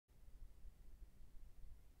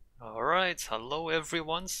Alright, hello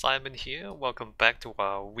everyone, Simon here. Welcome back to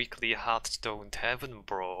our weekly Hearthstone Tavern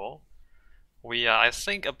Brawl. We are, I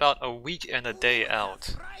think, about a week and a day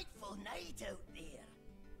out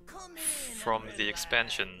from the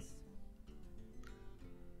expansion.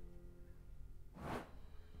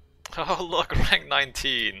 Oh look, rank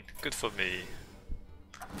 19! Good for me.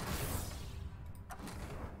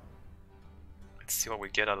 Let's see what we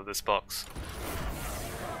get out of this box.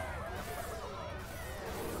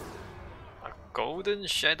 Golden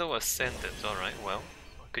Shadow Ascendant, alright, well,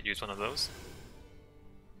 I could use one of those.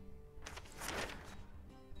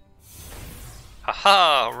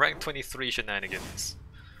 Haha! Rank 23 shenanigans.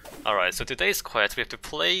 Alright, so today's quest, we have to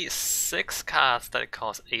play 6 cards that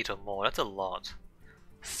cost 8 or more, that's a lot.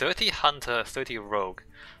 30 Hunter, 30 Rogue.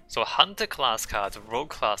 So Hunter class cards,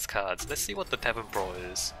 Rogue class cards, let's see what the Tavern Brawl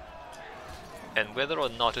is. And whether or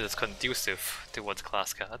not it is conducive towards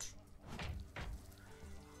class cards.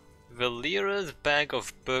 Valera's Bag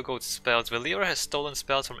of Burgled Spells. Valera has stolen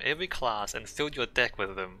spells from every class and filled your deck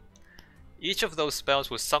with them. Each of those spells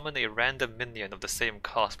will summon a random minion of the same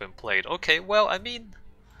cost when played. Okay, well, I mean...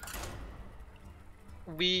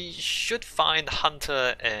 we should find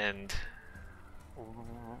Hunter and...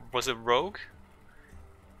 was it Rogue?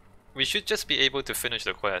 We should just be able to finish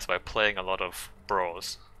the quest by playing a lot of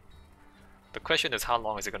brawls. The question is how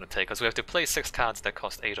long is it going to take, because we have to play 6 cards that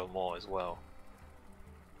cost 8 or more as well.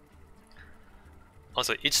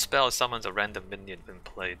 Also, each spell summons a random minion when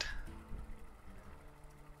played.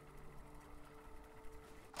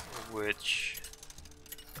 Which...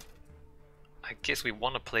 I guess we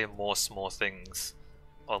want to play more small things.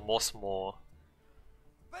 Or more small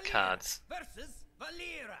cards.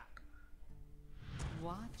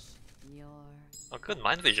 Watch your... Oh good,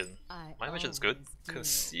 Mind Vision. Mind Vision's good.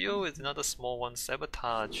 Conceal is another small one.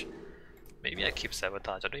 Sabotage. Maybe I keep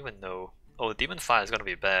Sabotage, I don't even know. Oh, Demon Fire is gonna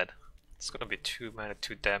be bad. It's gonna be 2 mana,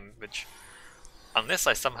 2 damage. Unless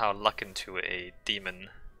I somehow luck into a demon.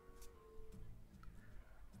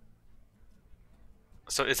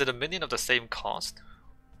 So is it a minion of the same cost?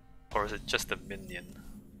 Or is it just a minion?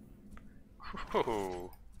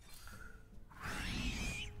 Ooh.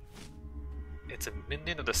 It's a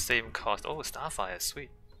minion of the same cost. Oh, Starfire,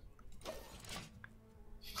 sweet.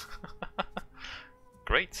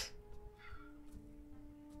 Great.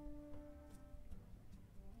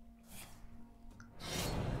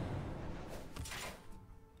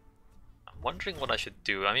 I'm wondering what I should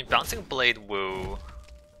do. I mean, Bouncing Blade will...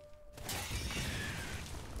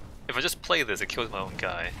 if I just play this, it kills my own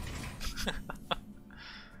guy.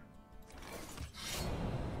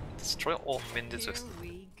 Destroy all minions with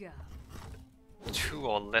 2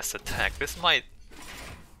 or less attack. This might...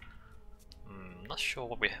 not sure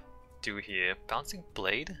what we do here. Bouncing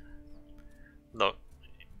Blade? Look,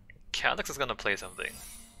 Calyx is gonna play something.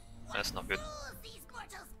 That's not good.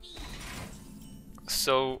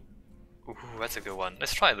 So... ooh, that's a good one.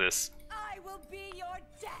 Let's try this. I will be your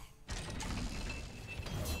death.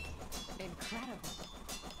 Incredible.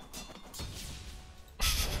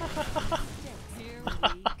 Here we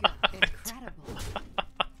go. Incredible.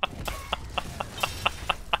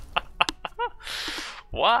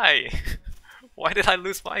 Why? Why did I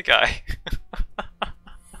lose my guy?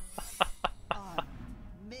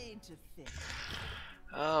 Made to fit.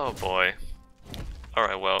 Oh boy.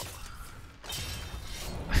 Alright, well.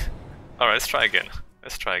 Alright, let's try again.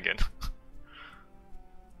 Let's try again.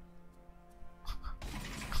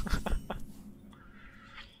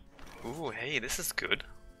 Ooh, hey, this is good.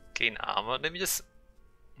 Gain armor. Let me just...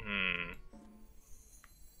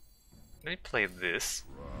 let me play this.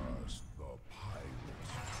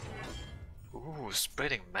 Ooh,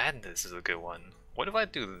 Spreading Madness is a good one. What if I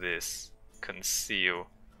do this? Conceal.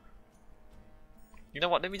 You know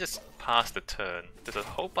what, let me just pass the turn. There's a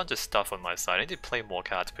whole bunch of stuff on my side. I need to play more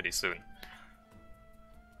cards pretty soon.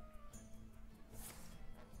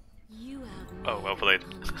 Oh, well played.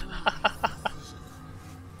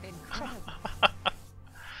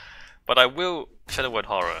 But I will Shadow Word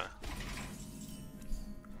Horror.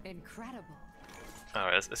 Incredible.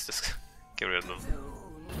 Alright, let's just get rid of them.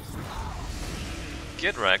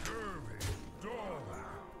 Get wrecked.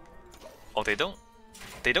 Oh, they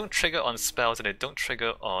don't trigger on spells and they don't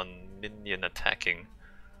trigger on minion attacking.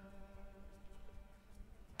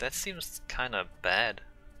 That seems kinda bad.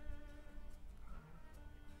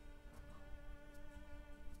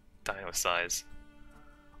 Dino Size.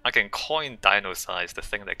 I can coin Dino Size, the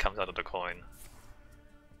thing that comes out of the coin.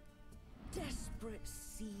 Desperate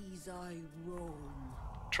seas I roam.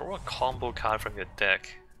 Draw a combo card from your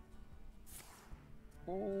deck.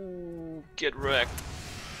 Ooh, get wrecked.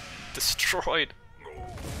 Destroyed.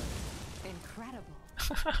 Incredible.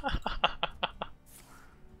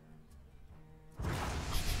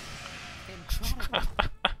 Incredible.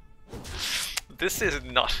 This is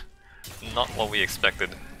not what we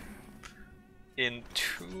expected. In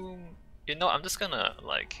two, you know, I'm just gonna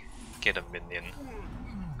like get a minion.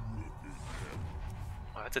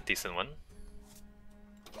 Oh, that's a decent one.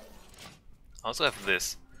 I also have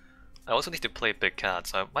this. I also need to play big cards,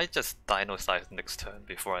 so I might just Dino Size next turn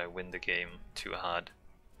before I win the game too hard.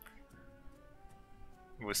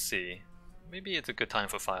 We'll see. Maybe it's a good time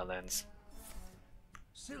for Firelands.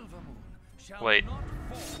 Wait.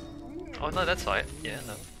 Oh no, that's fine. Yeah,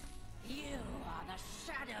 no. You are the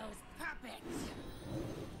shadow's puppet.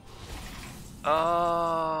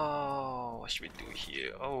 Oh, what should we do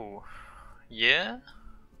here? Oh, yeah?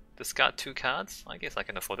 Discard 2 cards? I guess I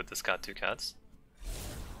can afford to discard 2 cards.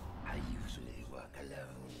 I usually work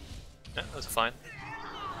alone. Yeah, that's fine.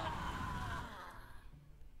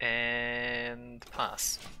 And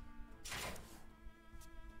pass.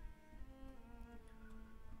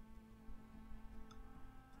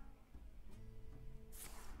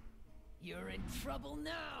 You're in trouble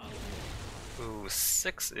now. Ooh,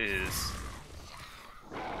 6 is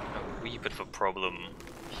a wee bit of a problem.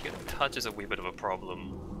 Human touch is a wee bit of a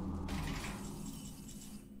problem.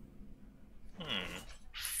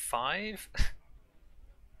 5?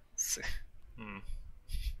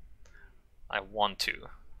 I want to.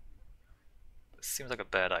 Seems like a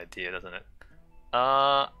bad idea, doesn't it?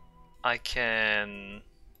 I can...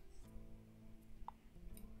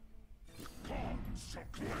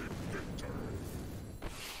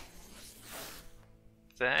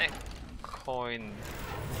 that coin...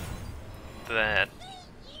 that...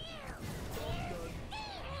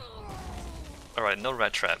 Alright, no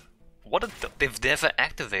red trap. What are they've never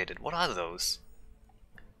activated? What are those?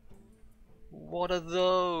 What are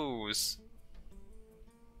those?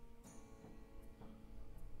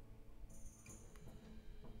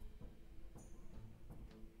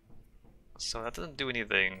 So that doesn't do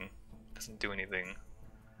anything. Doesn't do anything.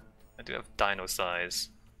 I do have Dino Size.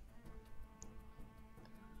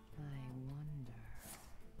 I wonder.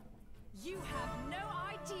 You have no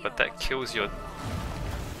idea. But that kills your...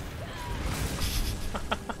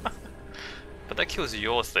 but that kills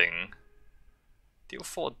your thing. Deal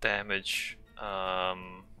 4 damage. Just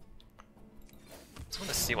want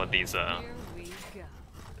to see what these are. Here we go.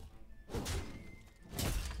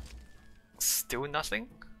 Still nothing?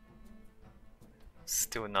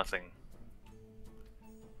 Still nothing.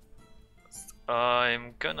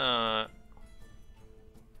 I'm gonna...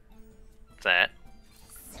 that.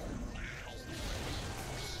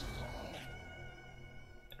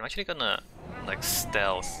 I'm actually gonna like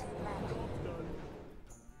stealth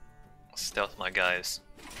my guys.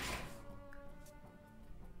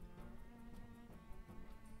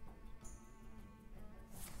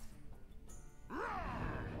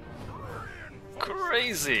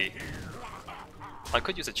 Crazy! I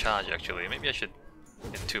could use a charge actually, maybe I should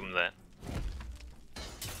entomb that.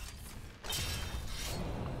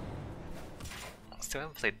 Still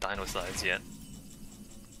haven't played Dino Size yet.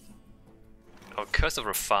 Oh, Curse of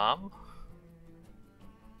a Farm?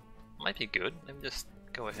 Might be good. Let me just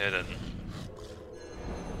go ahead and...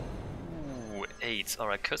 Ooh, 8.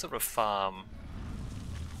 Alright, Curse of a Farm.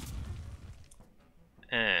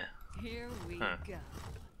 Here we go.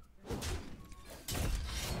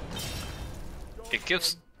 It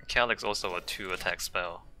gives Calyx also a 2 attack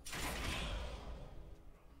spell.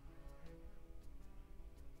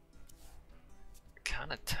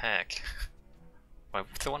 Can't attack. I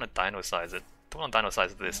don't want to Dino Size it. Don't want to Dino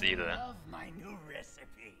Size this either. Love my new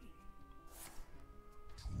recipe.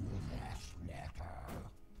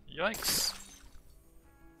 Yikes.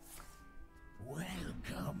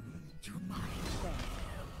 Welcome to my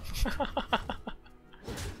world.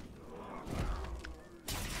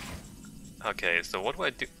 Okay, so what do I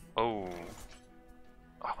do? Oh,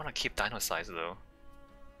 I want to keep Dino Size though.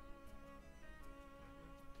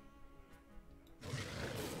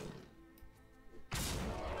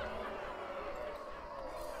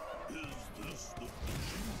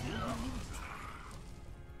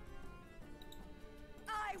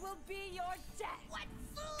 I will be your death. What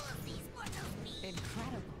fools these mortals be.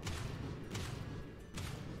 Incredible.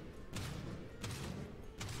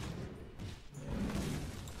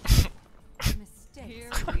 Mistake. Here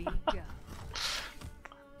we go.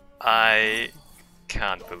 I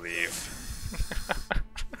can't believe.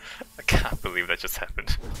 I can't believe that just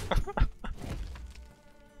happened.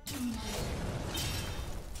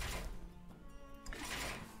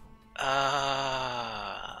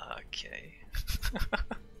 Okay.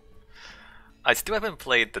 I still haven't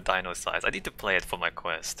played the Dino Size. I need to play it for my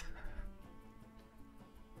quest.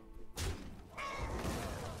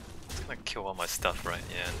 Gonna kill all my stuff, right?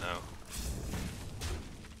 Yeah, no.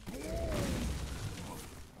 Take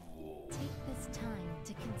this time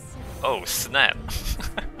to consider. Oh, snap!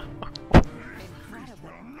 Incredible.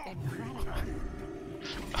 Incredible.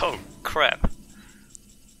 Oh, crap.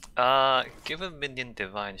 Give a minion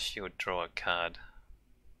Divine Shield, draw a card.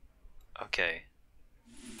 Okay.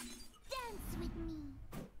 Dance with me.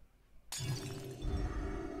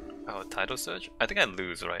 Oh, title search? I think I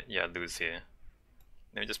lose, right? Yeah, I lose here.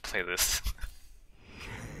 Let me just play this.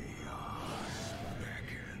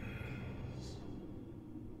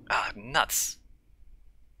 Ah, nuts!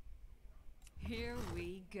 Here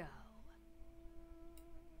we go.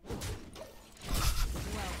 Well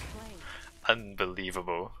played.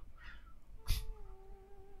 Unbelievable.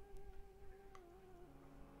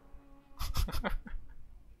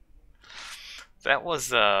 That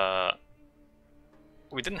was,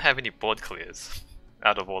 we didn't have any board clears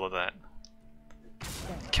out of all of that.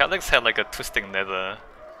 Calyx had like a Twisting Nether,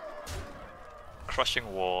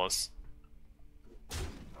 Crushing Walls,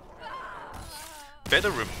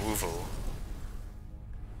 better removal.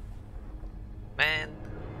 Man.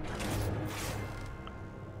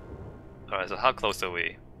 Alright, so how close are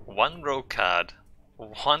we? One rogue card,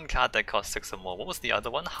 one card that costs 6 or more. What was the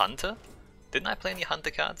other one? Hunter? Didn't I play any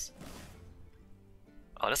Hunter cards?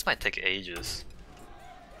 Oh, this might take ages.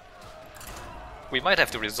 We might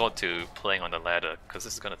have to resort to playing on the ladder, because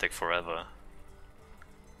this is gonna take forever.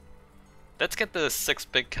 Let's get the 6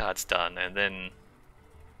 big cards done, and then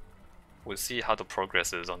we'll see how the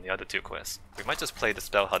progress is on the other 2 quests. We might just play the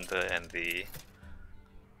Spell Hunter and the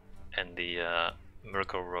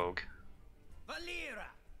Miracle Rogue.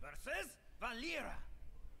 Valera versus Valera.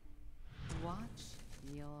 Watch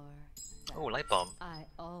your. Oh, Light Bomb. I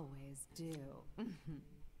always do.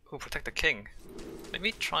 Oh, Protect the King. Let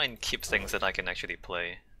me try and keep things that I can actually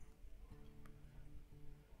play.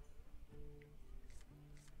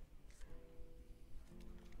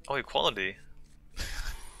 Oh, Equality.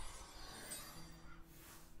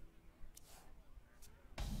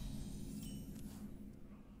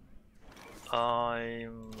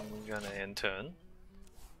 I'm gonna end turn.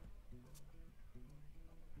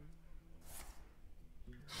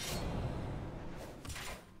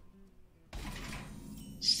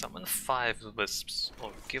 Summon 5 wisps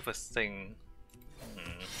or give a thing.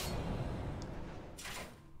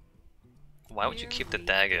 Why would you keep the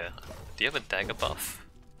dagger? Do you have a dagger buff?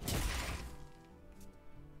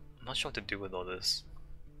 I'm not sure what to do with all this.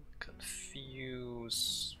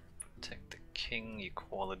 Confuse, Protect the King,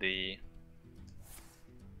 Equality.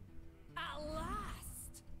 At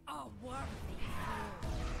last, a worthy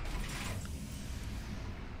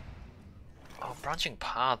Oh, Branching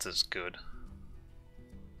Paths is good.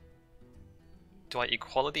 Do I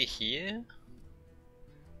Equality here?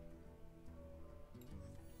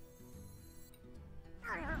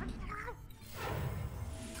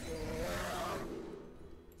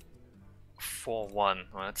 For 1.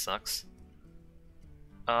 Oh, that sucks.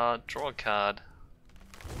 Draw a card.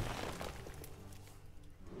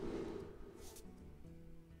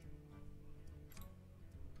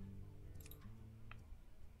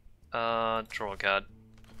 Draw a card.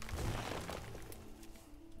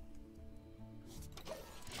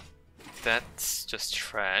 That's just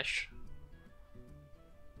trash.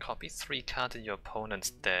 Copy 3 cards in your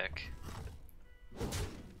opponent's deck.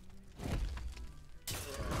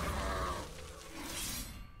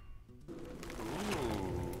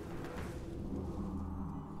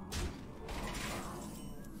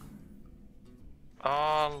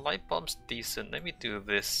 Light Bomb's decent. Let me do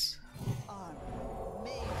this. Oh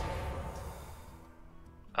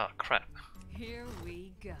crap. Here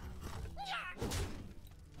we go.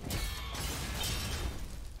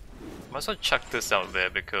 Might as well chuck this out there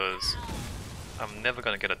because I'm never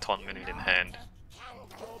gonna get a taunt minion in hand.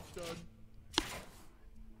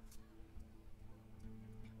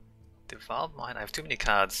 Devour Mine. I have too many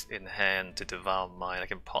cards in hand to Devour Mine. I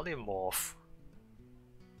can polymorph.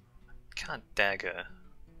 Can't dagger.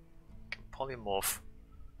 I can polymorph.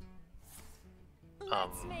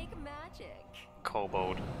 Let's make magic.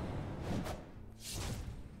 Kobold.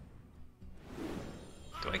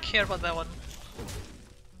 Do I care about that one?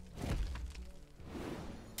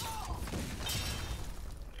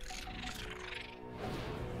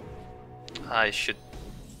 I should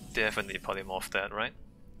definitely polymorph that, right?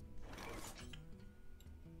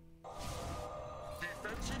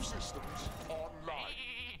 Defensive systems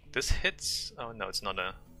online. This hits? Oh no, it's not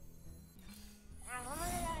a...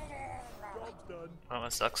 Job's done. Oh,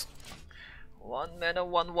 that sucks. 1 mana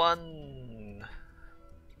 1/1.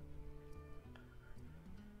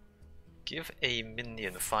 Give a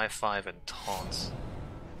minion 5/5 and taunts.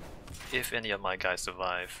 if any of my guys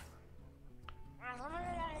survive.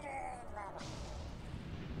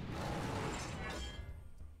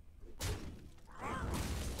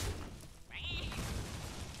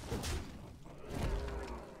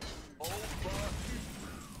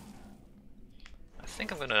 I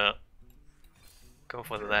think I'm gonna go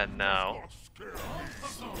for that now.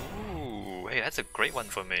 Ooh, hey, that's a great one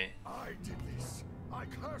for me. I did this. I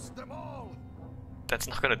cursed them all. That's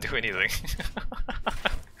not gonna do anything.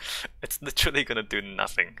 It's literally gonna do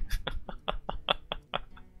nothing.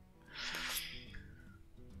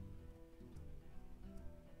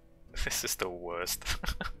 This is the worst.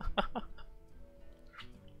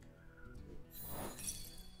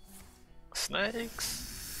 Snakes.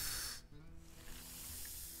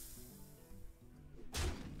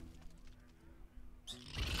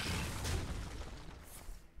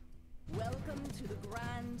 Welcome to the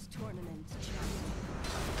grand tournament, champion.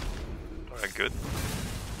 Alright, good.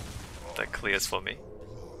 That clears for me.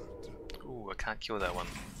 Ooh, I can't kill that one.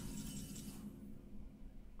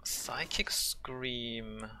 Psychic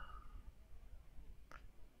Scream.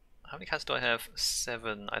 How many cards do I have?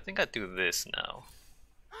 7. I think I do this now.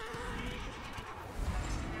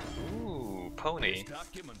 Ooh, Pony.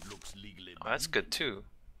 Oh, that's good too.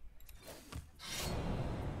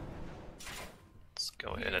 Let's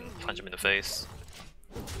go ahead and punch him in the face.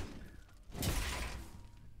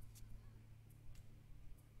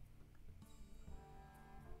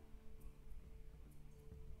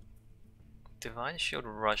 Divine Shield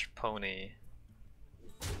Rush Pony.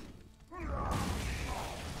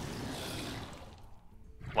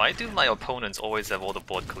 Why do my opponents always have all the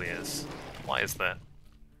board clears? Why is that?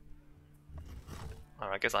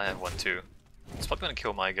 Alright, I guess I have one too. It's probably gonna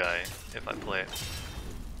kill my guy if I play it.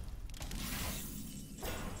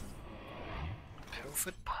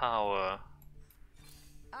 Pilfered Power.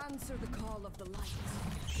 Answer the call of the light.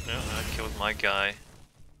 No, I killed my guy.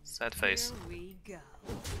 Sad face. Here we go.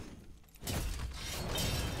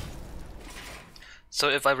 So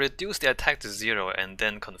if I reduce the attack to 0 and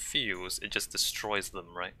then confuse, it just destroys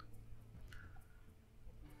them, right?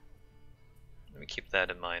 Let me keep that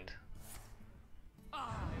in mind.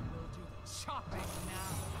 I will do the shopping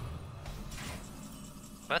now.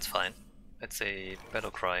 That's fine. It's a battle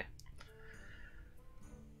cry.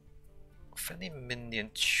 Friendly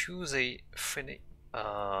minion, choose a friendly...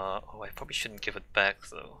 oh, I probably shouldn't give it back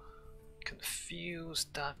though. Confuse,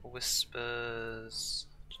 Dark Whispers...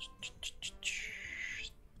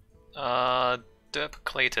 Derp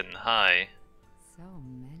Clayton, hi. So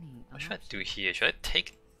many. What should I do here? Should I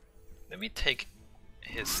take... Let me take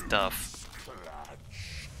his stuff.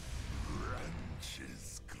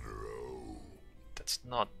 Branches grow. That's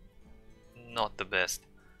not the best.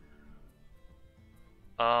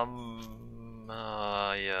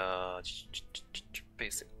 Yeah,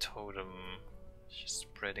 basic totem, just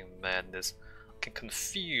spreading madness. Can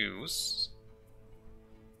confuse,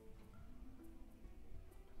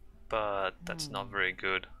 but that's not very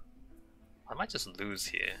good. I might just lose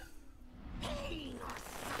here.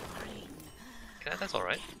 Okay, that's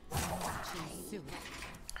alright.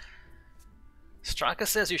 Straka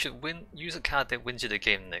says you should use a card that wins you the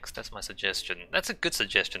game next. That's my suggestion. That's a good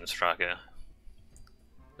suggestion, Straka.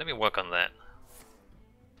 Let me work on that.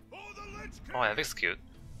 Oh, I have execute.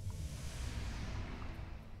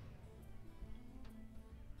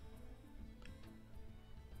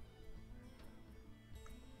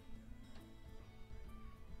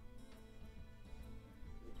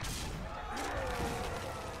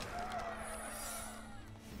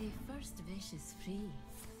 The first wish is free.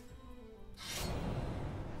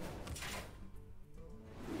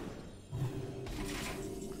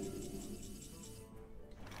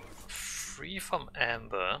 Free from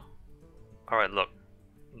Amber. Alright, look.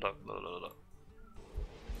 Look.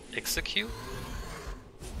 Execute?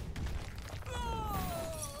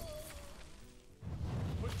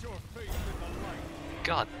 Put your faith in the light.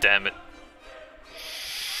 God damn it.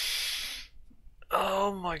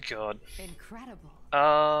 Oh my god. Incredible.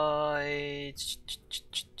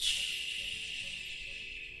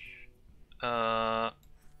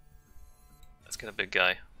 Let's get a big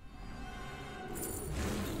guy.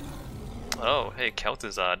 Oh, hey,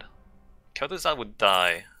 Kel'Thuzad. Kel'Thuzad would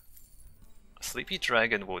die. Sleepy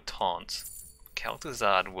Dragon will taunt.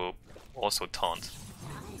 Kel'Thuzad will also taunt.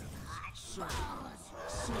 Soldiers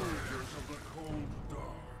of the cold dark,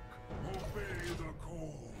 obey the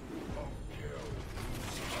call of Kel.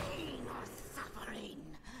 Pain or suffering,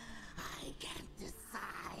 I can't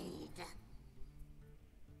decide.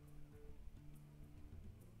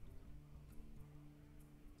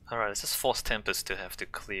 Alright, let's just force Tempest to have to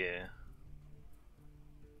clear.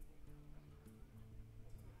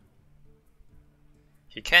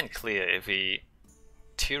 He can clear if he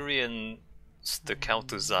Tyrion the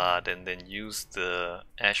Kel'Thuzad and then use the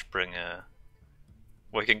Ashbringer.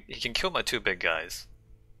 Well, he can kill my two big guys.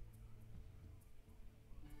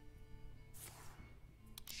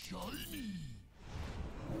 Shiny.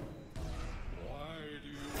 Why do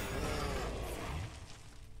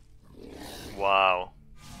you Wow.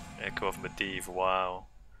 Echo of Medivh, wow.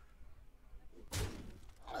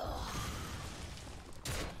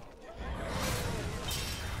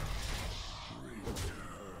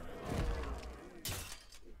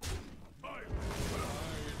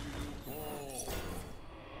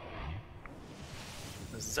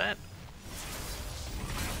 Is that?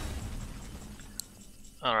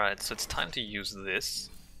 Alright, so it's time to use this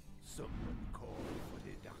someone call for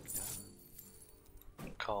the doctor?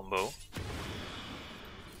 combo.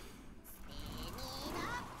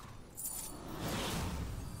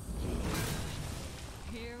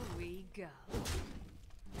 Here we go.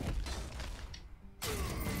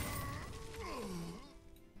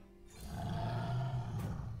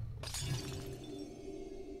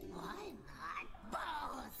 Why not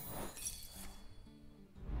both?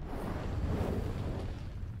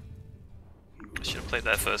 I should have played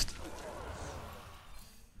that first.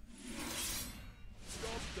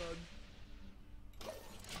 Job done.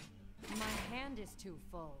 My hand is too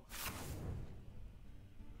full.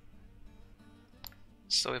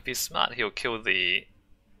 So if he's smart, he'll kill the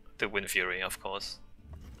Wind Fury, of course.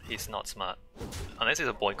 He's not smart. Unless he's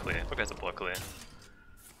a boy clear. Look at the boy clear.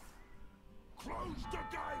 Close the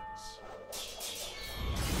gates.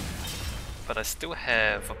 But I still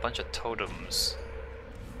have a bunch of totems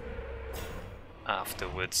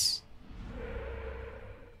afterwards.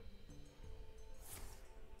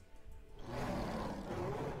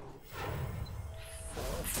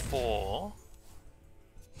 Four.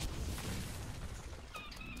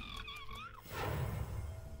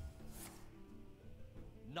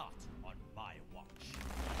 Not on my watch.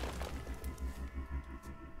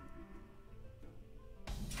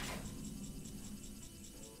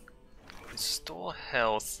 Restore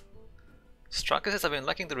health. Straka says I've been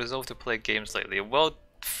lacking the resolve to play games lately. Well,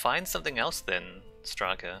 find something else then,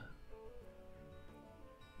 Straka.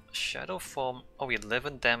 Shadow form. Oh,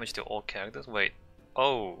 11 damage to all characters? Wait.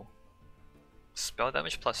 Oh. Spell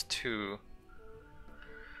damage plus 2.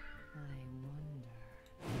 I wonder.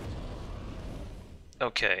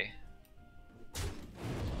 Okay.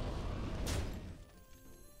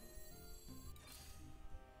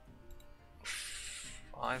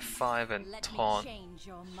 Five and Let taunt. me change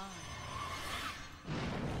your mind.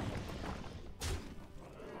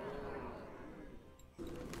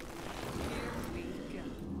 Here we go.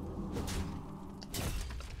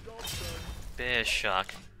 Bear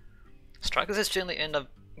Shark. Strikers just generally end up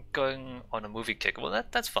going on a movie kick. Well,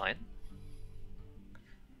 that's fine.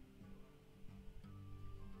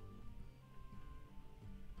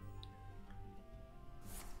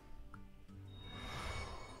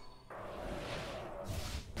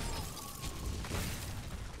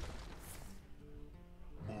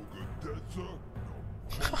 Mogadetza?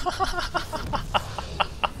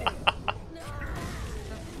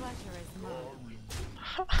 The pleasure is mine.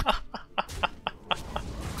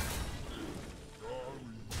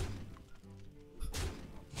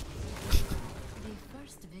 The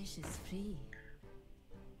first wish is free.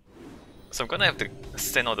 So I'm gonna have to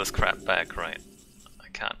send all this crap back, right? I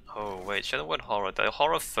can't. Oh wait, Shadow Word Horror. The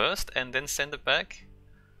horror first and then send it back?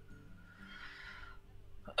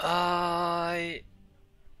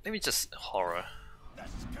 Maybe just horror. The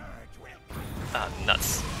scourge will Ah,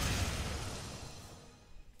 nuts.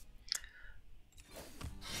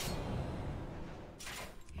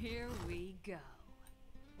 Here we go.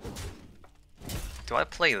 Do I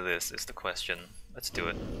play this is the question. Let's do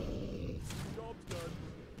it. Job done.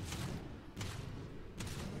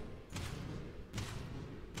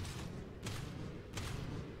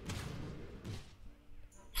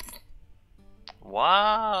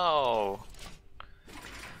 Wow!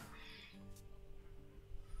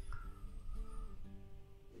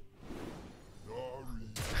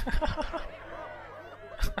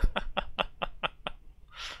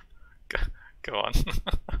 Go on.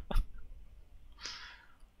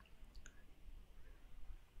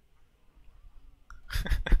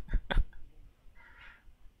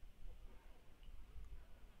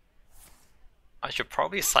 I should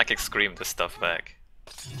probably Psychic Scream this stuff back.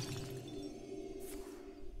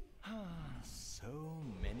 So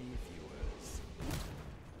many viewers.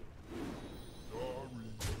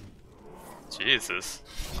 Jesus.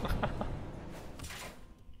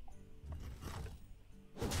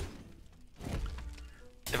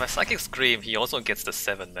 If I Psychic Scream, he also gets the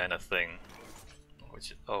 7 mana thing,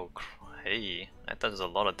 Oh, hey, that does a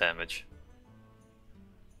lot of damage.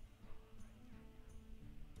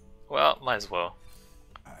 Well, might as well.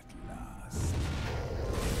 At last.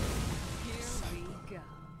 Here we go.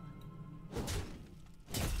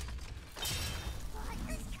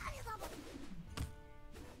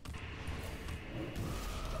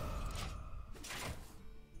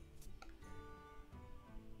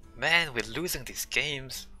 Man, we're losing these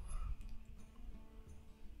games.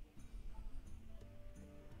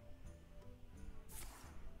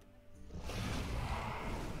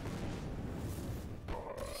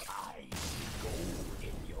 I see gold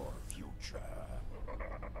in your future.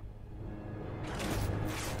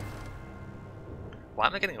 Why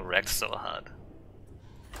am I getting wrecked so hard?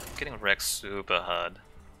 I'm getting wrecked super hard.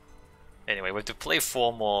 Anyway, we have to play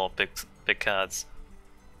 4 more big cards.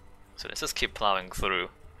 So let's just keep plowing through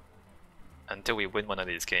until we win one of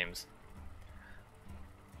these games.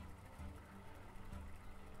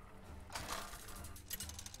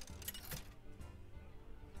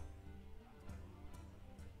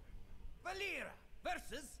 Valera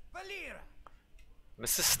versus Valera.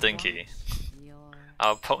 Mrs. Stinky. Your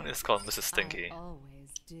Our opponent is called Mrs. Stinky. I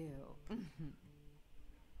always do.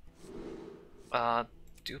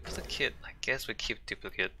 Duplicate. I guess we keep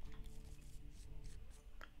duplicate.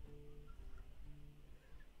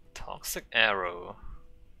 Toxic arrow.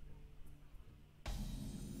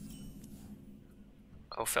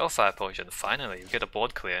 Oh, Fellfire Potion. Finally, we get a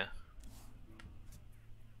board clear.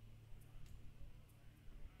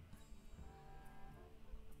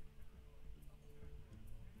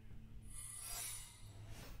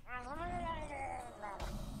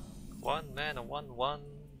 One mana, 1/1.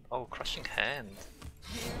 Oh, Crushing Hand.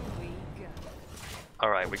 Here we go.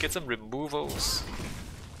 Alright, we get some removals.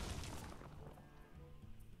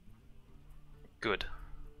 Good.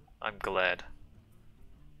 I'm glad.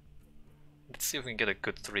 Let's see if we can get a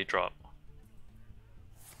good 3-drop.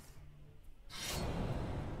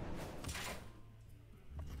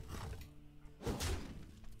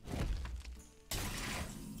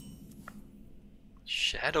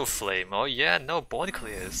 Shadow Flame. Oh yeah, no board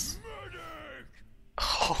clears.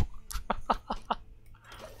 Oh.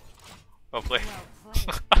 Well played. Well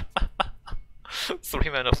played. 3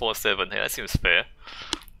 mana 4/7. Hey, that seems fair.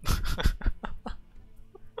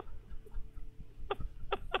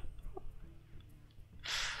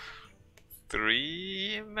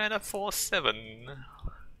 3 mana 4/7.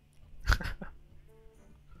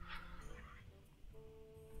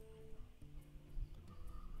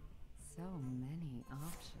 So many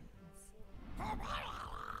options.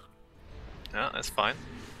 Yeah, that's fine.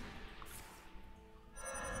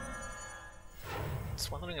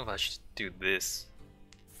 Just wondering if I should do this.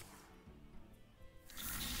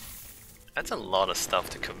 That's a lot of stuff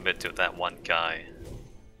to commit to that one guy.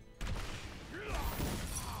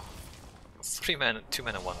 3 mana, 2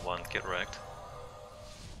 mana 1/1, get wrecked.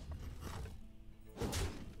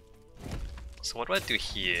 So what do I do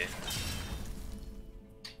here?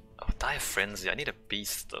 Oh, Dire Frenzy, I need a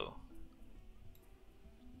beast though.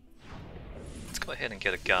 Let's go ahead and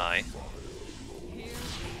get a guy. Here we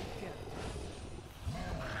go.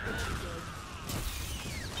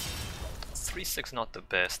 3/6 not the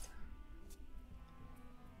best.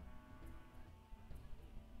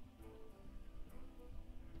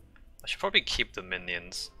 I should probably keep the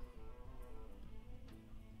minions.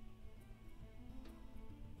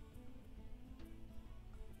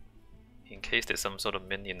 In case there's some sort of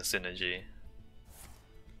minion synergy.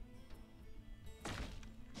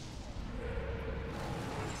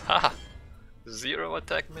 Haha! 0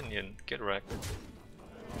 attack minion, get wrecked.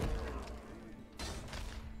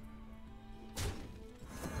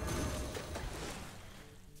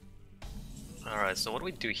 Alright, so what do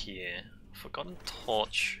we do here? Forgotten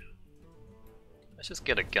Torch. Let's just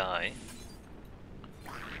get a guy.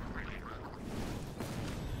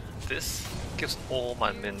 This gives all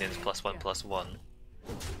my minions +1/+1.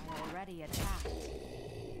 I already attacked.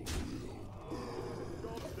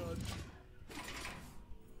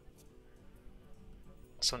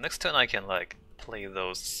 So next turn I can like play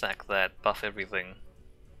those, sack that, buff everything.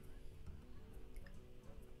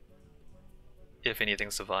 If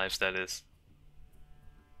anything survives, that is.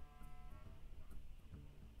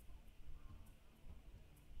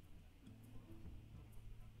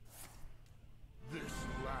 This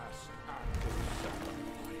last act of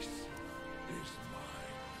sacrifice is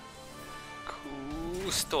mine.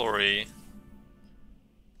 Cool story.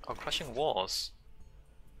 Oh, Crushing Walls.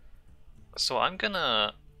 So I'm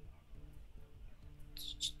gonna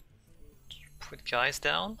put guys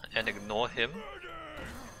down and ignore him.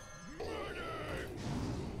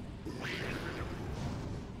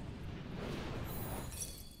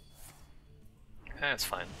 That's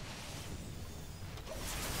fine.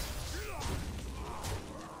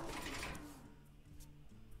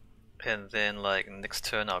 And then like next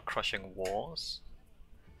turn our crushing walls.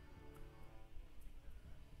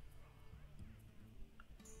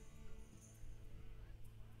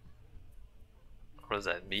 What is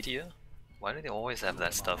that, meteor? Why do they always have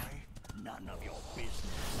that stuff? None of your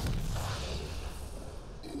business.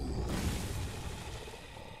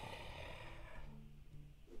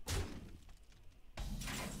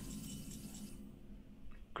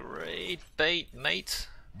 Great bait, mate.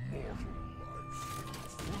 Mortal life.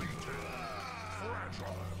 Fleeting.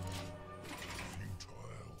 Fragile.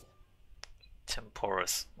 Futile.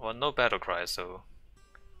 Temporous. Well, no battle cry, so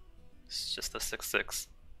it's just a 6/6.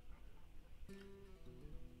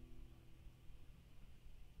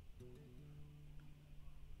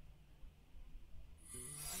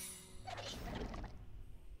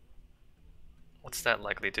 What's that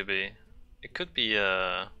likely to be? It could be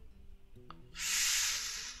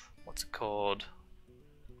what's it called?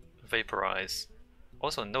 Vaporize.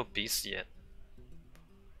 Also, no beast yet.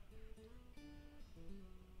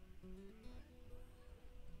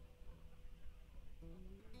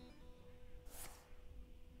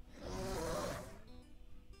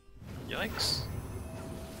 Yikes.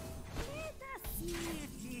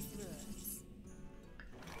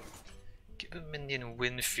 Give a minion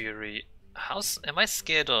Wind Fury. Am I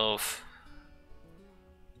scared of?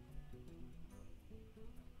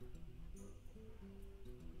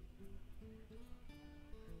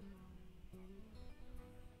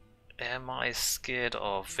 Am I scared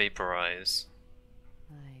of Vaporize?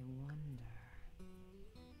 I wonder.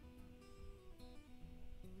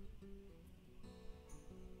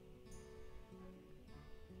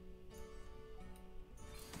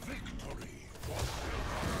 Victory.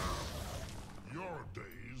 Your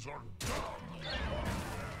days are done.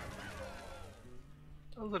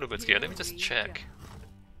 A little bit scared. Let me just check.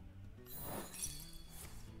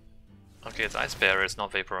 Okay, it's Ice Barrier, it's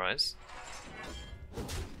not Vaporize.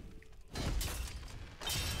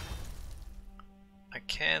 I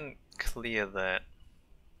can clear that.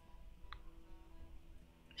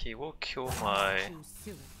 He will kill my... Too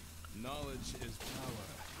soon. Knowledge is power,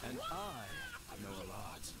 and I know a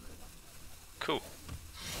lot. Cool.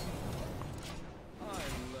 I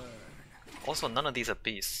learn. Also, none of these are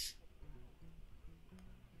beasts.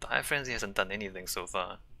 Dire Frenzy hasn't done anything so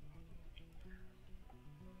far.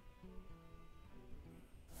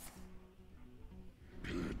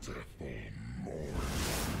 Pitiful mortal.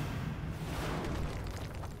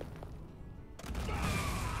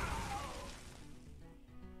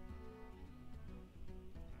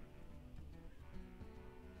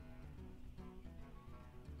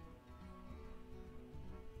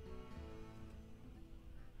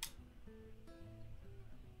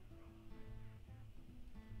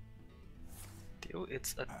 Deal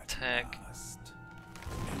its attack.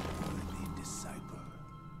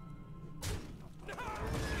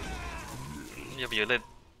 Yeah, but you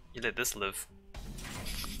let this live.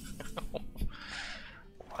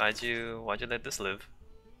 why'd you let this live?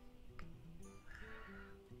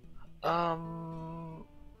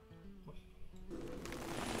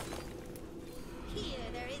 Here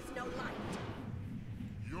there is no light.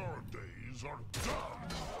 Your days are done.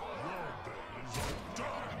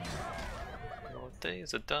 Your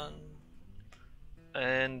days are done.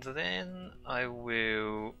 And then I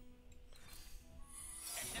will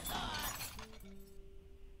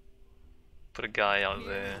put a guy out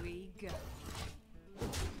there. Here we go.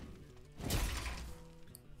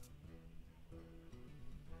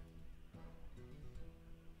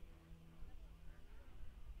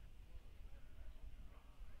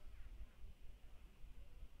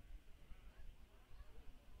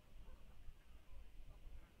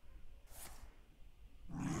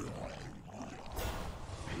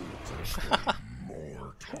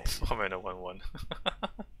 I'm in a 1/1.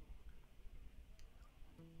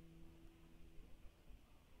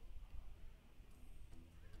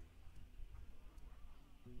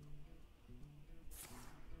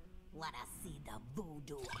 Wanna see the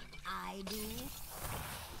voodoo I do?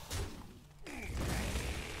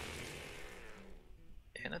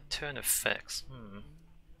 In a turn effects.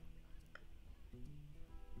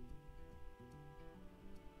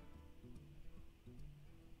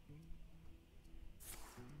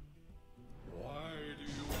 Why do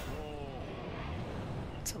you call?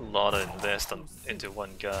 It's a lot to invest into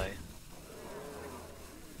one guy.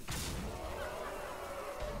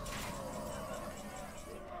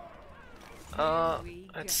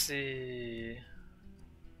 Let's see.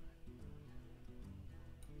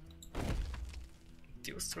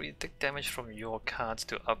 Deals 3 tick damage from your cards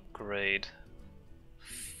to upgrade.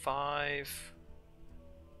 5.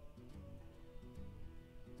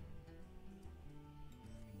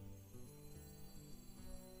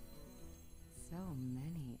 So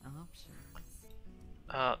many options.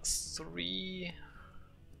 3.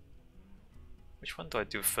 Which one do I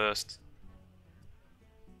do first?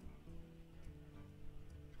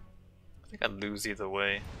 I think I lose either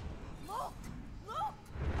way. Look! Look!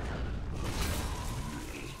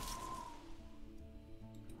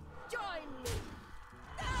 Join me!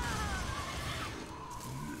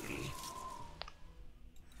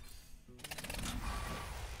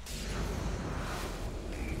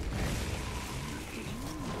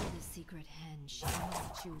 The secret hen she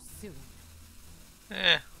will choose soon.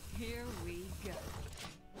 Eh. Here we go.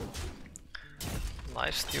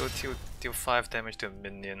 Lifesteal deal 5 damage to a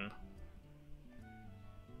minion.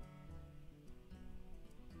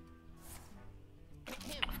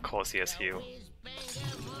 Of course he has heal.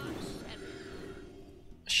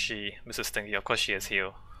 She, Mrs. Stinky, of course she has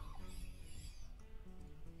heal.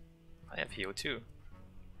 I have heal too.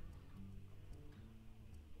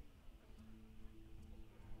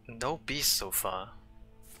 No beast so far.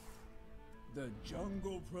 The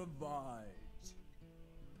jungle provides.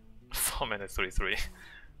 4 mana 3/3.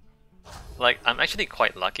 Like, I'm actually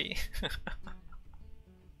quite lucky.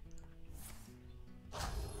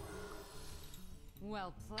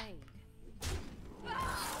 Well played.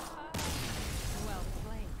 Well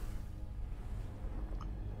played.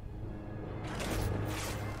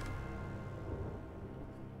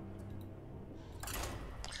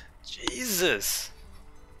 Jesus!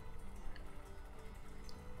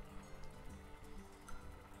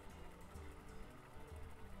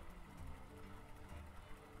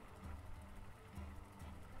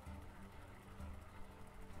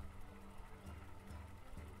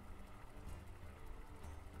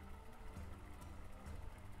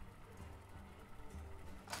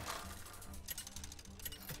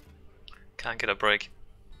 Can't get a break.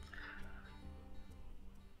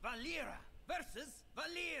 Valera versus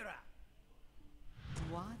Valera.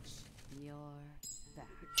 Watch your back.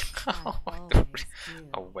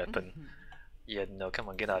 A weapon. Yeah, no, come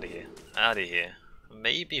on, get out of here. Out of here.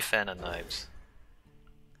 Maybe fan of knives.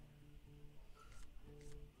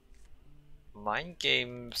 Mind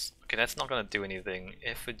games. Okay, that's not gonna do anything.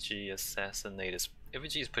 Effigy, assassinate is.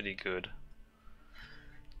 Effigy is pretty good.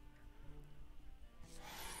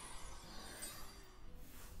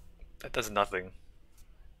 That does nothing.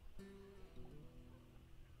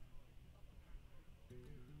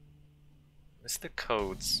 Mr.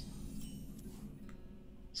 Codes.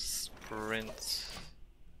 Sprint.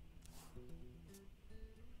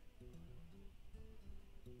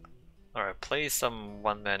 Alright, play some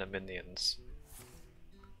 1-mana minions.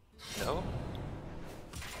 No?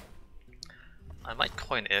 I might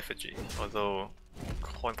coin Effigy, although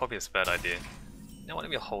coin probably is a bad idea. You know what, let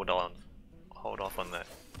me hold off on that.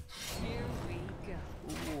 Here we go.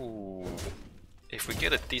 Ooh. If we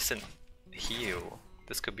get a decent heal,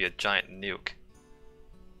 this could be a giant nuke.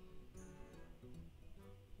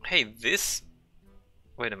 Hey, this...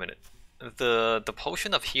 Wait a minute. The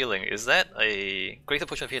potion of healing, is that a... Greater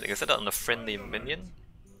potion of healing, is that on a friendly minion?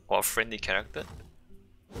 Or a friendly character?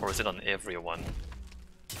 Or is it on everyone?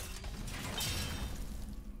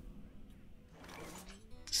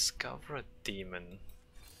 Discover a demon.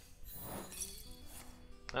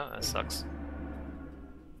 Oh, that sucks.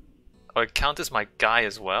 Oh, it counts as my guy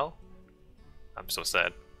as well? I'm so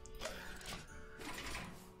sad.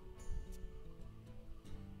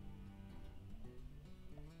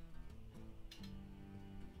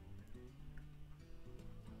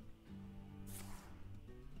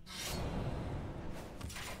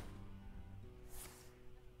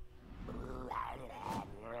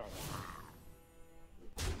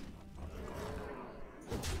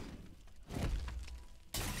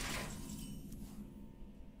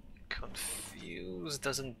 Confuse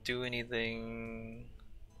doesn't do anything.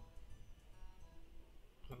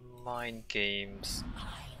 Mind games.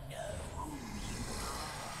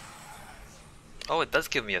 Oh, it does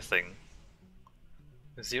give me a thing.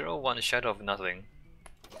 0/1 Shadow of Nothing.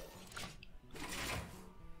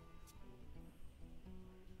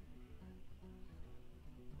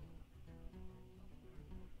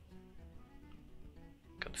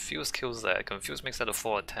 Confuse kills that. Confuse makes that a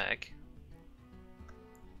 4 attack.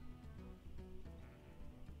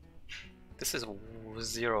 This is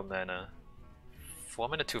 0 mana. 4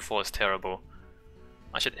 mana 2/4 is terrible.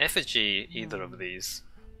 I should effigy either of these.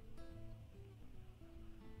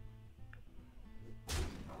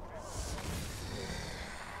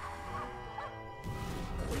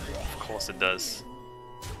 Of course it does.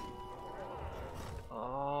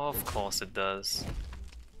 Of course it does.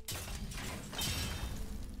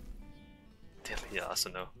 the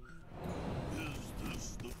arsenal.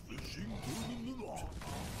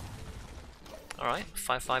 Alright,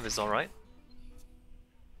 5/5 is alright.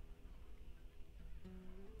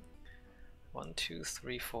 1, 2,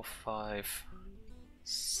 3, 4, 5,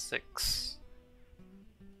 6.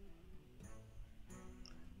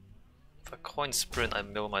 If I coin sprint, I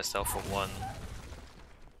mill myself for 1.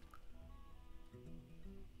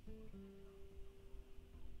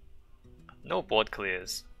 No board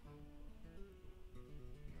clears.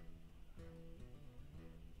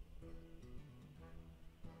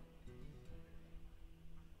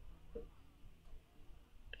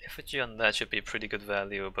 Effigy on that should be pretty good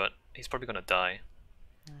value, but he's probably gonna die.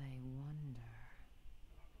 I wonder.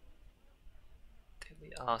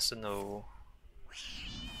 Daily Arsenal.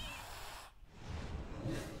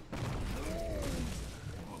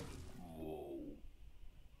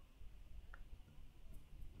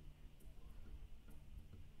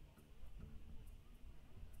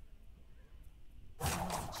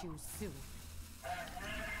 Too soon.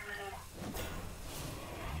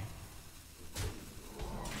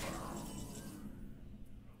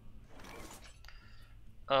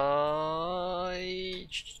 I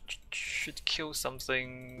should kill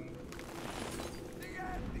something.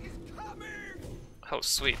 Oh,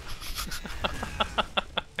 sweet.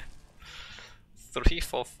 3,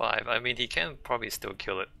 4, 5. I mean, he can probably still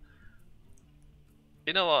kill it.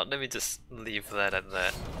 You know what? Let me just leave that at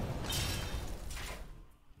that.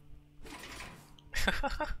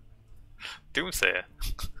 Doomsayer.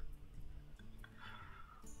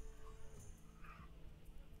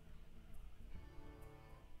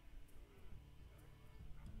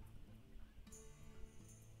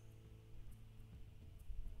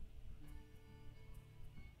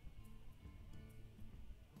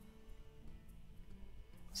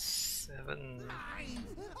 Seven.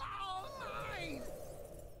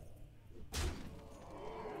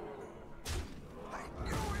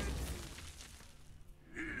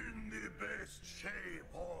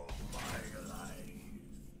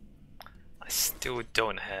 I still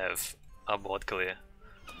don't have a board clear.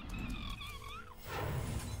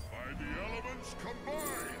 By the elements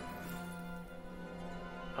combined.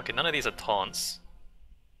 Okay, none of these are taunts.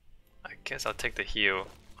 I guess I'll take the heal.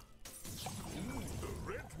 The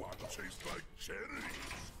red one tastes like cherries.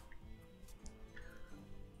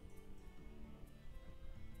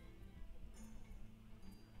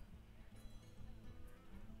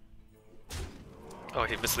 Oh,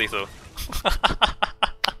 he missed lethal.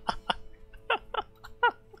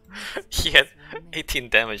 He had 18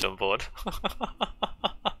 damage on board.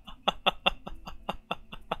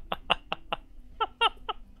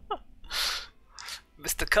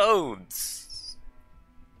 Mr. Codes!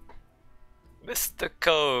 Mr.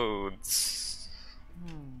 Codes!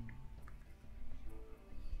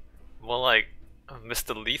 More like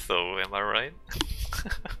Mr. Lethal, am I right?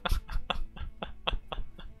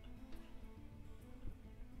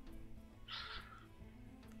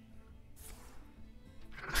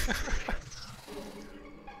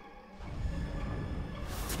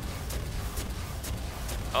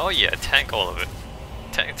 Oh yeah, tank all of it.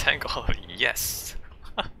 Tank all of it, yes!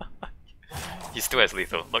 He still has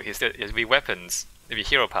lethal. Look, it'll be weapons. It'll be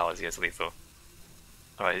hero powers, he has lethal.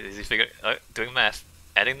 Alright, is he figuring doing math?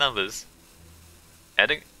 Adding numbers.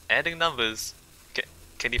 Adding numbers.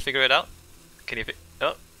 Can he figure it out? Can he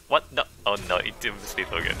oh, what? No. Oh no, he did miss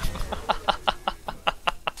lethal again.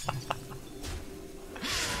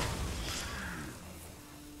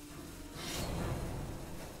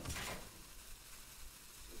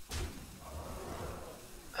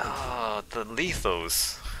 The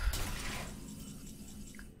lethals.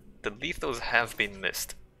 The lethals have been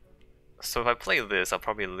missed. So if I play this, I'll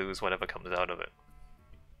probably lose whatever comes out of it.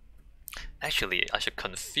 Actually, I should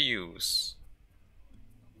confuse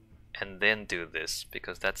and then do this,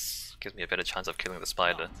 because that gives me a better chance of killing the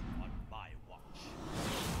spider.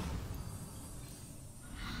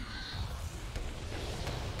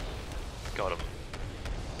 Got him.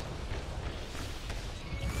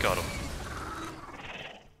 Got him.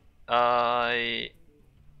 I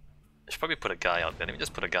should probably put a guy out there. Let me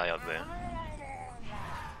just put a guy out there.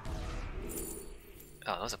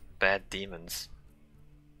 Oh, those are bad demons.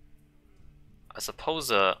 I suppose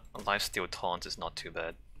a lifesteal taunt is not too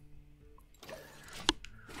bad.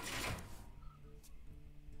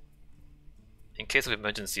 In case of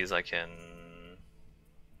emergencies, I can...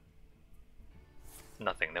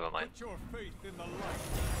 Nothing, never mind. Put your faith in the light.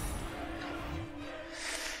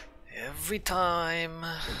 Every time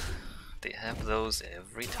they have those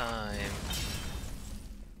every time.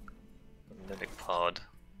 Mimic pod.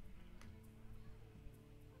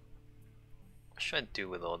 What should I do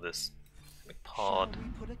with all this? Pod. Shall we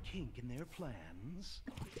put a kink in their plans?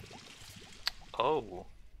 Oh.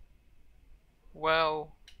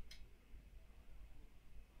 Well.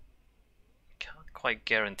 Can't quite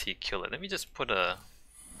guarantee kill it. Let me just put a.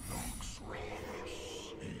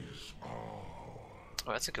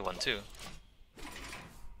 Oh, that's a good one too.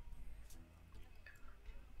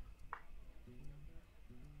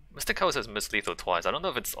 Mr. Chaos has missed lethal twice. I don't know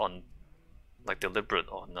if it's on like deliberate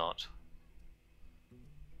or not.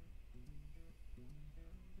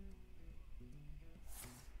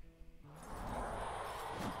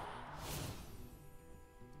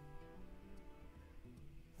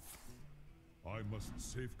 I must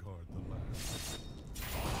safeguard the land.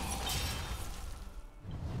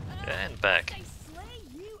 And back. They slay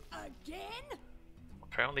you again?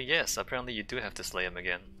 Apparently yes, apparently you do have to slay him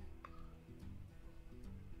again.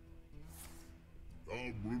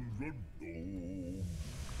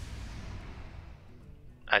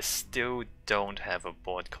 I still don't have a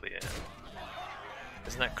board clear.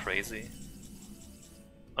 Isn't that crazy?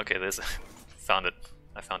 Okay, there's found it.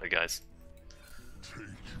 I found it, guys.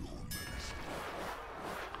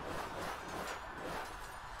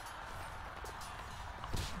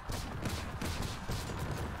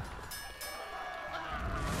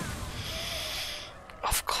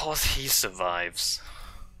 Of course he survives.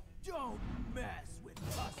 Don't mess with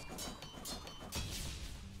us.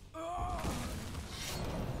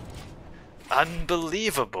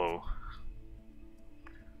 Unbelievable.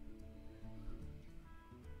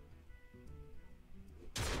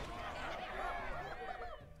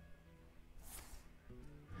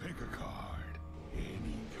 Pick a card.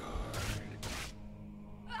 Any card.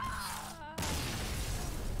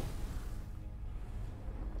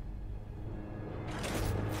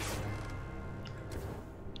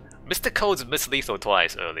 Mr. Codes missed lethal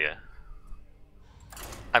twice earlier.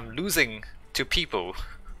 I'm losing to people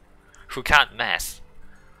who can't math.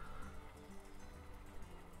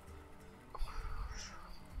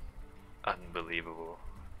 Unbelievable.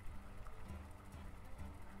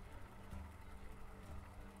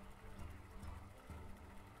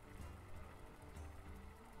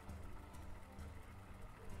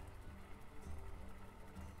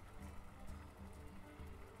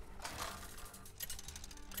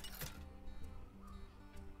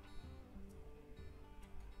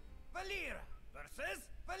 Valera versus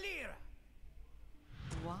Valera.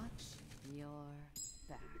 Watch your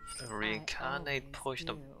back. Reincarnate potion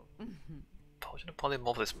of Do. potion of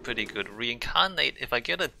polymorph is pretty good. Reincarnate, if I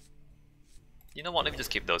get a, you know what? Let me just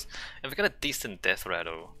keep those. If I get a decent death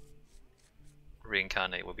rattle,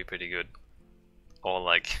 reincarnate would be pretty good. Or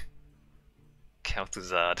like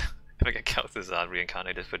Kalthuzad. If I get Kalthuzad,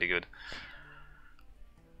 reincarnate is pretty good.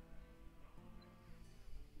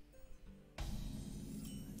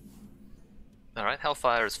 Alright,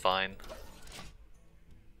 Hellfire is fine.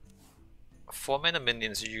 4 mana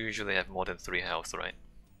minions usually have more than 3 health, right?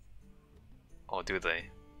 Or do they?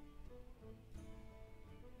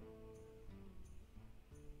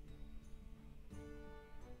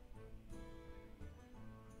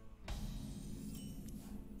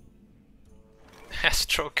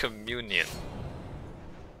 Astral Communion.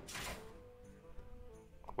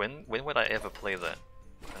 When would I ever play that?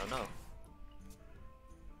 I don't know.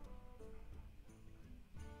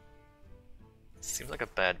 Seems like a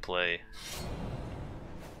bad play.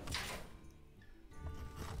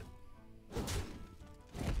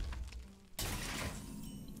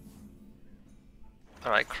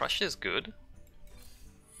 Alright, Crush is good.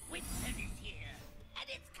 Winter is here, and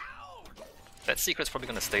it's cold! That secret's probably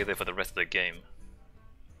gonna stay there for the rest of the game.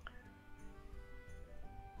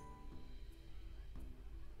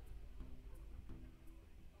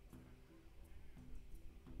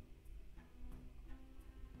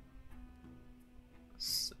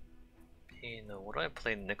 What do I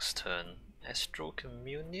play next turn? Astral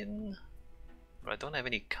Communion? But I don't have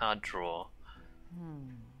any card draw.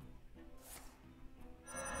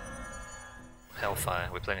 Hellfire.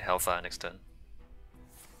 We're playing Hellfire next turn.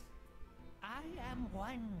 I am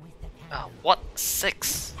one with the Ah, what?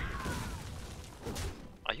 6?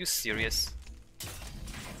 Are you serious?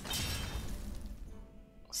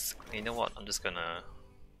 You know what? I'm just gonna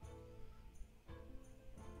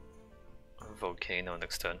Volcano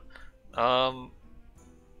next turn.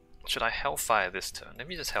 Should I Hellfire this turn? Let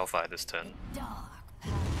me just Hellfire this turn. dark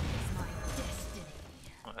path is my destiny.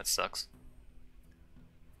 Oh, that sucks.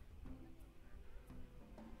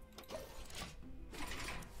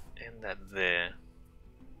 And that there.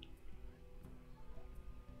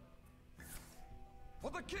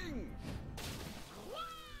 For the king.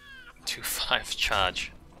 2/5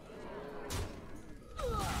 charge.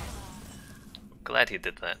 Glad he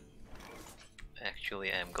did that.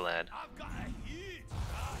 actually am glad. I've got a huge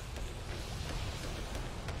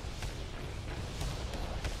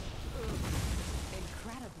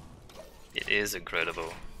Incredible. It is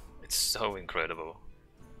incredible. It's so incredible.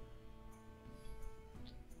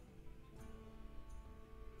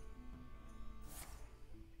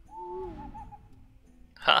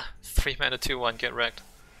 Ha! 3 mana 2/1, get wrecked.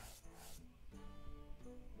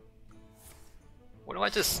 What do I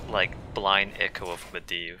just like blind echo of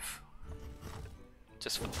Medivh?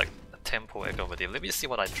 Just for like a tempo echo of Medivh. Let me see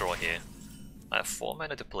what I draw here. I have 4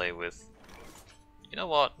 mana to play with. You know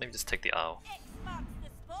what? Let me just take the owl. X marks the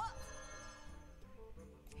spot.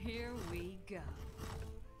 Here we go.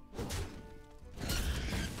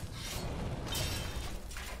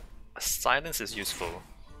 A silence is useful.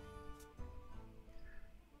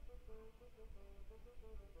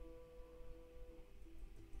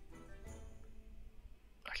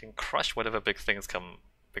 I can crush whatever big thing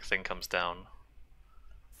comes down.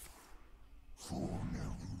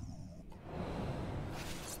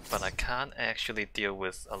 But I can't actually deal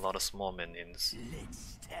with a lot of small minions.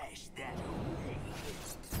 Let's stash that away.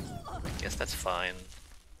 I guess that's fine.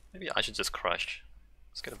 Maybe I should just crush.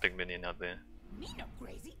 Let's get a big minion out there. Me no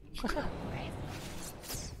crazy. You no crazy.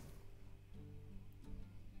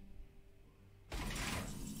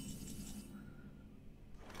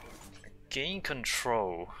 Gain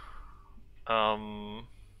control. Don't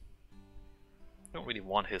really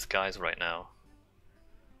want his guys right now.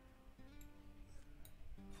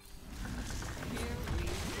 Here we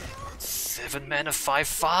go. 7 mana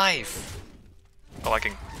 5/5. Oh, I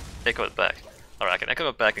can echo it back. Alright, I can echo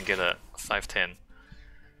it back and get a 5/10.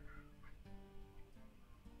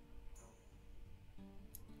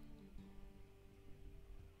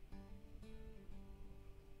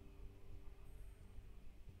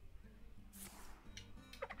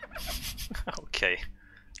 Okay,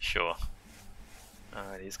 sure.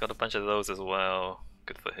 Alright, he's got a bunch of those as well.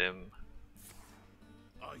 Good for him.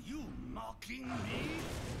 Are you mocking me?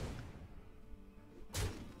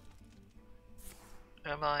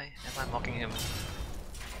 Am I mocking him?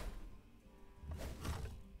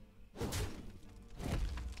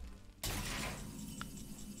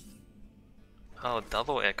 Oh,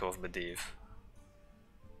 double echo of Medivh.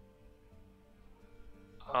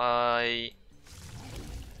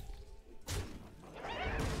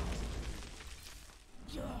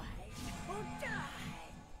 Joy or die.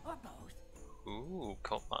 Or both. Ooh,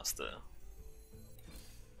 Cult Master.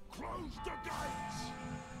 Close the gates.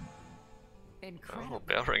 Incredible. Oh,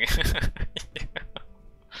 bell ring.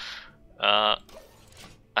 I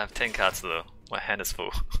have 10 cards though. My hand is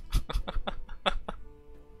full.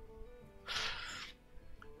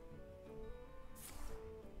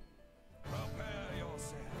 Prepare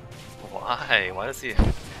yourself. Why? Why does he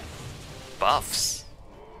buffs?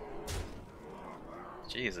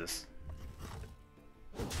 Jesus.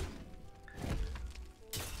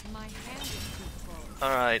 My hand is too full.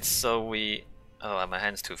 Alright, so we... Oh, my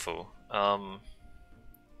hand's too full.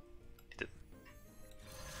 Need to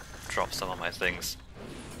drop some of my things.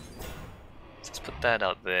 Let's put that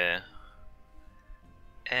out there.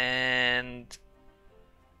 And...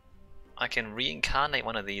 I can reincarnate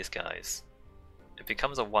one of these guys. It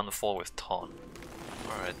becomes a 1/4 with taunt.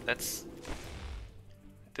 Alright, that's...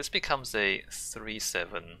 This becomes a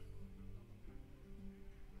 3/7.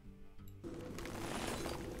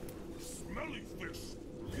 Smelly fish.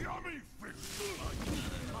 Yummy fish. Are you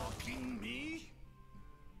mocking me?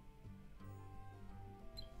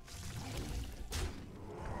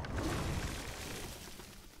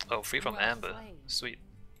 Oh, free from Well Amber. played. Sweet.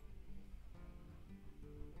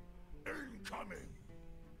 Incoming.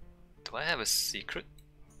 Do I have a secret?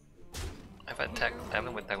 I haven't attacked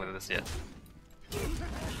with this yet.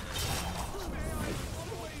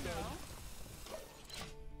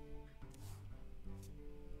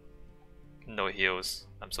 No heals.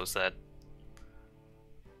 I'm so sad.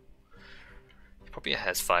 He probably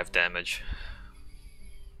has 5 damage.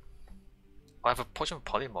 Oh, I have a potion of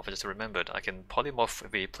polymorph. I just remembered. I can polymorph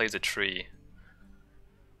if he plays a tree.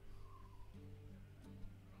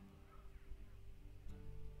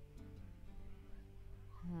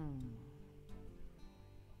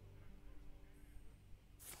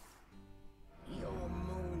 Your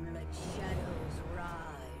moonlit shadows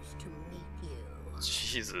rise to meet you.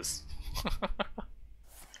 Jesus.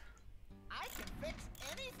 I can fix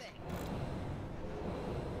anything.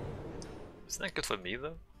 Isn't that good for me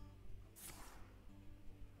though?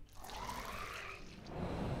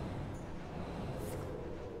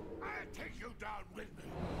 I'll take you down with me.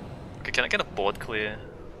 Okay, can I get a board clear?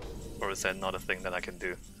 Or is that not a thing that I can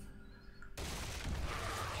do?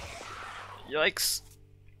 Yikes!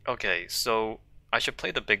 Okay, so I should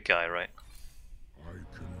play the big guy, right? I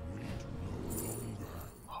can wait no longer.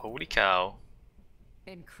 Holy cow.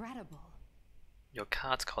 Incredible. Your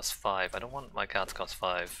cards cost 5. I don't want my cards cost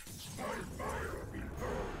 5.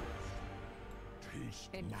 Taste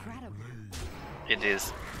Incredible. It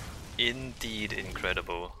is indeed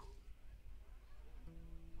incredible.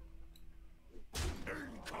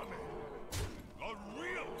 incoming. A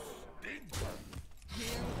real stinker.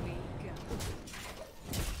 Here we go.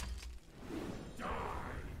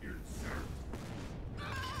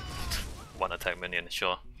 One attack minion,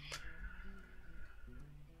 sure.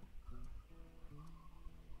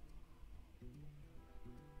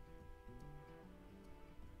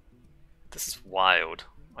 This is wild.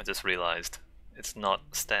 I just realized it's not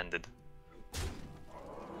standard.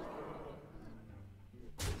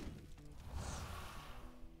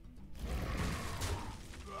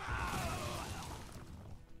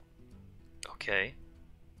 Okay.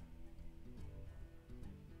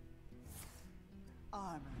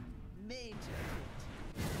 Armor made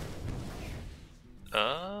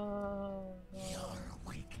Your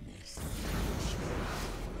weakness.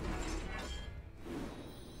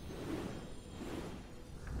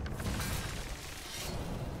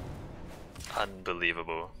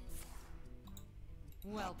 Unbelievable.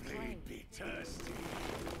 Well played. Be thirsty.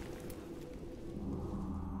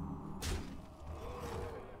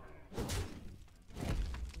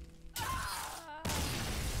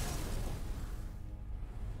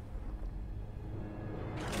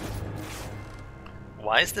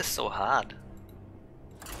 Why is this so hard?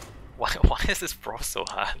 Why is this bro so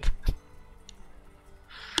hard?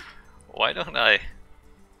 Why don't I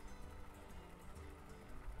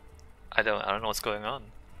don't know what's going on.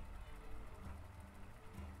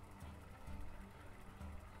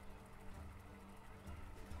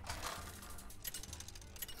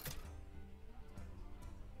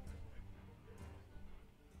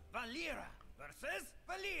 Valera versus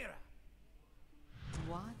Valera.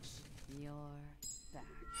 Watch your back.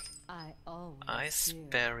 I always Ice do.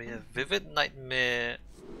 Barrier, Vivid Nightmare.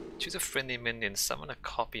 Choose a friendly minion, summon a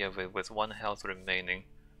copy of it with 1 health remaining.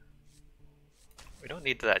 We don't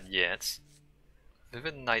need that yet.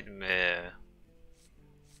 Vivid Nightmare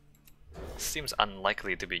seems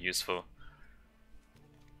unlikely to be useful.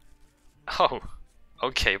 Oh,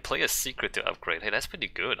 okay, play a secret to upgrade. Hey, that's pretty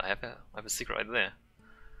good. I have a secret right there.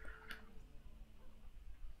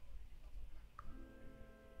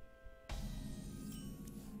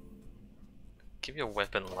 Give your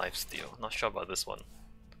weapon lifesteal. Not sure about this one.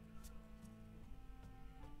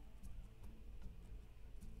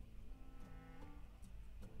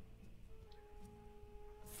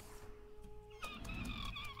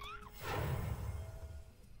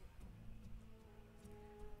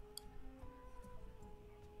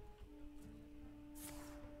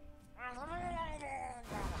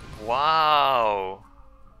 Wow!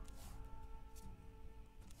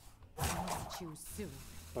 Choose soon.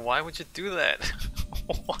 Why would you do that?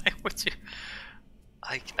 Why would you?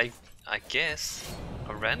 I guess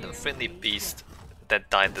a random friendly beast that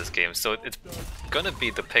died this game, so it's gonna be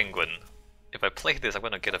the penguin. If I play this, I'm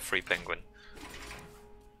gonna get a free penguin.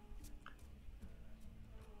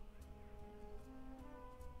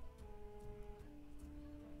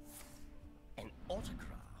 An autograph.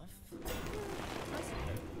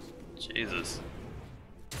 Jesus.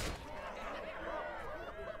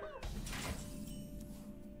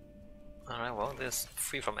 Alright, well, there's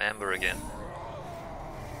free from Amber again.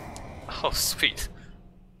 Oh, sweet.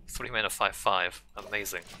 3 mana 5/5.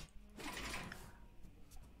 Amazing.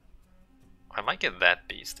 I might get that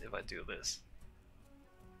beast if I do this.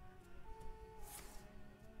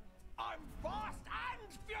 I'm fast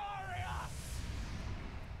and furious.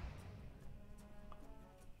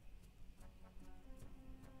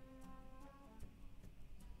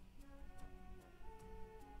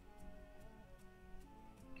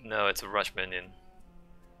 No, it's a rush minion.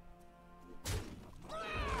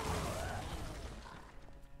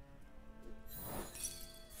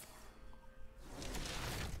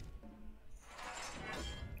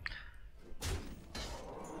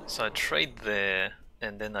 So I trade there,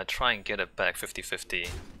 and then I try and get it back 50-50.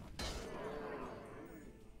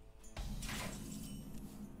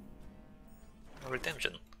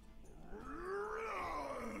 Redemption.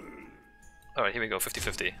 Alright, here we go,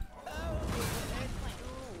 50-50.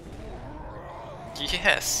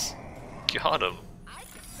 Yes! Got him! I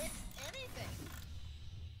can fix anything.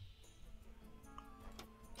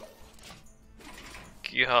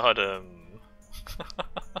 Got him!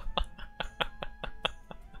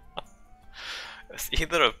 It's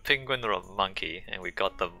either a penguin or a monkey, and we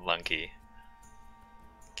got the monkey.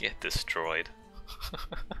 Get destroyed.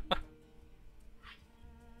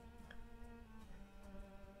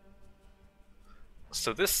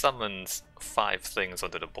 So this summons 5 things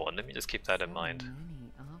onto the board. Let me just keep that in mind.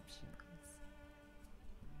 Many options.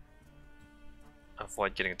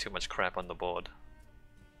 Avoid getting too much crap on the board.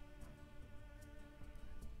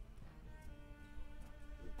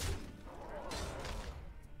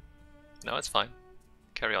 No, it's fine.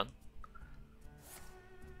 Carry on.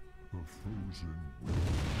 The frozen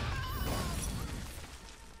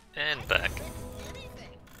And back.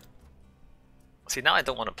 See, now I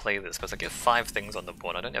don't want to play this because I get 5 things on the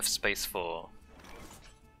board. I don't have space for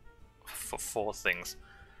 4 things.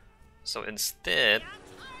 So instead,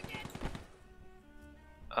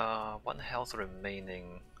 1 health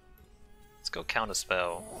remaining. Let's go counter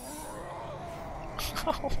spell.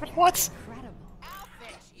 What? Incredible.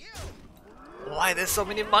 Why there's so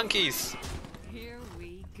many monkeys? Here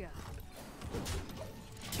we go.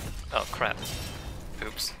 Oh crap.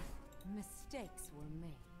 Oops. Mistakes were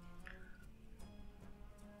made.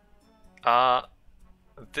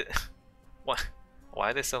 What?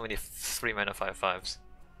 Why are there so many 3 mana 5/5s?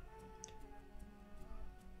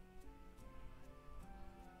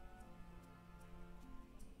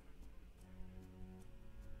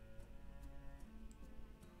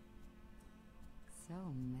 So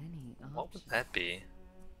many options. What would that be?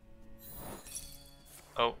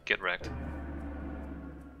 Oh, get wrecked.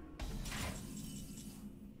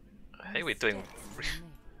 Hey, we're doing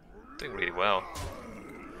doing really well.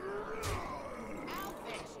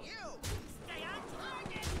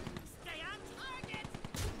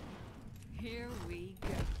 Here we go.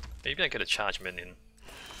 Maybe I get a charge minion.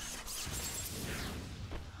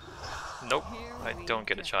 Nope, I don't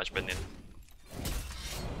get a charge minion.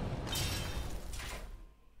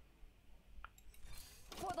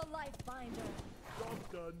 For the life binder.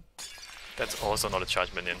 job done. That's also not a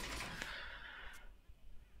charge minion.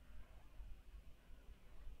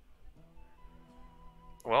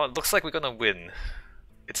 Well, it looks like we're gonna win.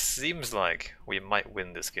 It seems like we might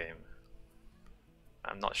win this game.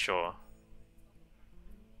 I'm not sure.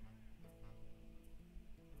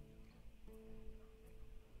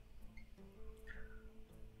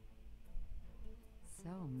 So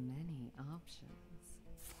many options.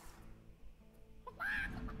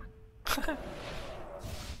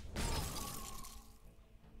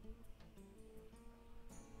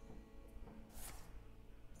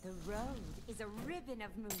 The road is a ribbon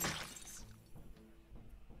of moonlight.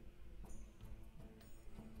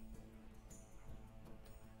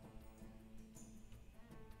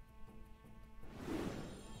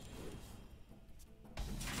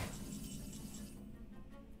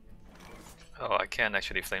 Oh, I can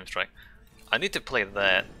actually flame strike. I need to play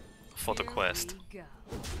that for the Here quest. we go.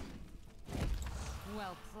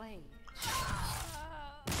 Well played.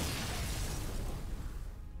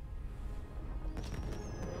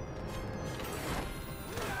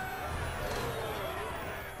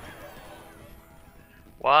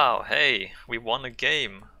 Wow, hey, we won a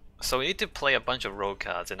game. So we need to play a bunch of rogue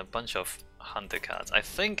cards and a bunch of hunter cards. I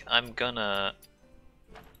think I'm gonna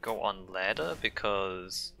go on ladder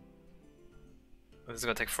because this is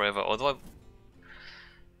gonna take forever. Although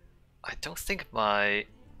I don't think my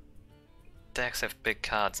decks have big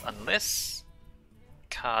cards unless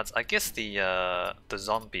cards. I guess the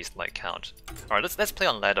zombies might count. All right, let's play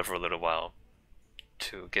on ladder for a little while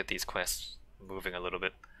to get these quests moving a little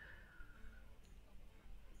bit.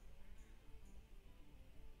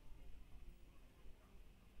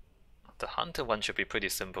 The hunter one should be pretty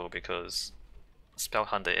simple because spell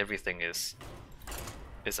hunter everything is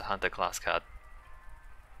a hunter class card.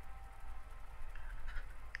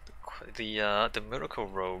 The miracle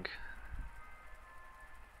rogue.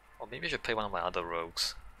 Or maybe I should play one of my other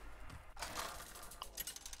rogues.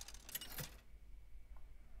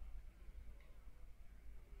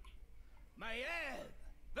 Maiev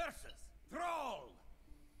versus Thrall.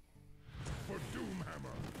 For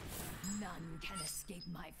Doomhammer. None can escape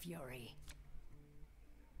my fury.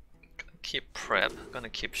 Gonna keep prep, gonna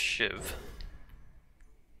keep Shiv.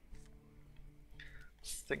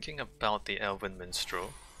 Thinking about the Elven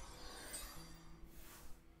Minstrel.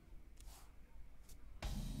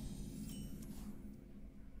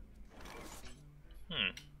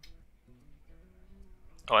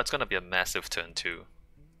 Oh, it's gonna be a massive turn 2.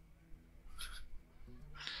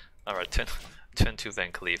 Alright, turn 2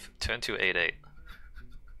 Van Cleef, turn 2 8/8.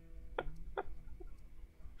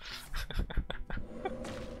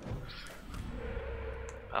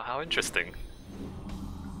 Oh, how interesting.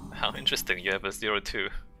 How interesting, you have a 0-2.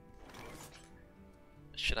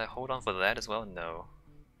 Should I hold on for that as well? No.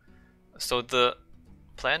 So the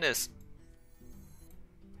plan is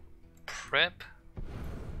prep,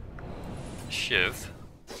 Shiv,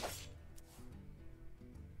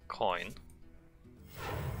 coin,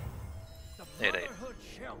 8-8. Motherhood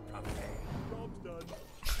shall prevail. Job's done.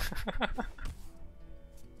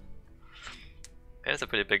 That's a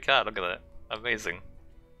pretty big card, look at that. Amazing.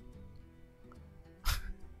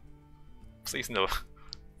 Please no.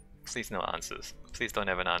 Please no answers. Please don't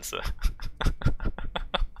have an answer.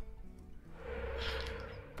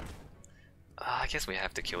 I guess we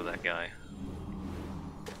have to kill that guy.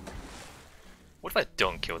 What if I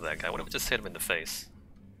don't kill that guy? What if I just hit him in the face?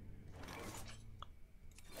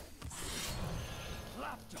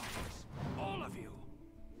 Lapdogs, all of you.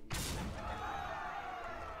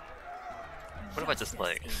 What if I just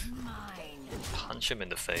like Justice is mine. punch him in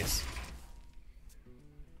the face?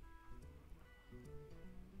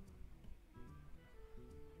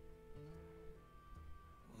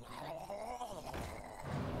 The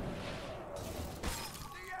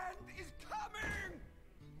end is coming!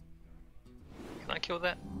 Can I kill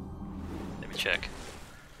that? Let me check.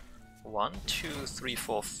 1, 2, 3,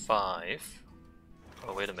 4, 5.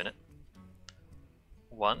 Oh, wait a minute.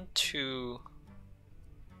 1, 2.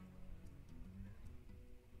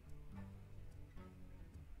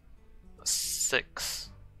 Six.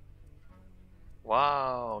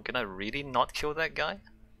 Wow, can I really not kill that guy?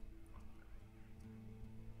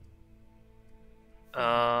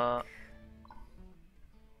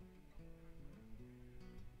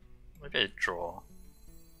 Maybe I draw.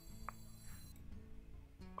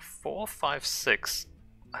 4, 5, 6.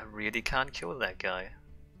 I really can't kill that guy.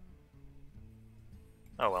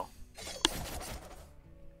 Oh well.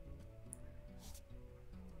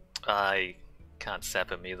 I can't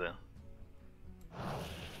sap him either.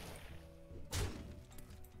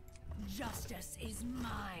 Justice is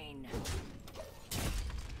mine.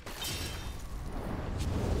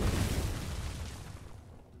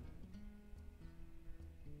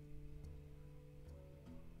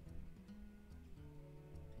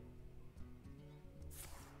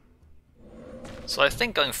 So I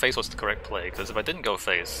think going face was the correct play, because if I didn't go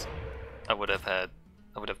face, I would have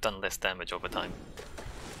done less damage over time.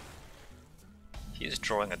 He's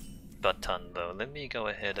drawing a butt ton though. Let me go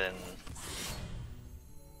ahead and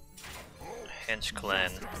Hench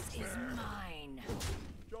Clan. Justice is mine.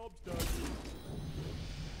 Job's done.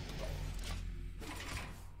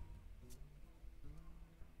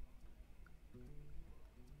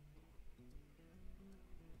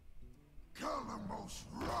 Calamos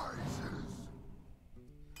rises!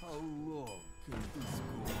 How long can this go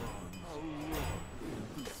on? How long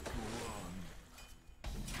can this go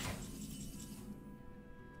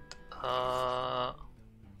on?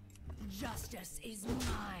 Justice is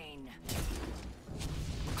mine.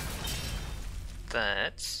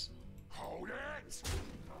 That's Hold it!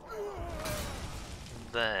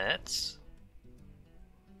 that.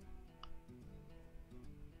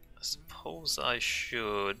 I suppose I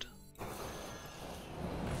should.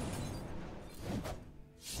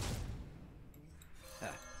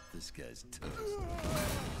 This guy's toast.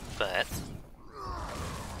 That.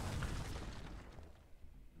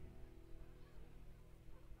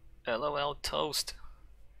 LOL toast.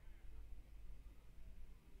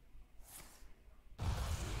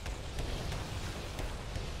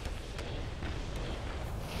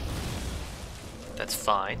 That's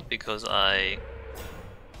fine because I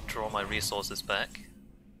draw my resources back.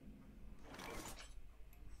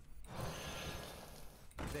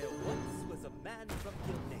 There once was a man from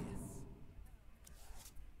Gilneas.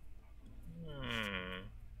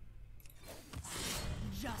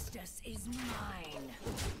 Justice is mine.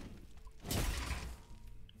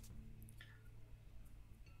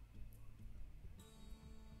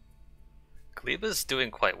 Kleber's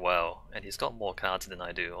doing quite well, and he's got more cards than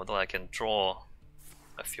I do, although I can draw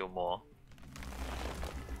a few more.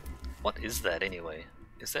 What is that anyway?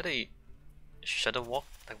 Is that a Shadow Walk?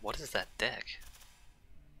 Like, what is that deck?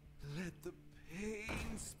 Let the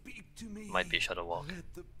pain speak to me. Might be Shadow Walk.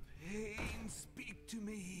 Let the pain speak to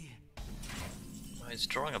me. Oh, he's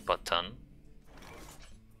drawing a butt ton.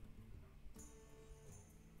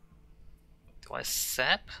 Do I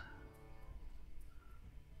sap?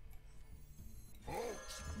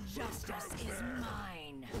 Justice is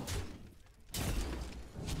mine.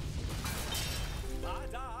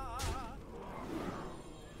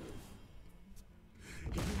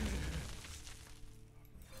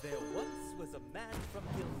 There once was a man from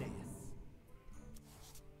Gilneas.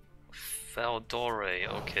 Valdore,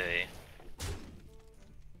 okay.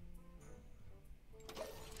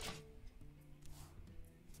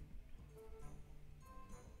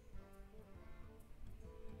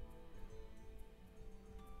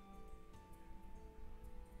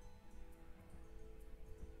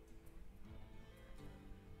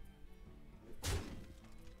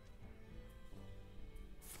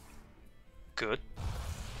 good.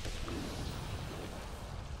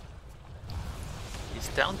 He's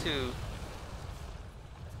down to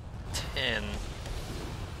 10,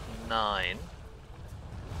 9.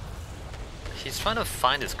 He's trying to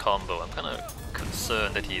find his combo. I'm kind of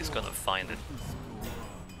concerned that he's gonna find it.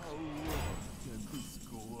 How long can this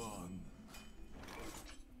go on?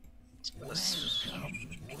 Let's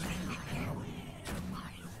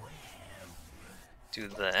do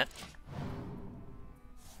that.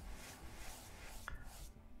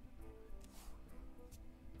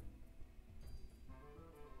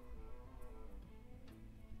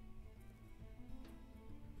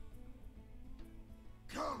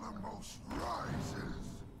 Calamus rises.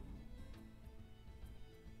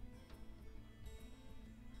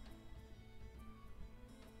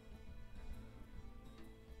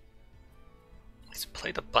 He's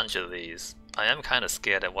played a bunch of these. I am kind of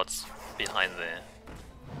scared at what's behind there.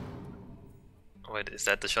 Wait, is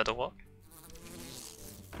that the Shadow Walk?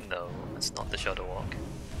 No, it's not the Shadow Walk.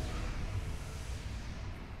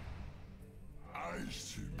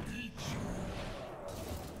 Nice to meet you.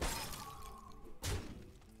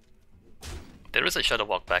 There is a Shadow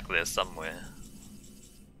Walk back there somewhere.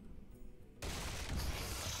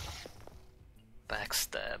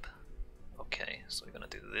 Backstab. Okay, so we're gonna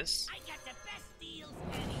do this. I got the best deals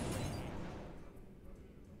anywhere.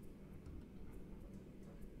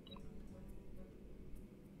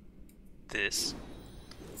 This.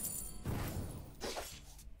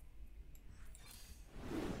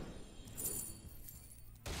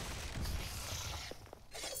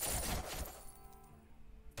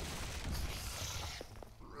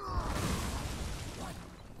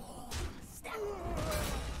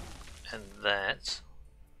 And that.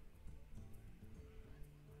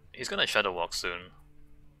 He's gonna Shadow Walk soon.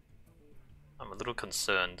 I'm a little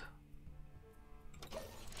concerned.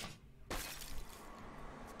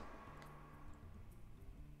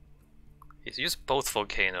 He's used both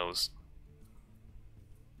volcanoes.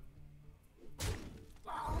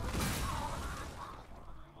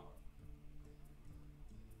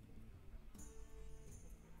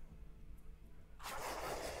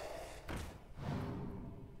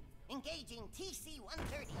 Engaging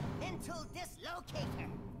TC-130 into dislocator.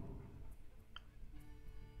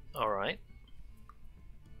 Alright.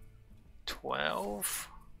 12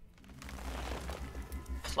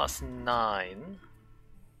 plus 9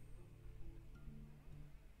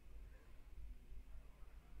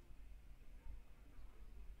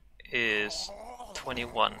 is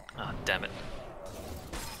 21. Ah, damn it.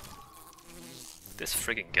 This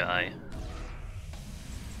friggin' guy.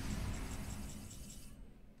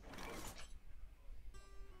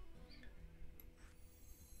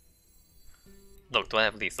 Look, do I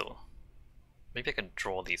have lethal? Maybe I can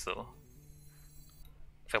draw lethal.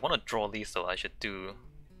 If I want to draw lethal, I should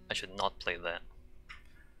not play that.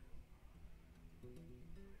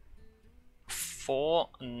 4,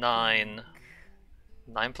 9.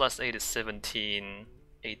 9 plus 8 is 17,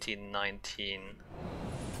 18, 19.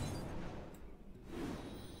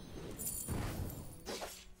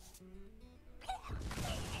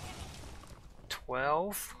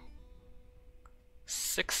 $12,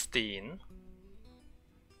 16,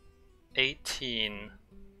 18,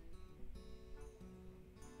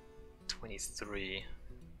 23.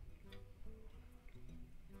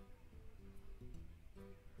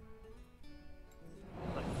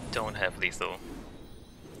 I don't have lethal.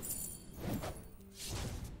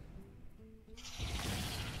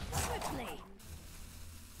 Swiftly.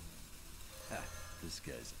 This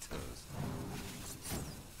guy's toast.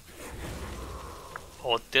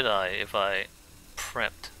 Or did I, if I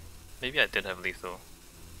prepped? Maybe I did have lethal.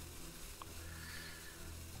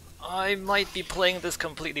 I might be playing this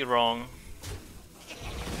completely wrong.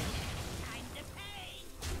 Time to pay.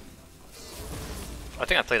 I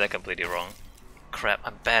think I played that completely wrong. Crap,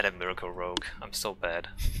 I'm bad at Miracle Rogue. I'm so bad.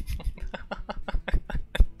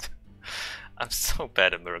 I'm so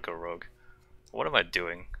bad at Miracle Rogue. What am I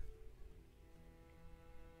doing?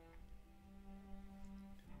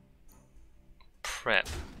 Prep.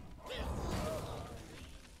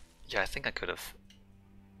 Yeah, I think I could have.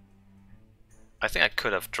 I think I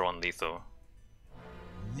could have drawn lethal.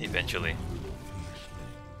 Eventually.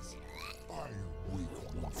 I wake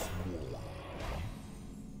once more.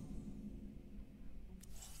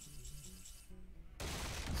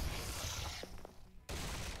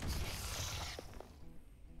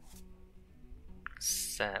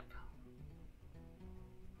 Sap.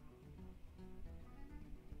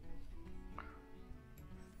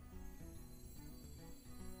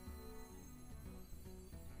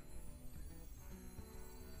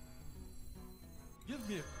 Give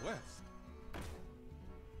me a quest.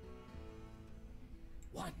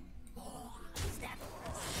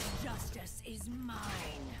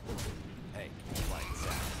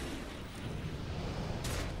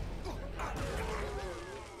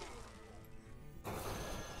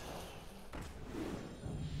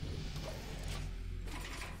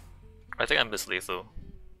 I think I missed lethal.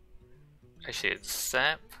 Actually, it's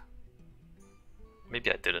sap.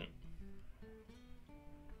 Maybe I didn't.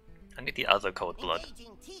 I need the other cold blood.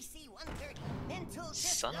 Engaging TC-130. Mental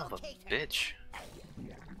Son of a dislocator. bitch.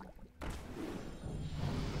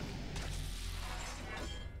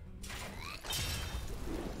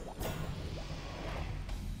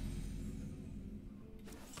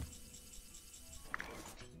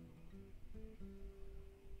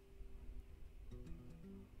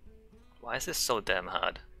 Why is this so damn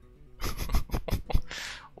hard?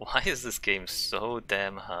 Why is this game so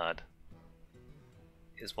damn hard?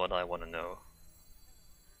 Is what I want to know.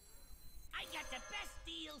 I got the best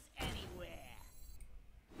deals anywhere.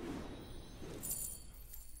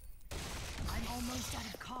 I'm almost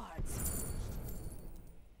out of cards.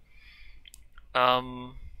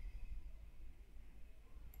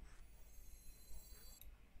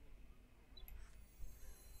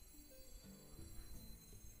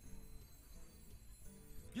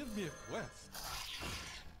 Give me a quest.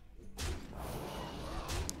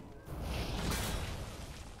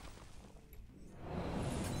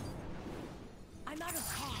 I'm out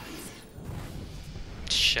of cards.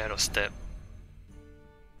 Shadow step.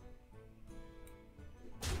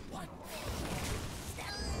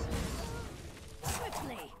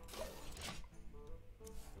 Swiftly.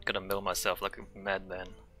 Gonna mill myself like a madman.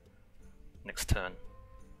 Next turn.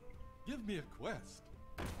 Give me a quest.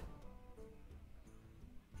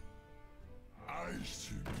 Nice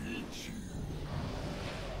to meet you.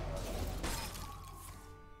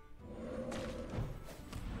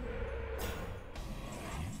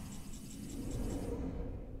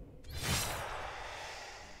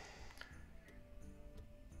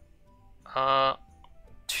 Uh,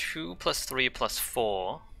 2 plus 3 plus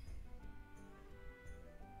 4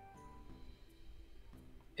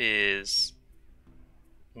 is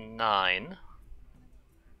 9.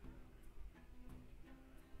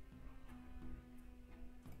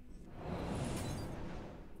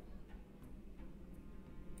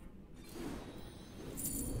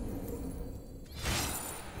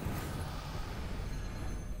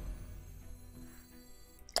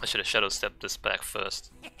 I should have shadow stepped this back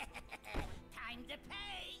first. Time to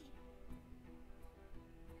pay.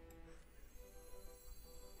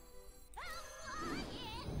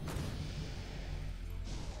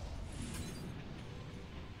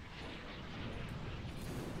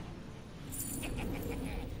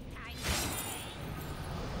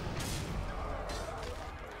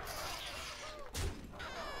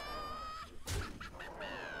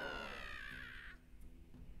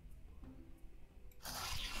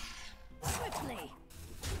 Swiftly.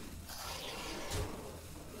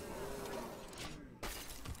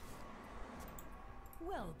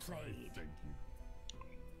 Well played. Thank you.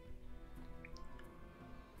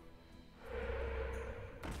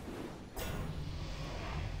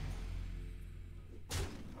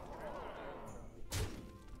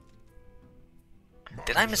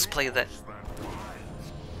 Did I misplay that?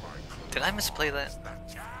 Did I misplay that?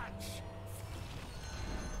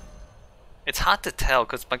 It's hard to tell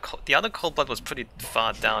because the other cold blood was pretty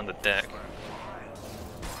far down the deck.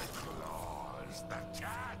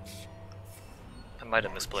 I might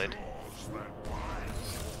have misplayed.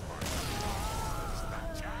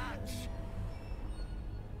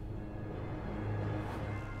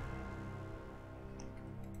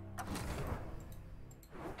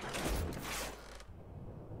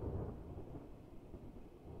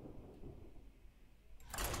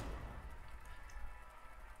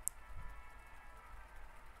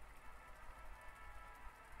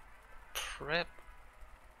 Prep.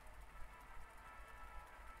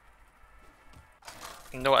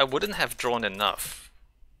 No, I wouldn't have drawn enough.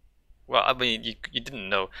 Well, I mean, you didn't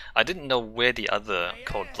know. I didn't know where the other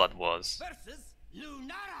cold blood was. Versus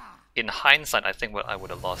Lunara. In hindsight, I think I would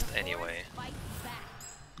have lost anyway. Fight back.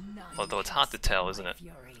 None Although it's hard to tell, isn't my it?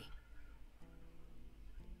 fury.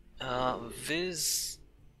 Viz.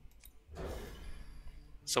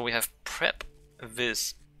 So we have prep,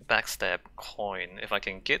 Viz, backstab, coin. If I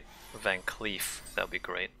can get Van Cleef, that would be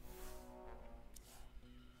great.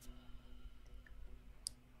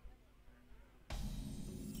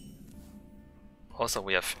 Also,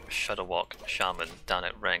 we have Shutterwalk Shaman down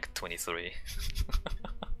at rank 23.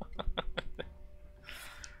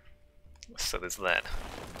 So there's that.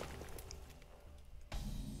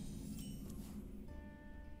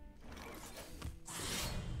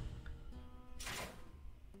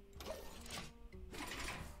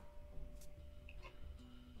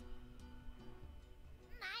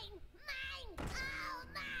 Mine, all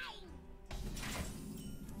mine.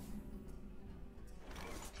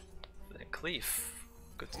 Van Cleef,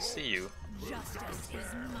 good to see you. Justice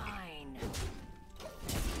is mine.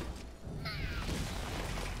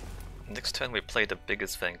 Next turn we play the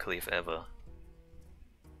biggest Van Cleef ever.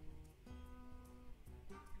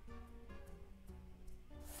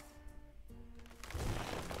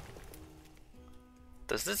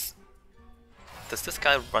 Does this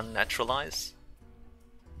guy run naturalize?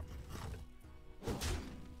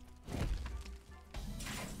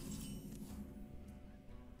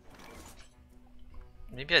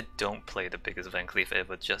 Maybe I don't play the biggest Van Cleef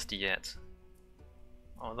ever just yet.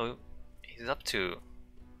 Although he's up to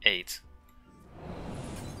 8.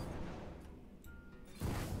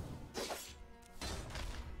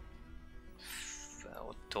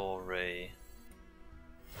 Valdore.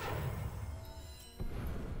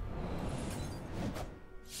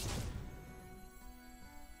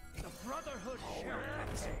 The Brotherhood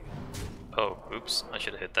Oh, oops, I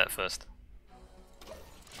should have hit that first.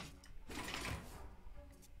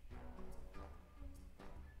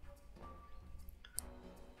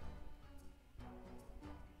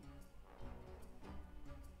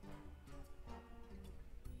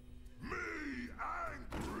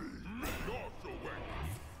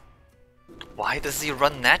 Why does he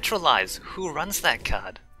run naturalize? Who runs that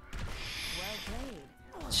card?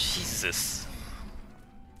 Well played. Jesus.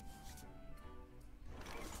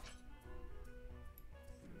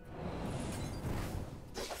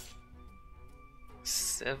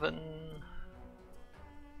 Seven.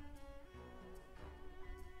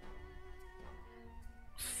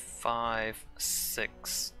 Five,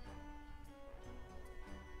 6.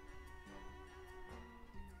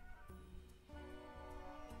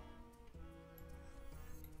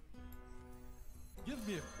 Give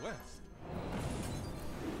me a quest.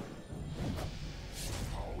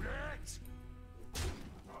 Hold it!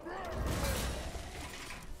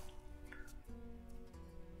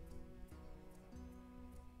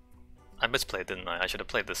 I misplayed, didn't I? I should have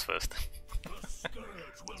played this first.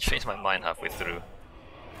 Changed my mind halfway through.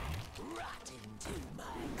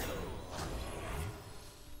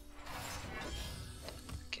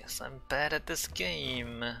 Guess I'm bad at this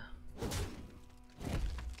game.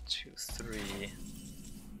 2, 3.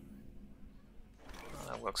 Oh,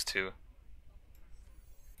 that works too.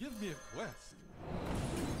 Give me a quest.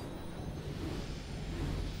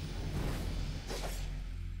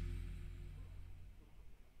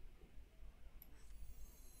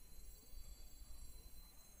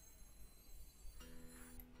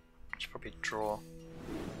 Should probably draw.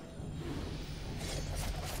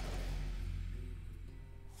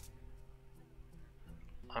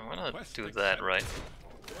 I'm gonna do that, right?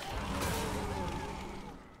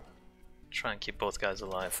 Try and keep both guys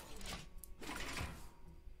alive.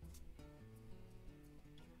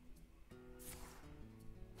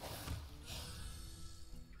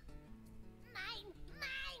 Mine!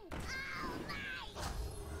 Mine! All mine!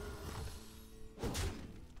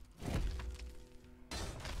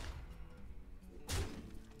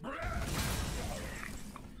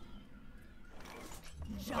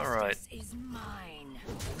 Alright. Justice is mine.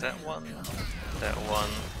 That one, that one,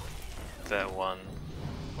 that one.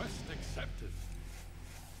 Quest accepted.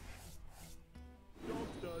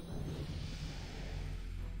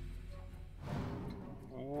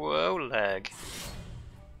 Whoa, lag.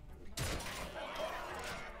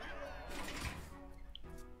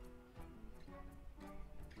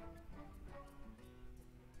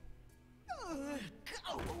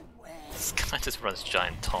 This guy just runs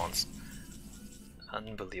giant taunts.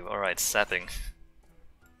 Unbelievable. Alright, sapping.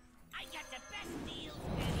 I got the best deals!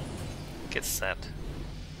 Gets sapped.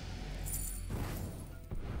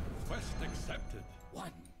 Quest accepted.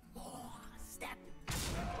 One more step.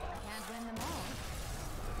 Can't win them all.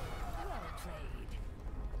 Well played.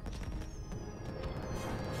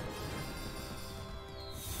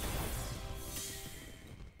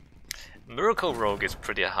 Miracle Rogue is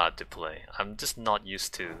pretty hard to play. I'm just not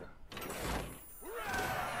used to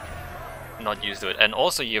it, and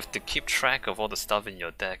also you have to keep track of all the stuff in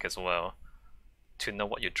your deck as well to know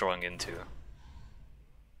what you're drawing into.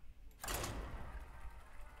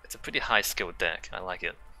 It's a pretty high skill deck. I like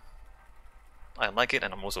it. I like it,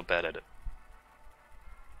 and I'm also bad at it.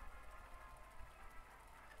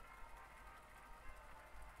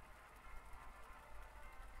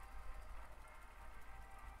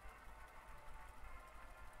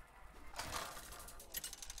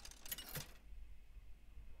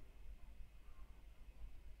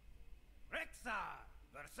 Rexar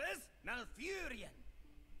versus Malfurion.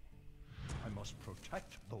 I must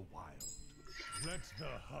protect the wild. Let the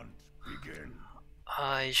hunt begin.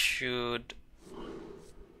 I should...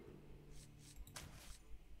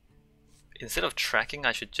 Instead of tracking,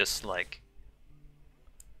 I should just like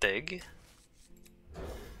dig.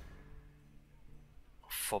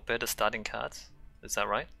 for better starting cards. Is that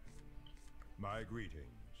right? My greetings.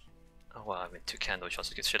 Oh well, I mean 2 candle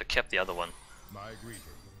shots. You should have kept the other one. My greetings.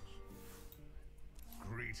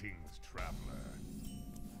 Greetings, traveler.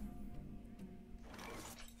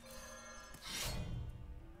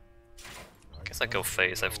 I guess I go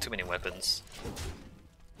face. I have too many weapons.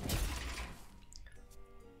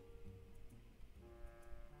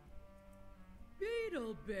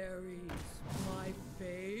 Beetleberries, my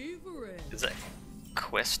favorite. Is that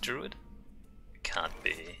Quest Druid? It can't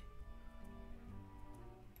be.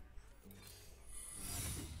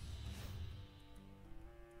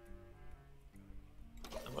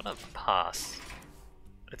 I'm gonna pass.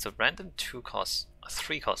 It's a random 2-cost, a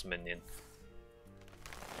 3-cost minion.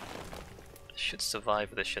 It should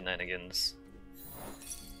survive the shenanigans.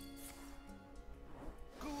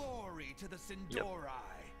 Glory to the Yep. Sindori.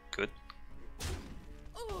 Good.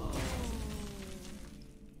 Oh.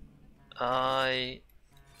 I...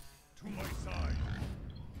 To my side.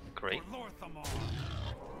 Great. For Lorthamar.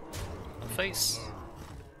 Face.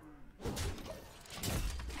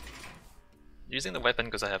 Using the weapon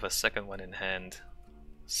because I have a second one in hand.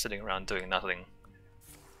 Sitting around doing nothing.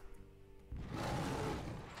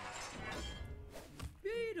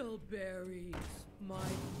 Beetleberries, my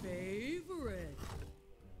favorite.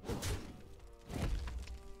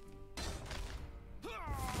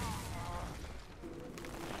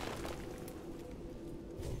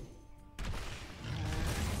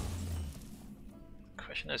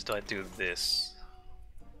 Question is, do I do this?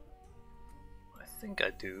 I think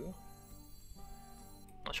I do.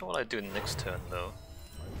 Not sure what I do next turn though.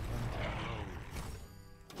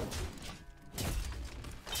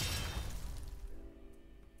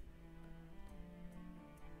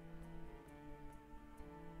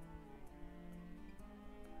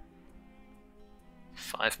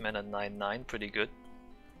 Five mana 9/9, pretty good.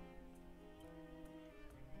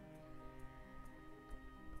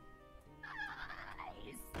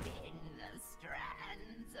 I spin the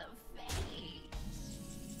strands of fate.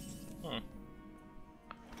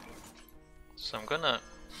 So I'm gonna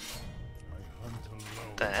I hunt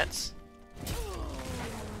alone. that.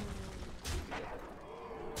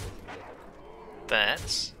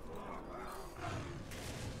 That.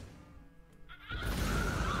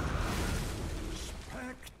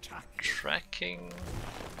 Spectacular. Tracking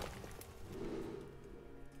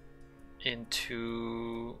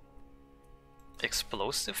into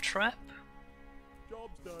explosive trap.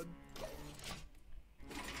 Job's done.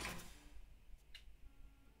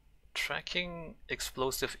 Tracking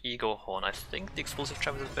explosive eagle horn. I think the explosive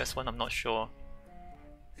trap is the best one. I'm not sure.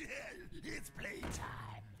 It's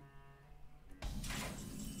playtime.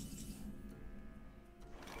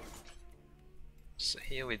 So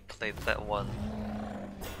here we played that one.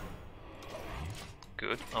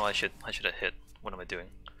 Good. Oh, I should have hit. What am I doing?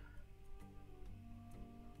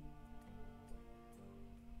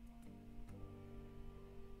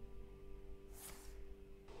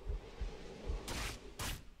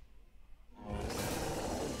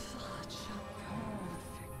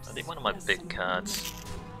 I think one of my big cards.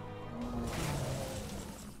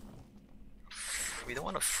 We don't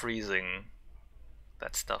want to freezing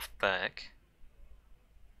that stuff back.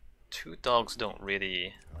 2 dogs don't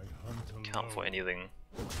really I hunt alone. count for anything.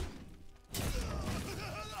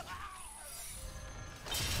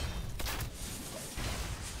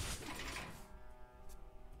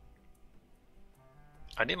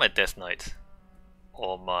 I need my Death Knight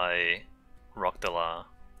or my Rockdala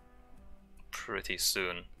pretty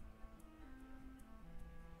soon.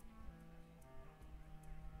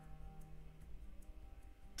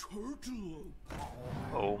 Turtle.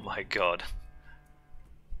 Oh my god.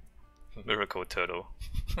 Miracle Turtle.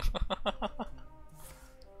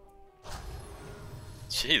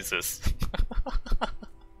 Jesus.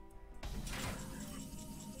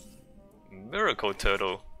 Miracle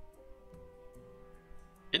Turtle.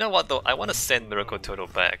 You know what though, I want to send Miracle Turtle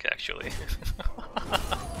back actually.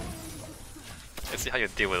 Let's see how you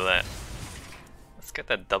deal with that. Let's get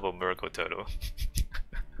that double Miracle Turtle.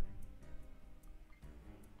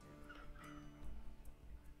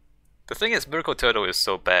 The thing is, Miracle Turtle is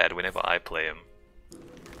so bad whenever I play him.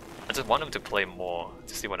 I just want him to play more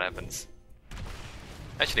to see what happens.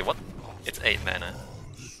 Actually, what? It's 8 mana.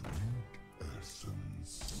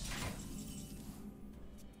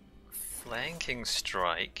 Flanking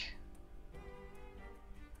Strike.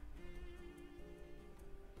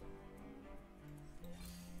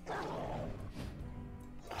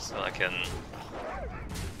 So I can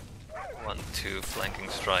 1/2 Flanking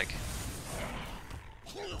Strike.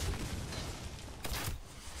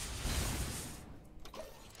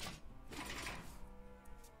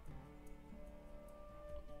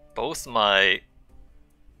 Both my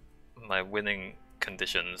winning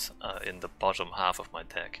conditions are in the bottom half of my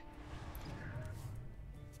deck.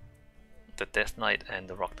 The Death Knight and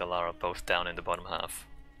the Rock Delar are both down in the bottom half.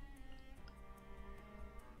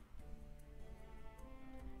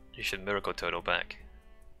 You should Miracle Turtle back.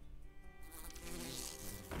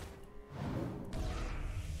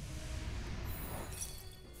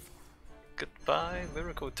 Goodbye,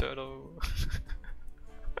 Miracle Turtle.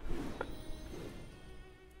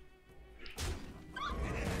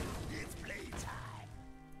 It's playtime.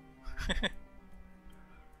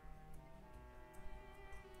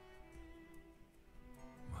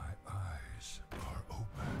 My eyes are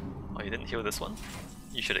open. Oh, you didn't heal this one?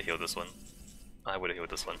 You should have healed this one. I would have healed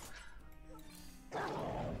this one.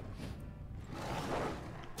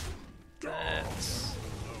 That's...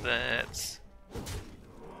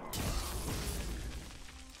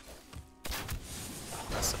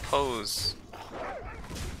 I suppose...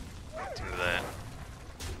 do that.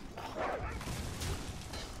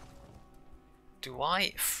 Do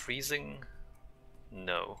I freezing?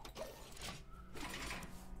 No.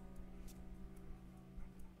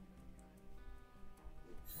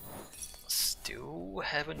 Still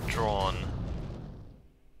haven't drawn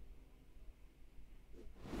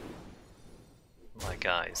my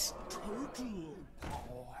guys.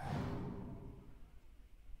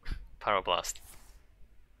 Pyroblast.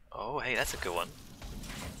 Oh, hey, that's a good one.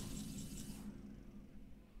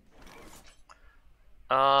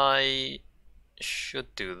 I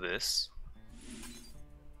should do this.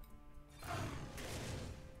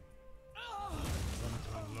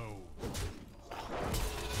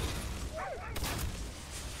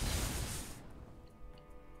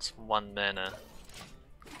 It's 1 mana.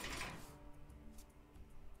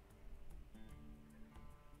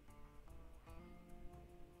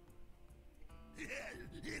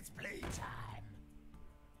 It's playtime.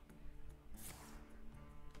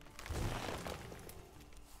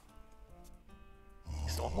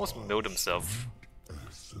 He's almost milled himself.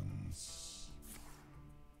 Essence.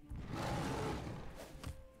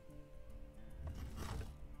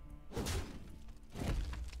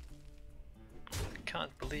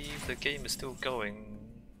 Can't believe the game is still going.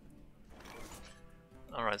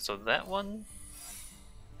 Alright, so that one.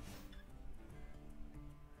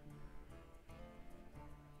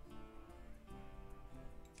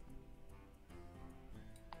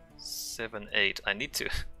 Seven, 8. I need to.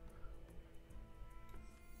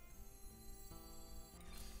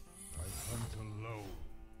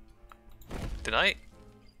 Did I?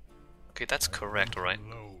 Okay, that's correct, right?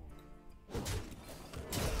 It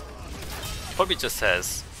probably just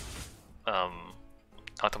says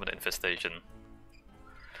Ultimate Infestation.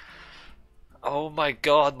 Oh my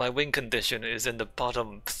god, my win condition is in the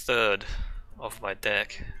bottom third of my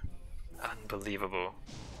deck. Unbelievable.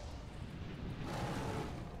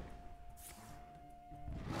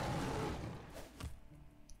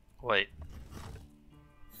 Wait.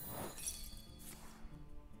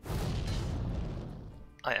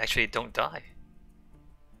 I actually don't die.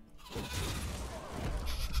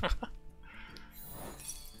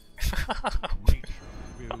 Nature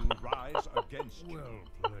will rise against you. Well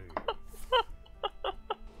played.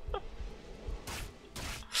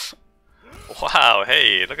 Wow,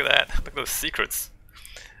 hey, look at that. Look at those secrets.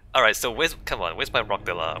 Alright, so come on, where's my Rock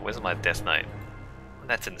Delar? Where's my Death Knight?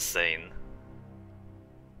 That's insane.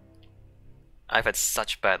 I've had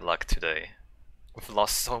such bad luck today. We've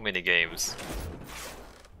lost so many games.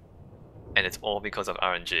 And it's all because of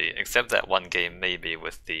RNG, except that one game maybe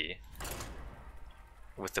with the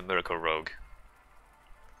Miracle Rogue.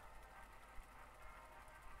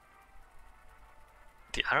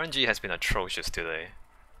 The RNG has been atrocious today.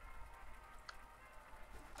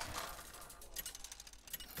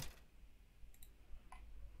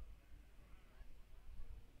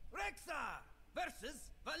 Rexa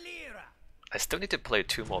versus Valera. I still need to play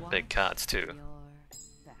 2 more big cards too.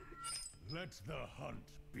 Let the hunt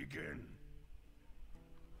begin.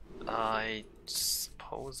 I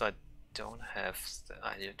suppose I don't have...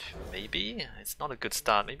 maybe? It's not a good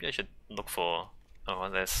start. Maybe I should look for... oh,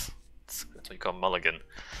 that's what you call mulligan.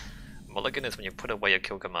 Mulligan is when you put away a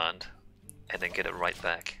kill command and then get it right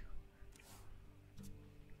back.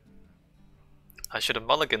 I should have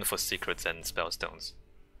mulligan for secrets and spellstones.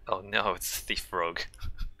 Oh no, it's Thief Rogue.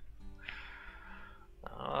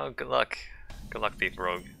 Oh, good luck. Good luck, Thief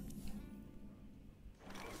Rogue.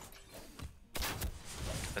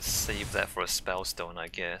 Let's save that for a spellstone, I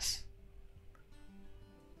guess.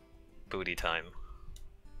 Booty time.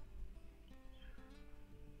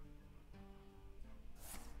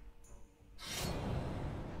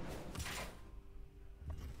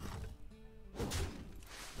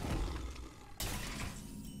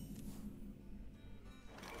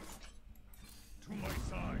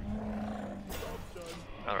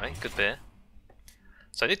 Alright, good bear.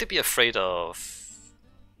 So I need to be afraid of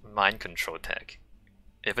mind control tech.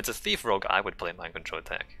 If it's a thief rogue, I would play mind control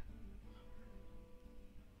tech.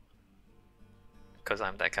 Because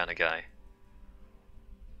I'm that kind of guy.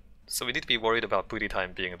 So we need to be worried about booty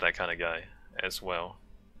time being that kind of guy as well.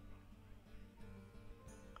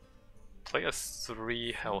 Play a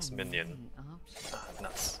 3 health minion. Ah,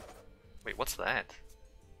 nuts. Wait, what's that?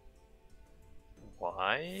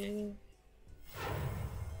 Why?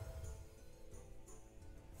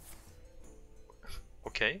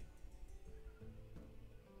 Okay.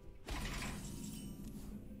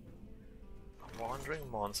 Wandering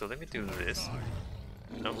monster, let me do this.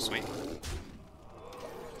 Oh, sweet.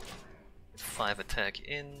 5 attack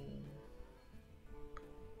in.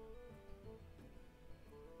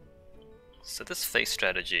 So this face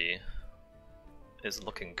strategy is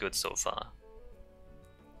looking good so far.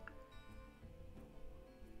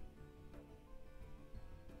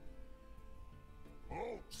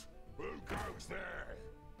 Halt! Who goes there?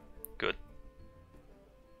 Good.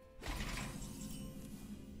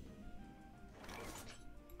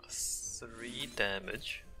 Three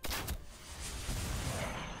damage.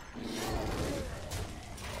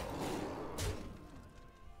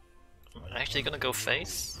 I'm actually gonna go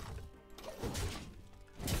face.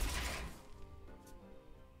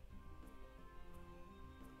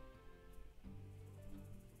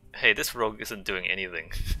 Hey, this rogue isn't doing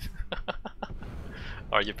anything.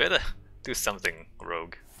 Or you better do something,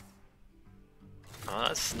 rogue. Oh,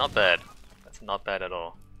 that's not bad. That's not bad at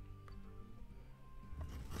all.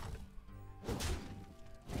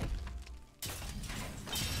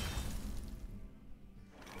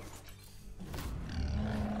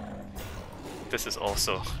 This is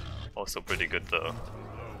also pretty good though.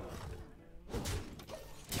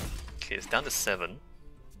 Okay, it's down to 7.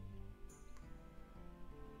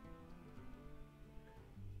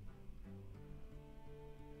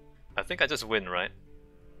 I think I just win, right?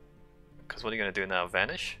 Because what are you gonna do now?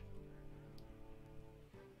 Vanish?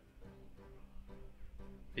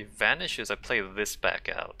 If he vanishes, I play this back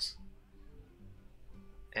out.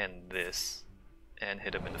 And this. And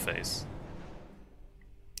hit him in the face.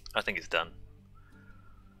 I think he's done.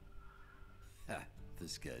 Ha,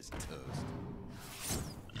 this guy's toast.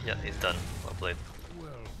 Yeah, he's done. Well played. Well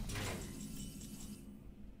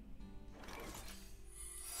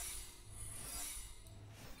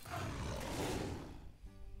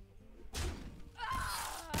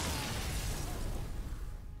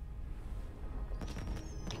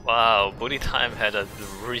Wow, Booty Time had a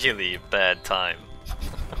really bad time.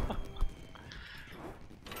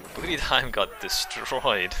 Booty Time got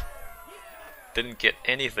destroyed. Didn't get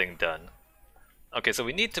anything done. Okay, so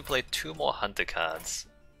we need to play 2 more Hunter cards.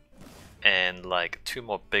 And like 2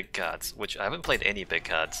 more big cards, which I haven't played any big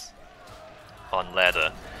cards on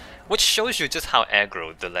ladder. Which shows you just how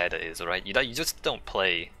aggro the ladder is, right? You just don't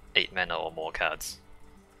play 8 mana or more cards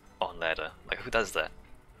on ladder. Like, who does that?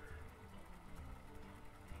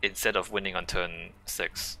 Instead of winning on turn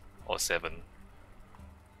 6 or 7.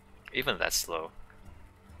 Even that's slow.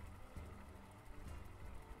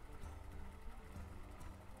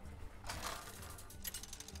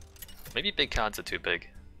 Maybe big cards are too big.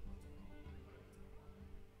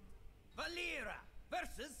 Valera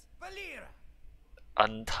versus Valera.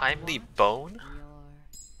 Untimely Bone?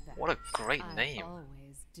 What a great name.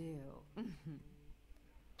 Always do.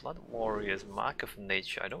 Blood Warriors, Mark of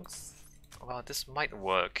Nature. I don't... Well, this might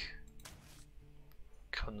work.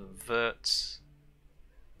 Convert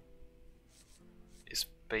is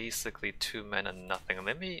basically 2 mana nothing.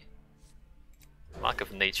 Let me... Mark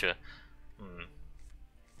of Nature.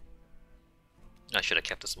 I should have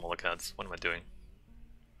kept the smaller cards. What am I doing?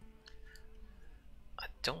 I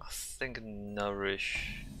don't think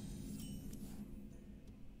Nourish...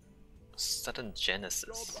 Sudden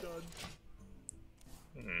Genesis.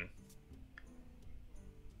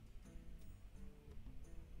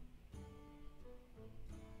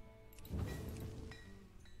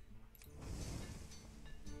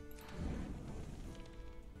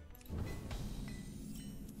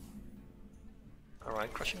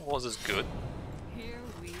 Alright, Crushing Walls is good. Here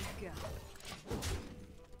we go.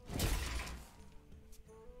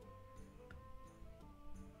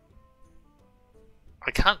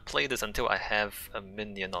 I can't play this until I have a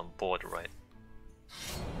minion on board, right?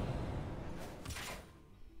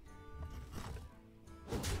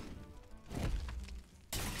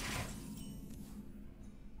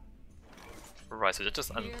 Right, so they're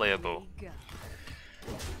just unplayable.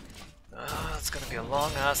 It's gonna be a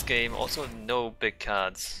long ass game. Also, no big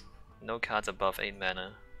cards. No cards above 8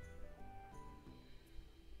 mana.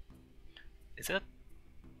 Is it?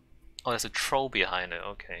 Oh, there's a troll behind it,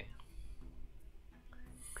 okay.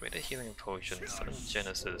 Greater healing potion, sudden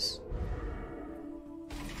genesis.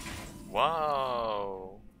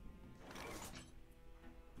 Wow!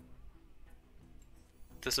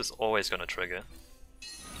 This is always gonna trigger.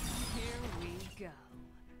 Here we go.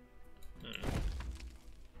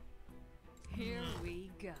 Here we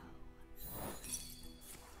go.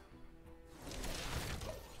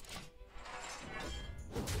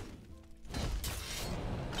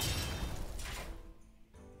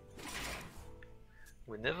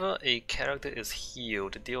 Whenever a character is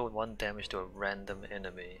healed, deal 1 damage to a random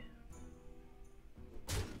enemy.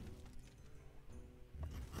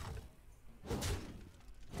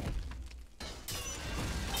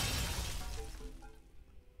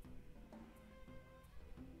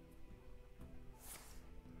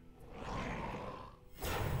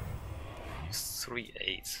 Use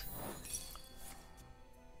 3/8.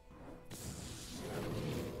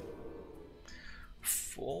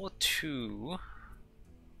 Four, 2.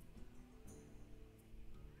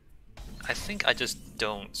 I think I just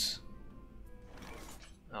don't.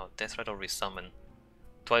 Oh, Death Rattle resummon.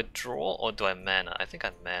 Do I draw or do I mana? I think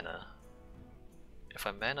I mana. If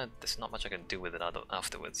I mana, there's not much I can do with it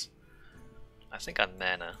afterwards. I think I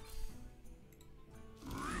mana.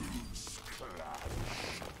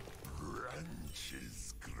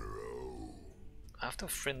 Branches grow. After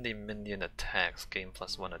friendly minion attacks, gain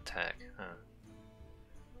 +1 attack. Huh.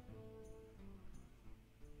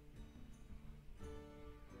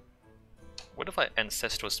 What if I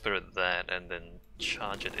Ancestral Spirit that and then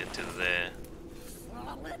charge it into there?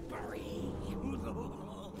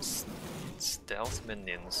 Stealth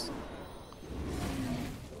minions.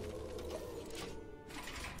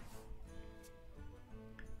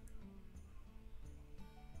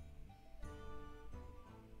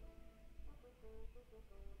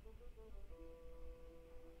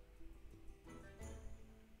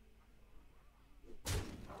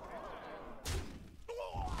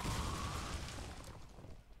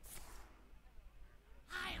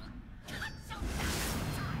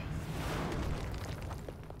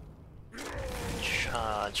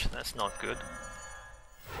 Charge, that's not good.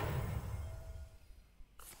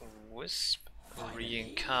 Wisp,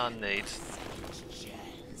 reincarnate.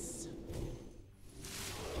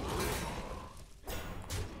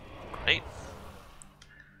 Great.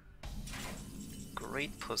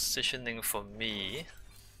 Great positioning for me.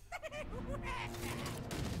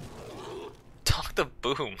 Dr.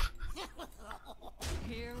 Boom.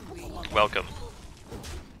 Here we Welcome.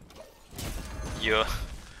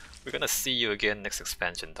 We're gonna see you again next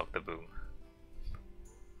expansion, Dr. Boom.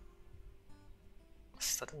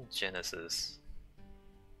 Sudden Genesis.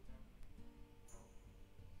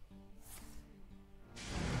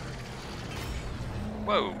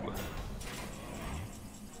 Whoa!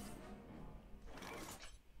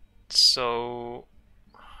 So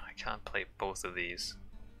I can't play both of these.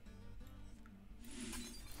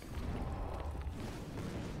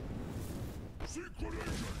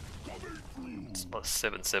 It's about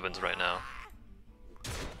 7/7s right now.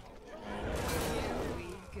 Here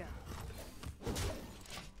we go.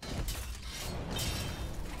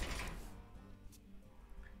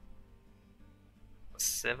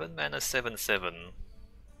 7 mana 7/7.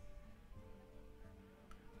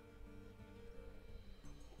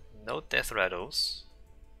 No death rattles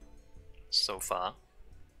so far.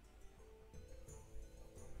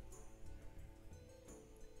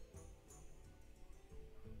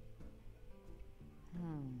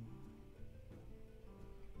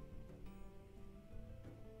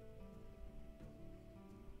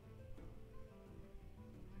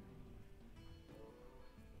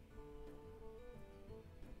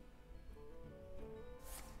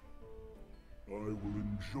 I will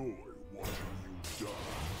enjoy watching you die.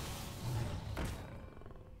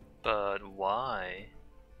 But why?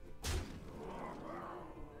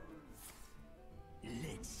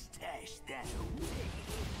 Let's stash that away.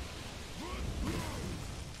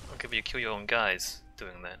 Okay, but you kill your own guys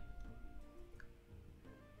doing that.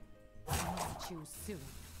 I'll meet you soon.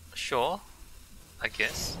 Sure, I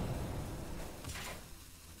guess.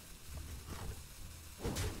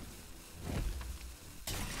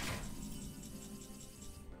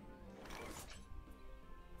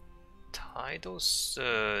 Tidal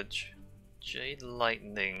Surge, Jade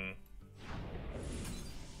Lightning.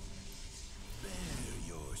 Bare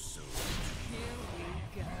your soul. Here we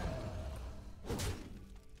go.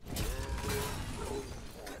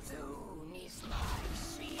 Cthulhu is my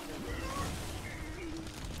shield.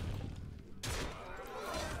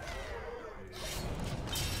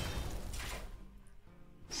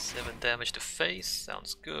 7 damage to face,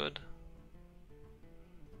 sounds good.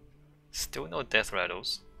 Still no death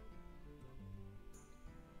rattles.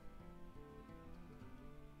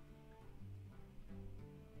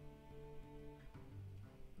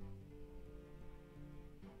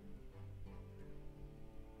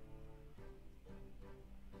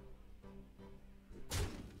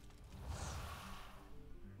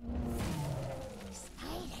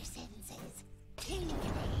 Spider senses. Tingling.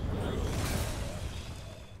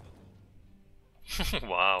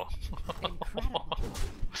 Wow. Incredible.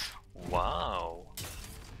 Wow.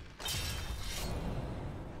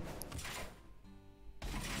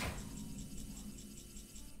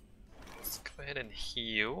 Let's go ahead and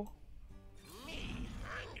heal.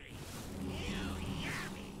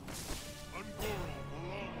 Ungoro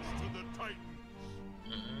belongs to the Titans.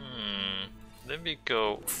 Let me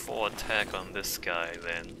go full attack on this guy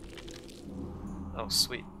then. Oh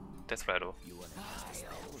sweet, death rattle. Here we go.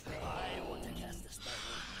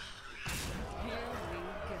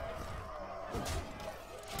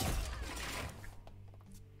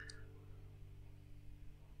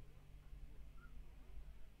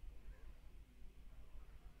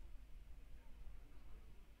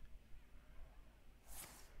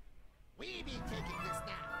 We be taking this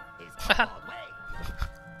now. Is the long way.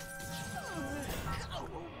 Go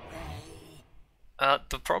away.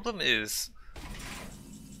 The problem is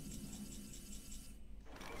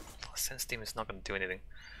Sense Steam is not gonna do anything.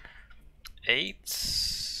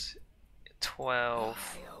 8, 12.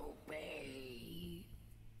 I obey.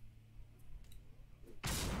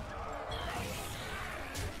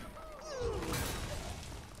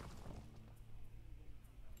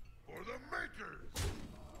 For the makers.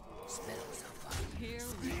 Smells of fun. Here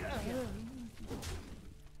we go.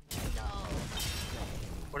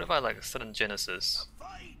 What if I like sudden Genesis?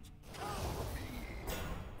 Fight.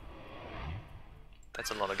 That's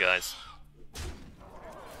a lot of guys.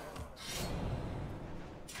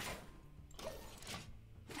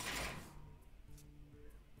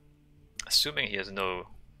 Assuming he has no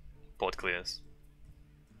board clears.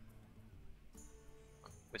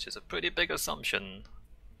 Which is a pretty big assumption.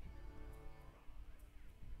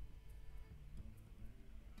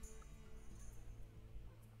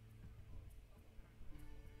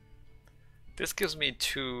 This gives me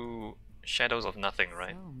 2 Shadows of Nothing,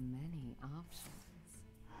 right? So many options.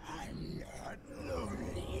 I'm not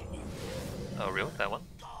lonely anymore. Oh, real? That one?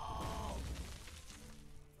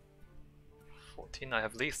 14, I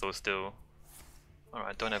have lethal still.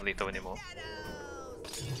 Alright, don't have lethal anymore.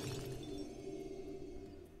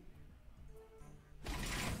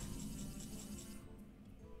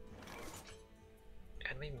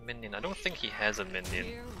 Enemy minion. I don't think he has a minion.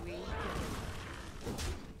 Here we go.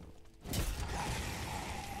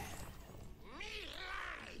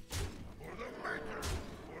 For the maker.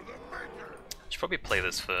 For the maker. Should probably play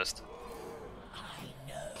this first.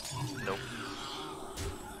 Nope.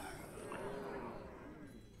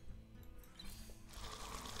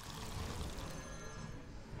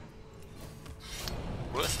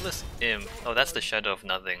 Worthless Imp. Oh, that's the Shadow of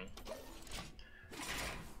Nothing.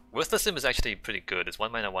 Worthless Imp is actually pretty good. It's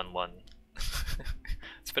 1 mana 1/1.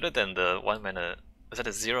 It's better than the 1 mana. Is that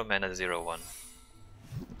a 0 mana 0/1?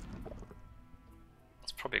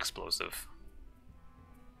 It's probably explosive.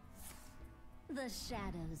 The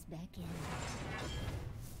shadows beckon.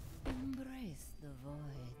 Embrace the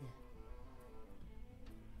void.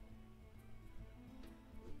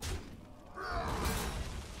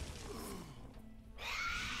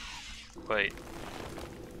 Wait,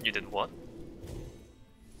 you did what?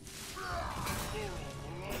 Belongs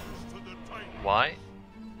to the Titans. Why?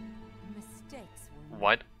 Mistakes were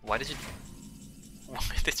made. Why did you? Why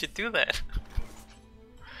did you do that?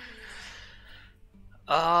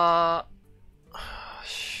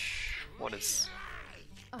 What is?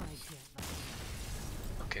 I give up.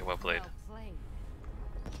 Okay, well played. Well played.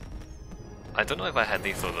 I don't know if I had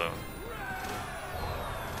lethal though.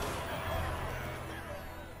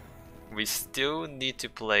 We still need to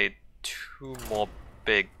play 2 more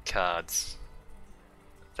big cards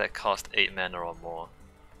that cost 8 mana or more.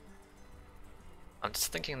 I'm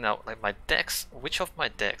just thinking now, like my decks, which of my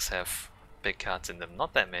decks have big cards in them?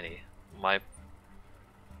 Not that many. My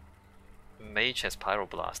Mage has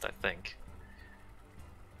Pyroblast, I think.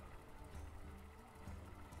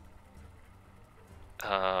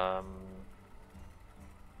 Don't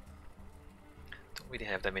really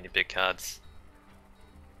have that many big cards.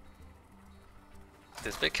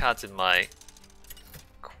 There's big cards in my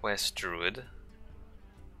Quest Druid.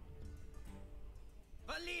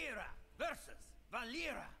 Valera versus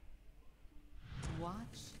Valera.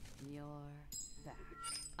 Watch your back.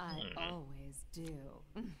 I always do.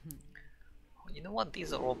 You know what?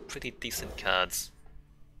 These are all pretty decent cards.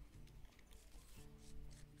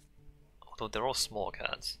 Although they're all small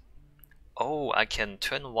cards. Oh, I can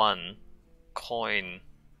turn 1 coin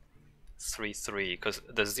 3/3 because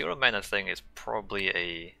the 0 mana thing is probably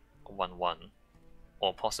a 1/1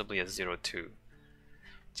 or possibly a 0/2.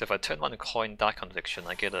 So if I turn 1 coin Dark Conviction,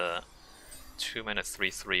 I get a 2 mana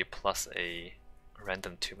 3/3 plus a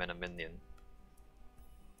random 2 mana minion.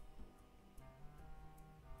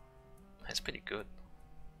 That's pretty good.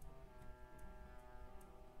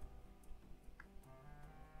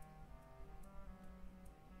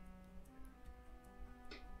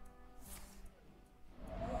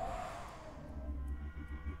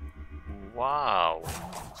 Wow.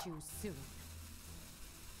 Choose soon.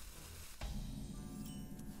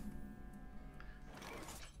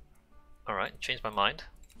 Alright, change my mind.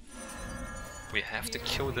 We have to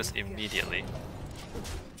kill this immediately.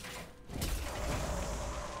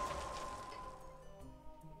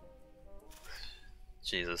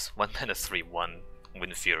 Jesus, 1 mana 3/1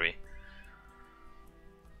 Wind Fury.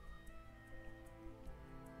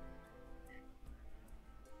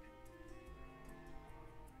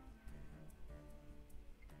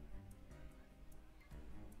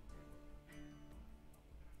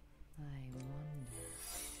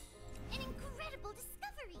 An incredible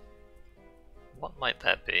discovery. What might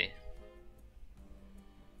that be?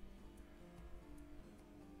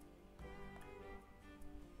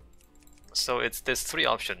 So there's 3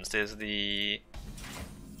 options. There's the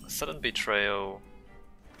Sudden Betrayal,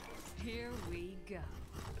 Here we go.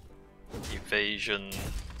 Evasion.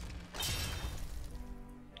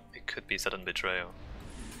 It could be Sudden Betrayal.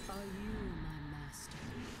 Are you my master?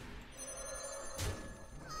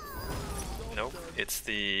 Nope, it's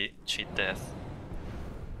the Cheat Death.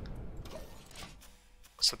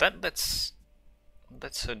 So that's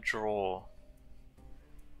her draw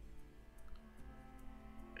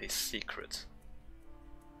a secret.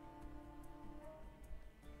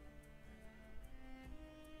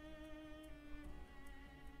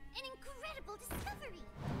 An incredible discovery.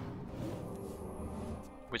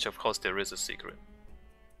 Which of course there is a secret.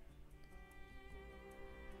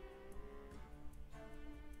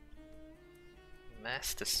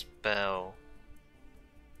 Master Spell.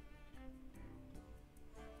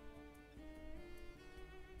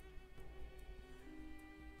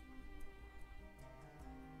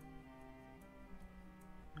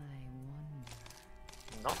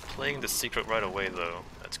 Not playing the secret right away though,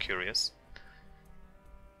 that's curious.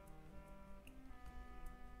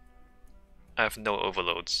 I have no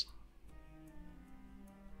overloads.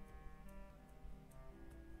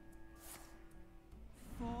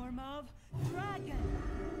 Form of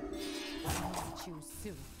dragon. Choose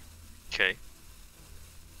soon. Okay.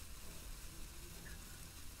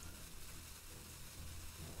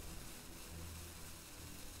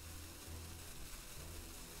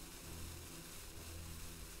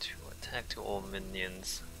 Attack to all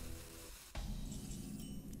minions.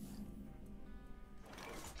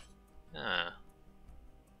 Ah.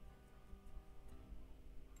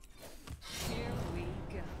 Here we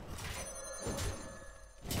go.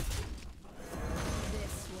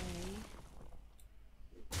 This way.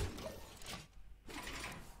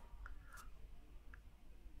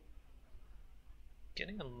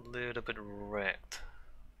 Getting a little bit wrecked.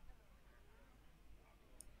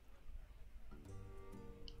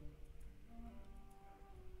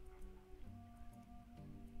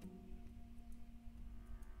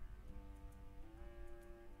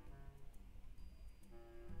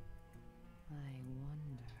 I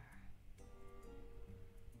wonder.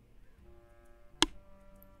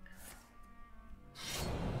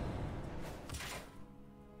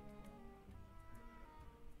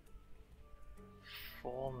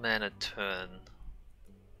 Four mana turn.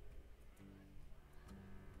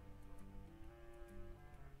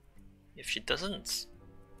 If she doesn't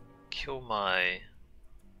kill my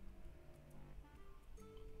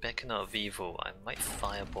Beacon of Evil, I might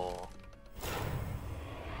Fireball.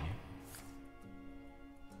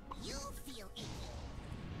 You feel it.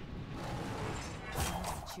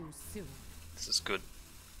 Choose soon. This is good.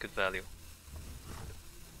 Good value.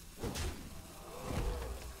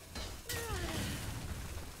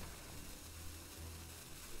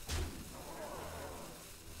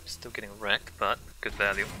 Still getting wrecked, but good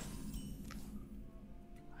value.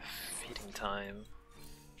 Feeding time.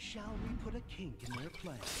 Shall we put a kink in their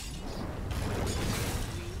plan?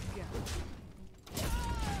 Here we go.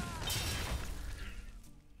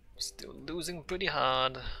 Still losing pretty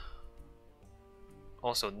hard.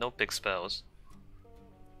 Also, no big spells.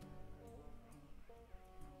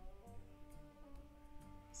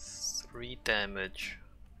 Three damage,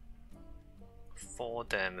 4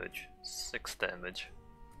 damage, 6 damage.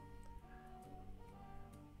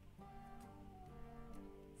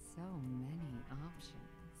 So many options.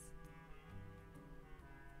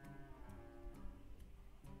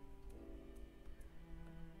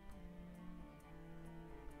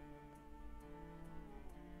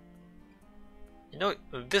 You know,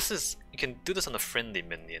 this is, you can do this on a friendly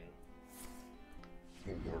minion.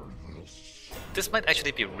 This might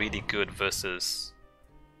actually be really good versus,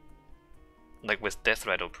 like with Death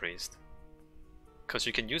Rattle Priest, because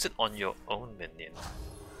you can use it on your own minion.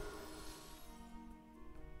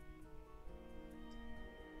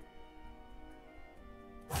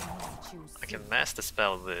 I can master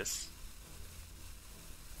spell this,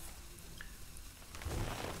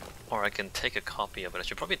 or I can take a copy of it. I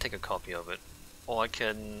should probably take a copy of it, or I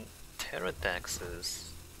can Pterodax's.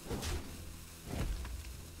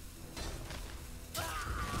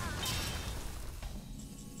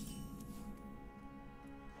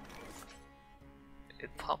 It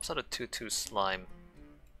pops out a 2/2 slime.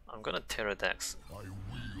 I'm gonna Pterodax. I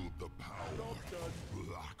wield the power of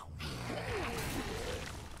black will.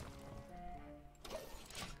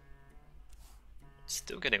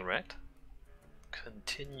 Still getting wrecked.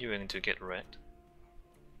 Continuing to get wrecked.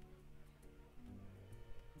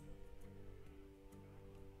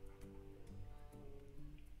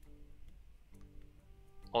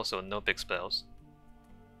 Also, no big spells.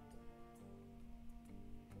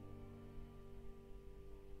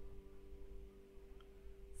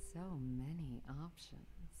 So many options.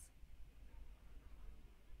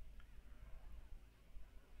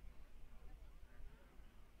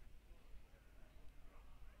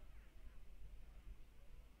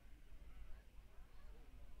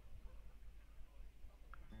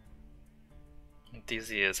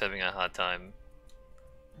 DZ is having a hard time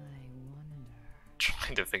I wonder.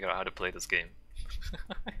 trying to figure out how to play this game.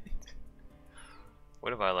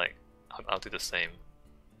 What if I like, I'll do the same.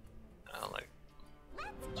 I'll like,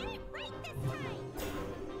 Let's get it right this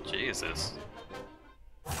time. Jesus.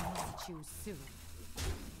 Choose soon.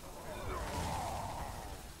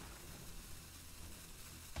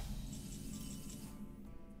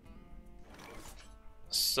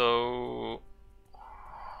 So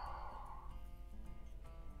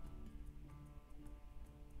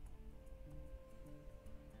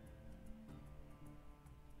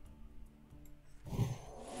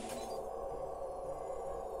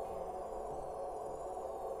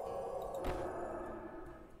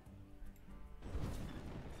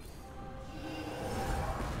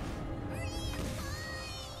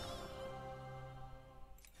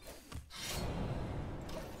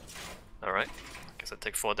alright, guess I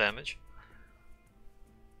take 4 damage.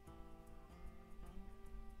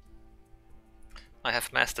 I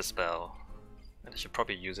have Master Spell, and I should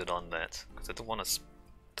probably use it on that because I don't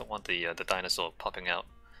want the dinosaur popping out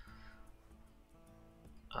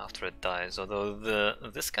after it dies. Although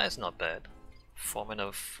this guy's not bad. 4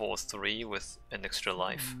 mana 4/3 with an extra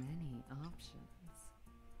life. So many options.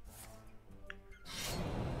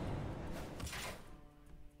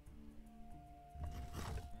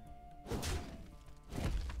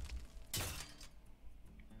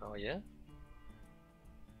 Oh yeah.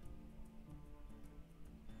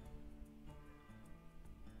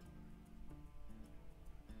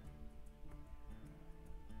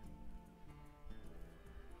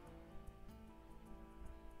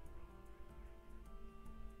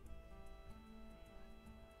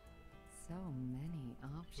 So many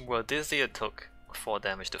options. Well, this year took 4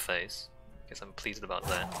 damage to face. Guess I'm pleased about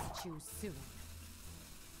that. Choose soon.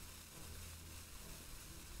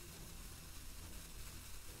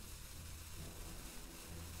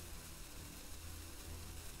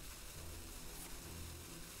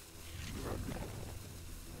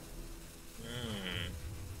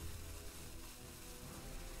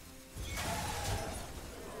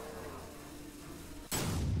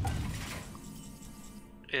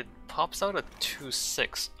 It pops out a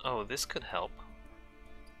 2/6. Oh, this could help.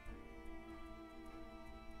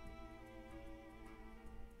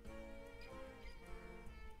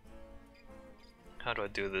 How do I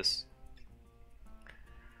do this?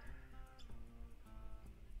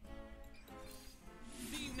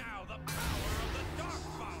 See now the power of the Dark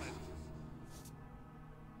Fallen.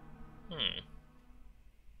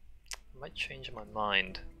 Might change my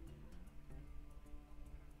mind.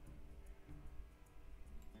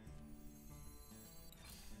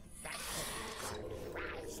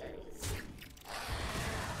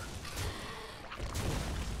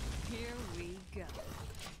 Here we go.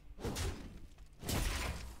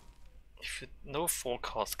 If you know 4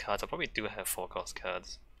 cost cards, I probably do have 4 cost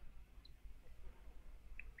cards.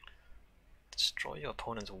 Destroy your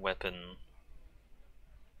opponent's weapon.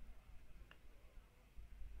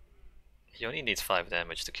 He only needs 5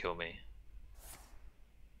 damage to kill me.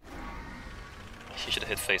 He should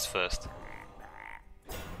hit face first.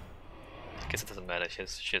 I guess it doesn't matter,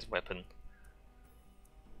 she has weapon.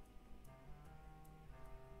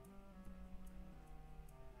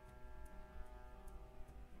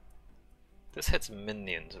 This hits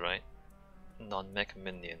minions, right? Non-mech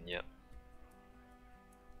minion, yep.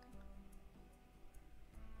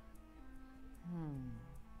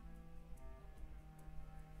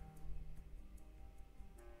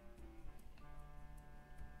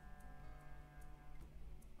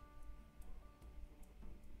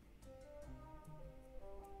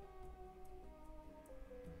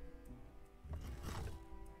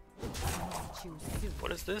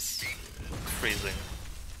 What is this? Freezing.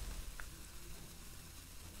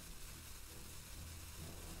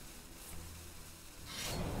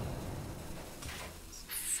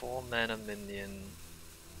 Four mana minion.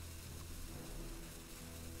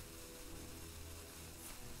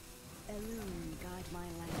 Illume guide my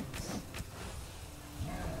lamps.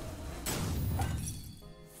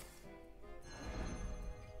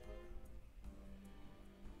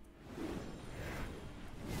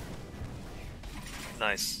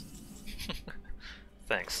 Nice.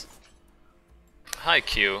 Thanks. Hi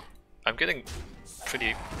Q. I'm getting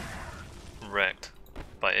pretty wrecked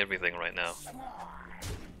by everything right now.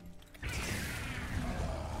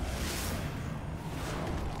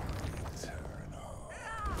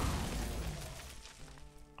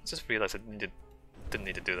 I just realized I didn't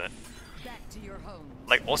need to do that. Back to your home.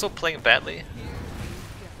 Like, also playing badly?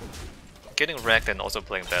 Getting wrecked and also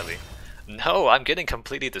playing badly. No, I'm getting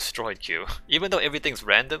completely destroyed, Q. Even though everything's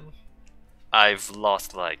random, I've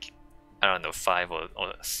lost like, I don't know, 5 or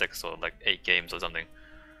 6 or like 8 games or something.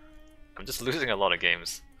 I'm just losing a lot of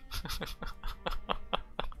games.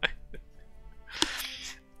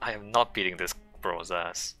 I am not beating this bro's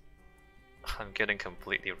ass. I'm getting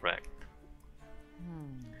completely wrecked.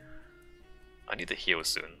 I need to heal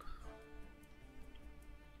soon.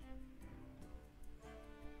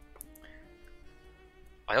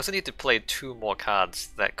 I also need to play 2 more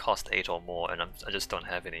cards that cost 8 or more, and I just don't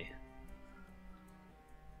have any.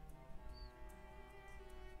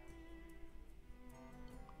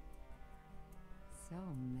 So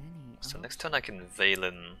many. So next turn I can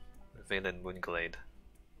Valen Moonglade.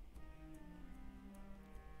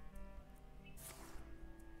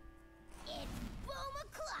 It's boom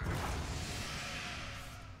o'clock.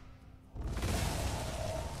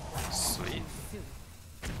 Sweet.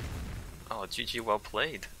 Oh, GG, well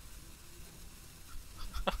played.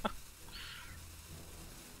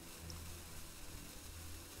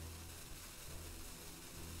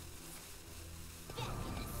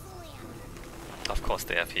 Of course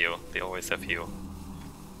they have heal. They always have heal.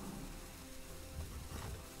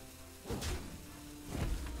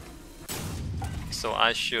 So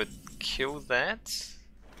I should kill that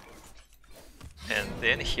and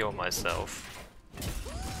then heal myself.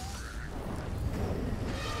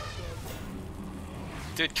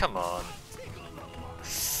 Dude, come on.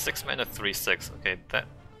 6 mana 3/6. Okay, that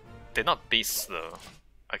they're not beasts though.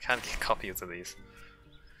 I can't get copies of these.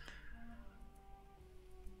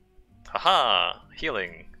 Haha!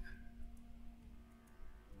 Healing.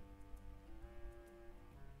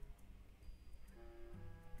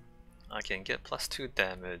 I can get +2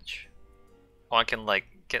 damage. Or I can like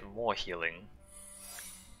get more healing.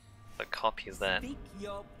 But copy that. Speak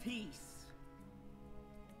your peace.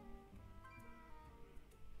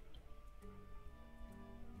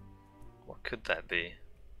 What could that be?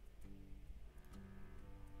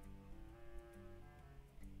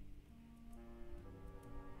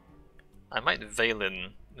 I might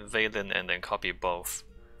Valen and then copy both.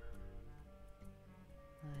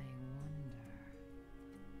 I wonder.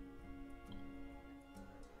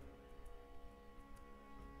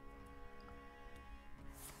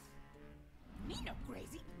 Me no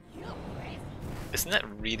crazy, you crazy. Isn't that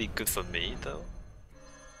really good for me though?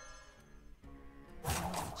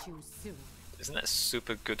 Choose soon. Isn't that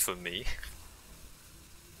super good for me?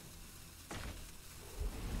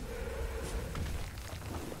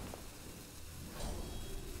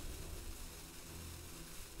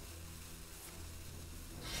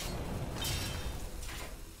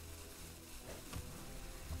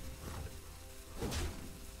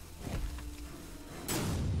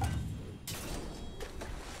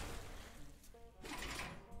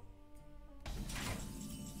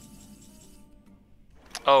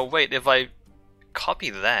 Oh wait, if I copy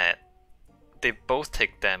that, they both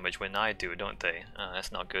take damage when I do, don't they?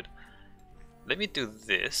 That's not good. Let me do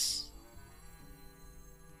this.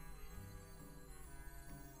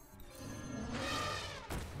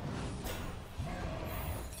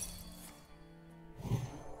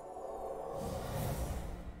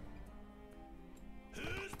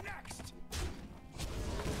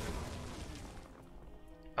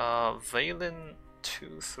 Valen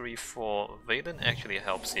 2, 3, 4. Valen actually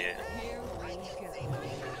helps here. Here we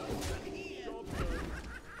go.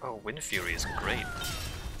 Oh, Wind Fury is great.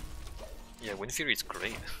 Yeah, Wind Fury is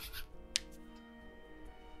great.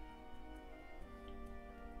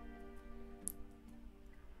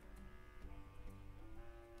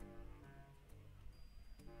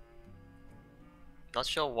 Not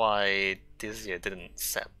sure why this year didn't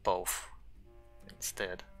set both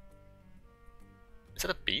instead. Is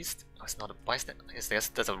that a beast? Oh, it's not a. Why is that? I guess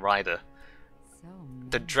there's a rider. So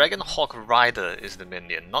The Dragon Hawk Rider is the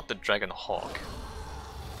minion, not the Dragon Hawk.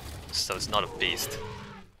 So it's not a beast.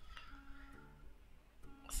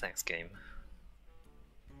 Thanks, game.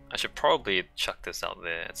 I should probably chuck this out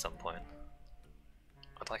there at some point.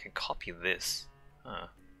 But I can copy this. Huh.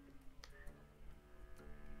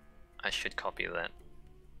 I should copy that.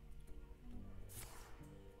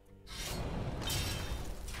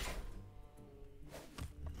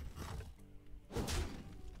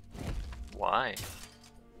 Why?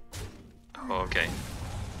 Oh, okay.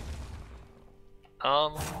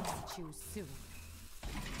 choose soon.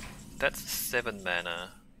 That's 7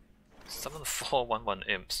 mana. Summon 4 1/1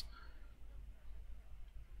 imps.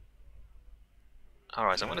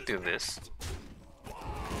 Alright, so I'm gonna do this.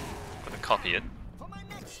 I'm gonna copy it. For my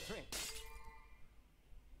next trip.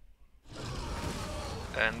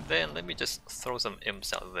 And then let me just throw some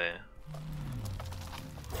imps out there.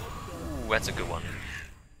 Ooh, that's a good one.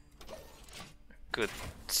 Good,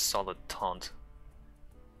 solid taunt.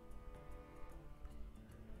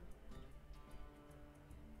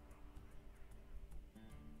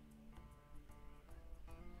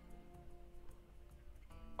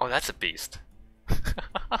 Oh, that's a beast.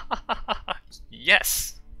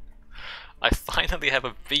 Yes! I finally have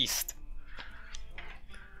a beast.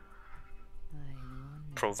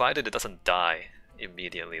 Provided it doesn't die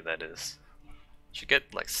immediately, that is. Should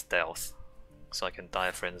get like stealth, so I can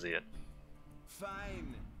Dire Frenzy it.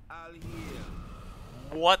 Fine, I'll heal.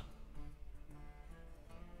 What?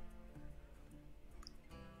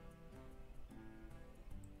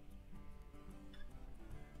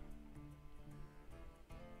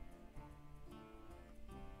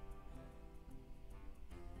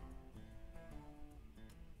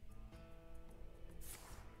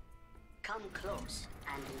 Come close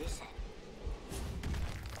and listen.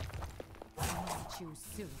 Choose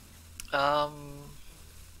soon.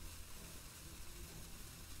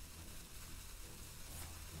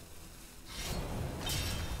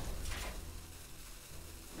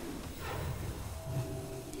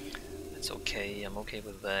 It's okay, I'm okay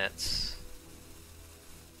with that.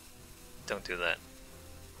 Don't do that.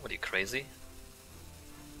 What are you, crazy?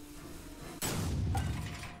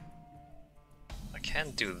 I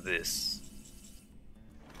can't do this.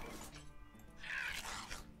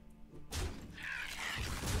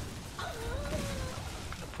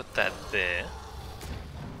 Put that there.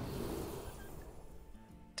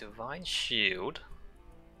 Divine Shield.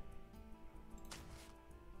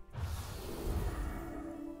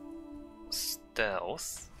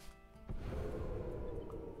 Stealth.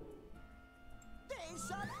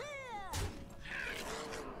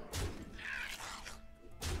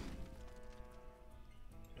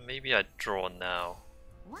 Maybe I draw now.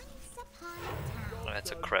 Once upon a time. Oh,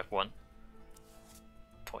 that's a crap one.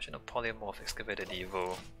 Portion of Polymorph Excavated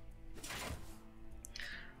Evo.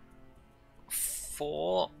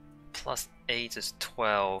 4 plus 8 is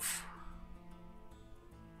 12.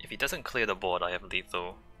 If he doesn't clear the board, I have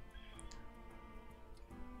lethal.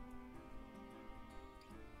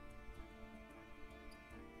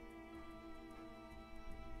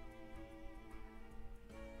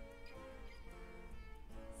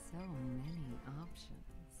 So many options.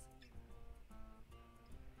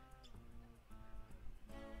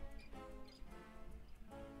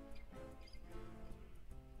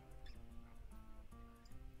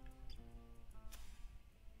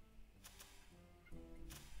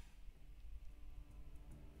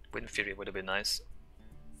 Wind Fury would have been nice.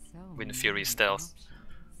 So Wind Fury many stealth. options.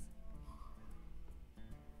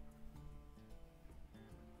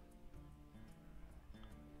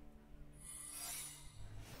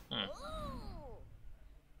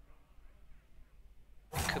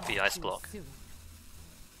 Could be Ice Choose Block. soon.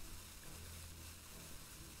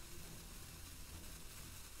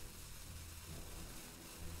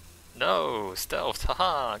 No! Stealth!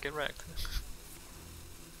 Haha! Get wrecked!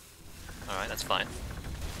 Alright, that's fine.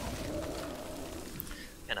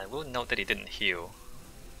 And I will note that he didn't heal.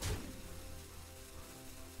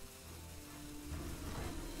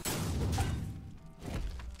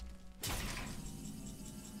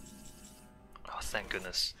 Oh, thank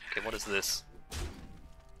goodness. Okay, what is this?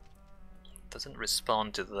 Doesn't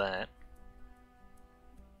respond to that.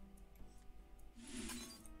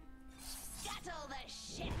 Scuttle the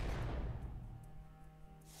ship.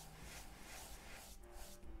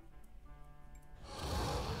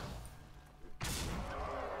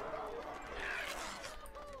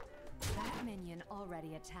 That minion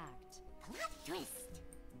already attacked. Plot twist.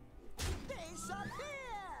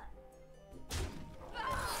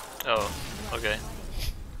 Oh, okay.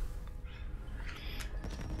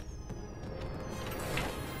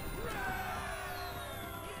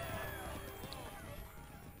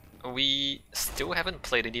 We still haven't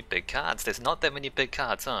played any big cards. There's not that many big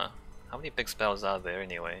cards, huh? How many big spells are there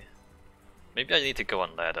anyway? Maybe I need to go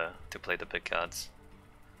on ladder to play the big cards.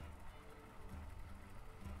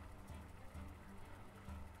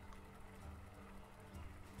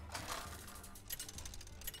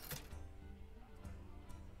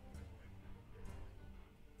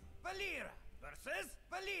 Valera versus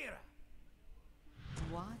Valera.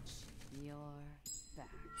 Watch your back.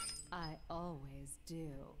 I always do.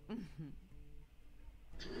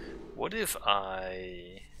 What if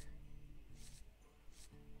I...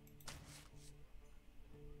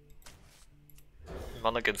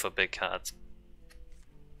 mulligan for big cards?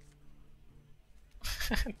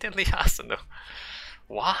 Deadly Arsenal.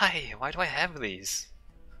 Why? Why do I have these?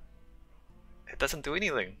 It doesn't do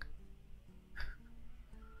anything.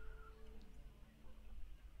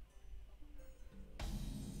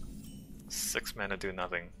 Six mana do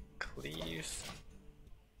nothing. Cleave.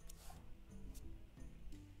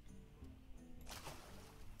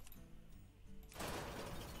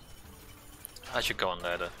 I should go on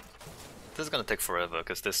ladder. This is gonna take forever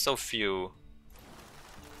because there's so few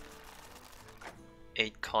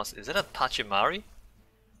 8 cost. Is that a Pachimari?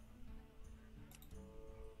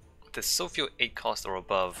 There's so few 8 cost or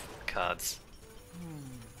above cards.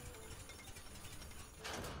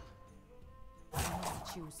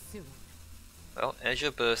 Choose soon. Well,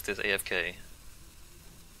 Azure Burst is AFK.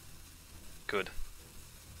 Good.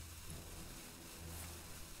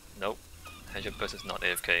 Nope. Azure Burst is not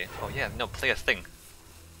AFK. Oh yeah, no, play a thing.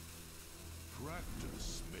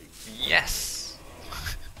 Practice makes Yes!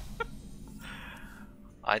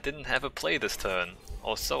 I didn't have a play this turn,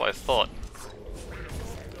 or so I thought.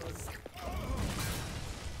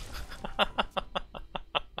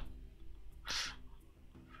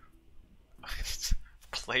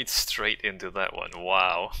 Played straight into that one,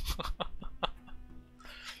 wow.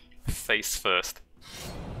 Face first.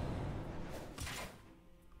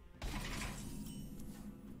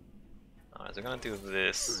 Alright, so I'm gonna do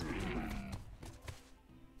this.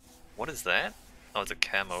 What is that? Oh, it's a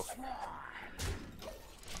camo.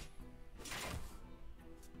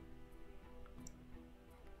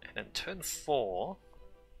 And then turn 4.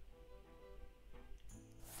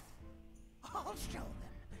 I'll show them.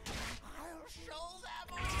 I'll show them.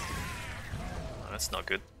 Oh, that's not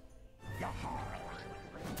good.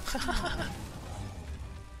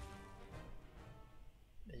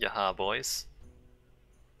 Yaha, boys.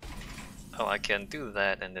 Oh, I can do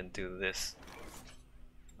that and then do this.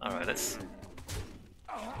 Alright, let's...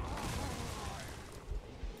 I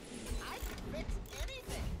can fix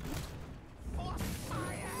anything. Force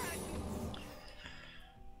my hand.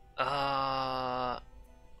 I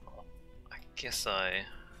guess I...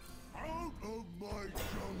 out of my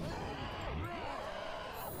jungle.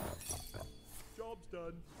 Job's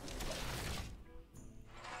done.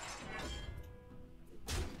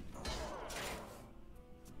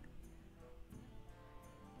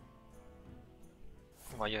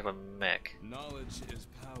 Why you have a mech? Knowledge is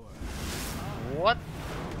power. What?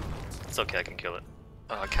 It's okay, I can kill it.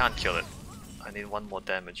 Oh, I can't kill it. I need 1 more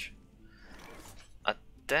damage.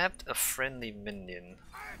 Adapt a friendly minion.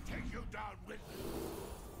 I'll take you down with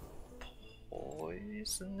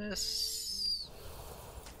Poisonous?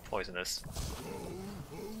 Poisonous.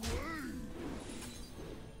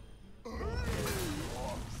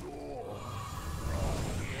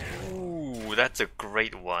 Ooh, that's a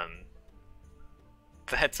great one.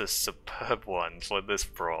 That's a superb one for this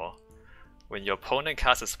brawl. When your opponent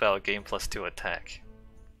casts a spell, gain +2 attack.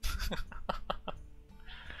 Hey,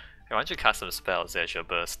 why don't you cast some spells, Azure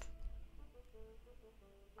Burst?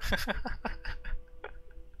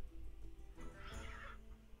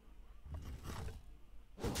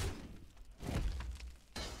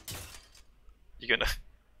 You're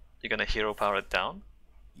gonna hero power it down?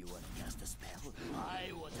 You want to cast a spell?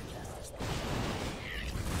 I want to cast a spell.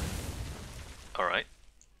 Alright.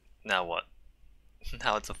 Now what?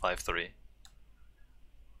 Now it's a 5-3.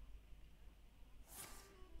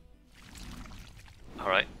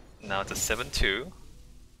 Alright, now it's a 7-2.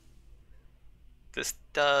 This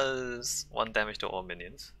does 1 damage to all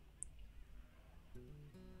minions.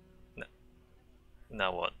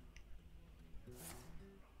 Now what?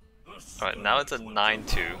 Alright, now it's a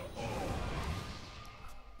 9-2.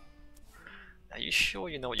 Are you sure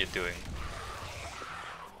you know what you're doing?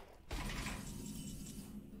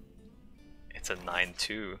 It's a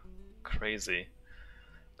 9-2. Crazy.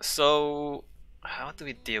 So, how do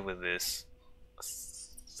we deal with this?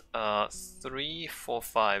 3, 4,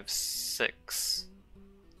 5, 6.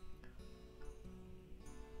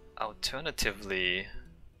 Alternatively,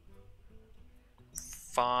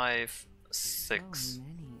 5, 6. So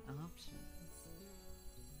many options.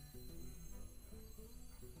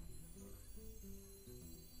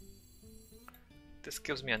 This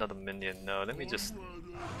gives me another minion. No, let me just.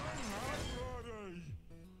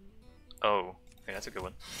 Oh, okay, that's a good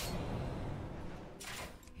one.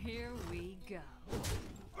 Here we go.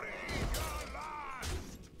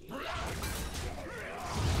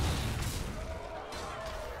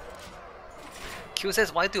 Q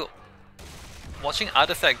says, why do watching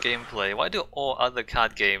Artifact gameplay, why do all other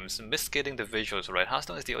card games miss getting the visuals right?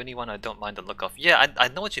 Hearthstone is the only one I don't mind the look of. Yeah, I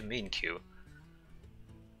know what you mean, Q.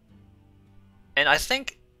 And I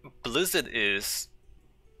think Blizzard is,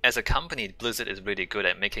 as a company, Blizzard is really good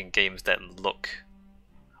at making games that look,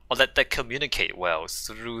 or that communicate well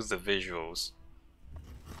through the visuals.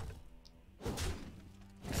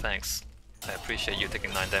 Thanks. I appreciate you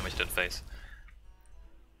taking 9 damage to the face.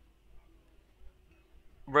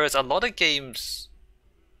 Whereas a lot of games,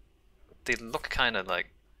 they look kind of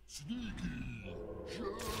like...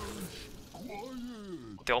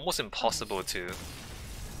 they're almost impossible to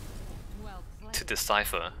Well played.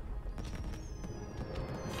 decipher.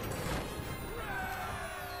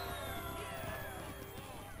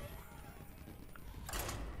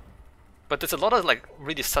 But there's a lot of like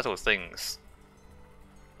really subtle things,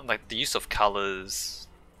 like the use of colors,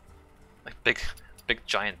 like big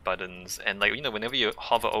giant buttons, and like, you know, whenever you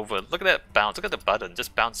hover over, look at that bounce, look at the button,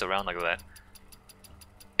 just bounce around like that.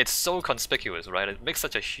 It's so conspicuous, right? It makes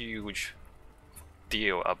such a huge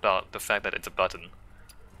deal about the fact that it's a button.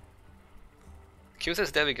 Q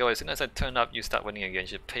says, there we go, as soon as I turn up you start winning again, you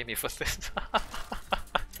should pay me for this.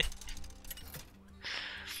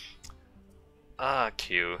 Ah,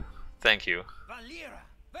 Q. Thank you. Valera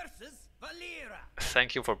versus Valera.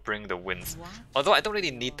 Thank you for bringing the wins. What? Although I don't really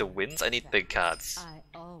need the wins, I need big cards. I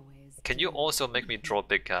always Can you do. also make me draw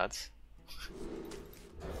big cards?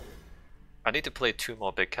 I need to play 2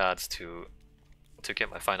 more big cards to get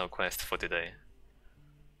my final quest for today.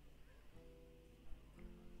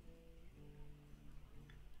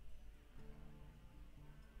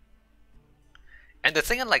 And the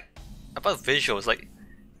thing I like about visuals, like,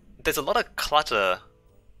 there's a lot of clutter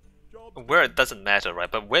where it doesn't matter,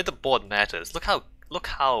 right? But where the board matters, look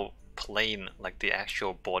how plain like the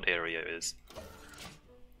actual board area is.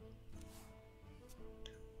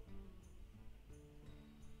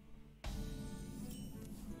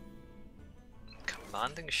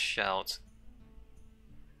 Commanding shout.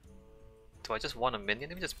 Do I just want a minion?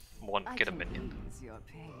 Let me just I get a can minion. ease your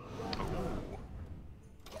pain. Ooh.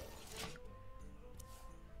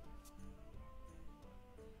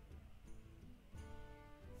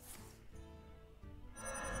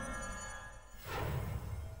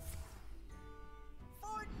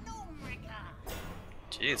 For Nomrica.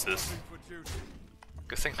 Jesus.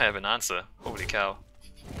 Good thing I have an answer. Holy cow.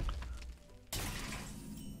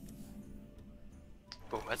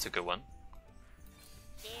 Oh, that's a good one.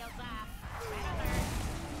 Shields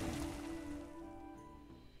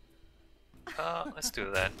up. Let's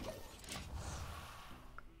do that.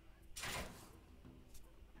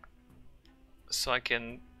 So I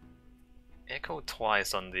can echo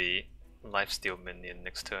twice on the lifesteal minion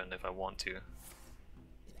next turn if I want to.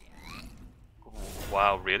 Ooh,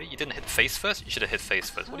 wow, really? You didn't hit face first? You should have hit face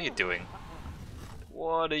first. What are you doing?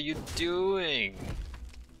 What are you doing?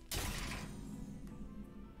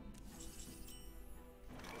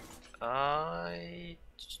 I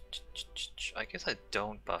guess I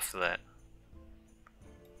don't buff that.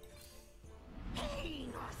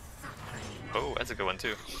 Oh, that's a good one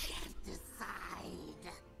too.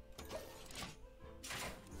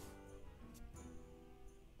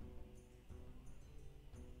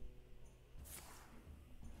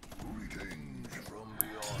 Greetings from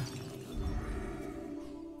beyond.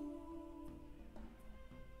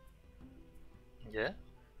 Yeah?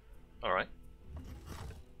 Alright.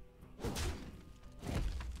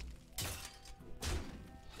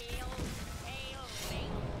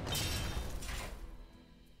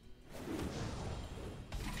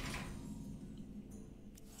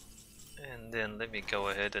 And then let me go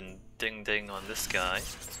ahead and ding ding on this guy.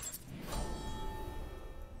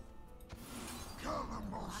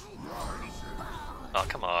 Oh,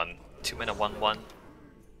 come on. 2 mana 1/1.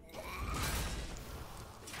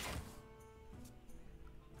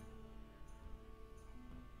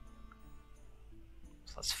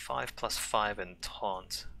 +5/+5 and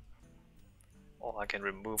taunt. Or I can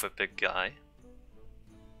remove a big guy.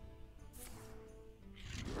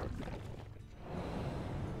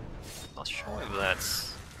 Not sure if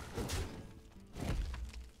that's...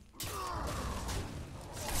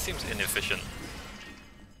 Seems inefficient.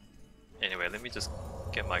 Anyway, let me just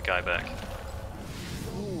get my guy back.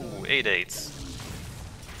 Ooh, 8/8s.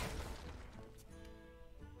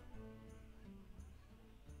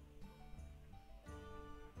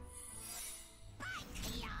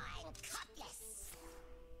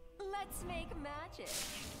 Let's make magic.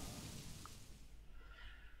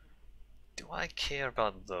 Do I care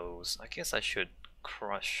about those? I guess I should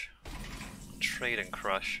crush. Trade and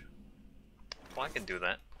crush. Well, I can do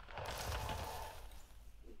that.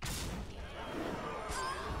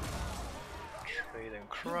 Trade and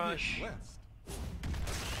crush.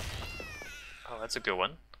 Oh, that's a good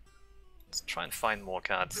one. Let's try and find more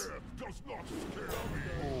cards.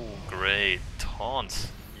 Oh, great.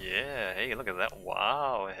 Taunt. Yeah, hey, look at that.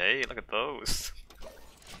 Wow, hey, look at those.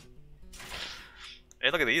 Hey,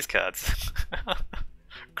 look at these cards.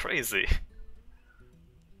 Crazy.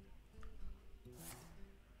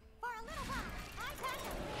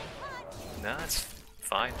 Nah, it's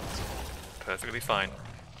fine. It's perfectly fine.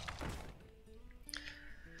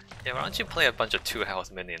 Yeah, why don't you play a bunch of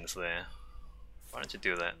 2-health minions there? Why don't you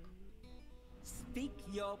do that? Speak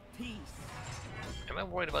your peace. Am I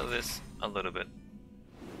worried about this? A little bit.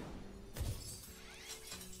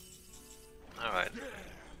 Alright.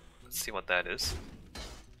 Let's see what that is.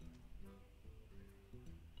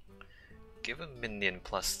 Give a minion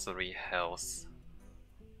 +3 health.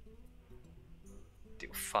 Do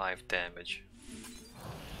 5 damage.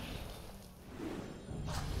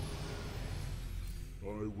 I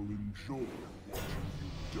will enjoy watching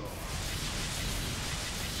you die.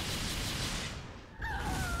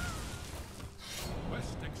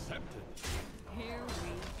 Quest accepted. Here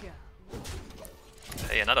we go.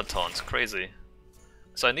 Hey, another taunt, crazy.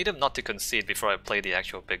 So I need him not to concede before I play the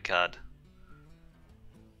actual big card.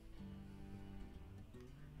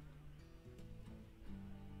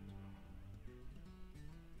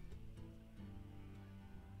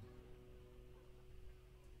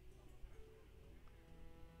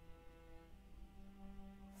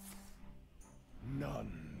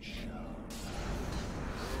 None shall.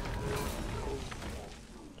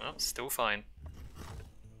 Oh, still fine.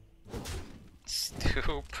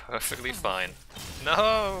 Still perfectly fine.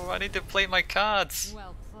 No, I need to play my cards.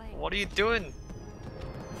 Well played. What are you doing?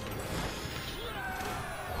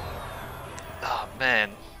 Oh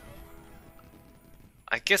man.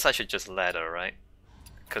 I guess I should just ladder, right?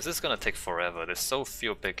 Because this is gonna take forever. There's so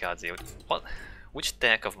few big cards here. What? Which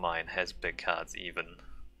deck of mine has big cards even?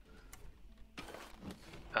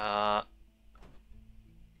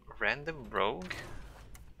 Random Rogue?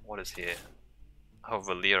 What is here? Oh,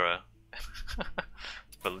 Valera.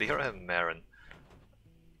 Valera and Marin.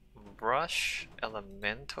 Brush,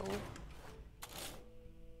 Elemental,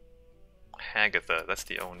 Hagatha, that's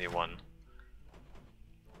the only one.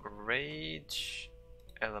 Rage,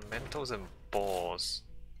 Elementals and Boars.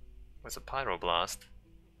 Where's a Pyroblast?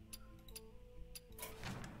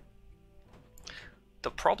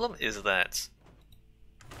 The problem is that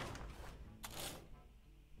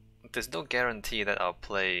there's no guarantee that I'll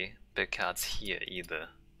play big cards here either.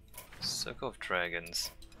 Circle of Dragons.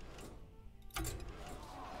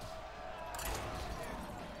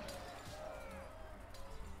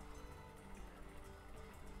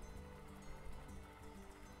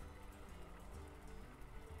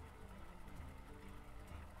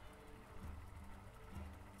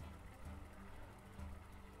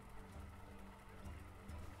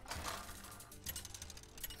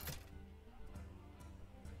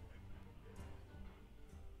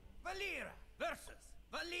 Valera versus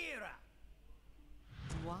Valera.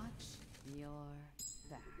 Watch your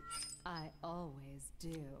back. I always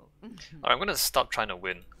do. Alright, I'm gonna stop trying to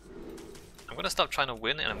win. I'm gonna stop trying to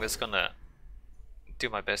win and I'm just gonna do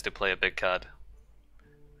my best to play a big card.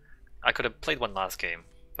 I could have played one last game,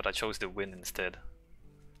 but I chose to win instead.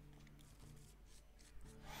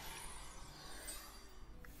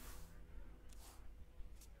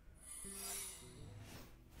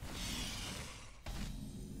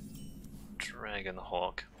 Dragon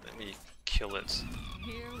Hawk. Let me kill it.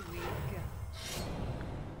 Here we go.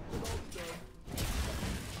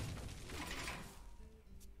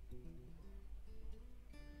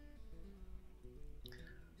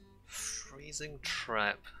 Freezing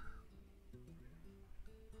Trap.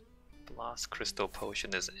 Blast Crystal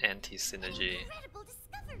Potion is anti-synergy. Incredible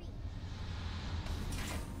discovery.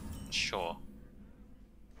 Sure.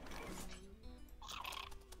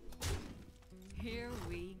 Here we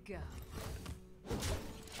go.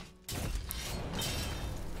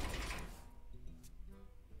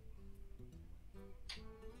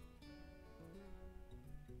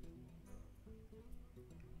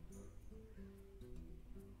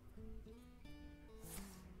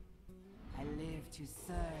 I live to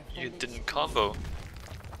serve. You didn't combo.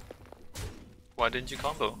 Why didn't you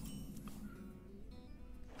combo?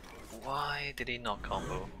 Why did he not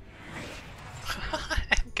combo?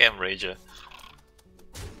 Gam Rager.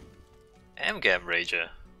 Gam Rager.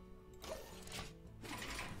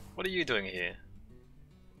 What are you doing here?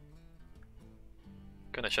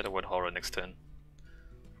 Gonna shut the word horror next turn.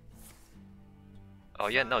 Oh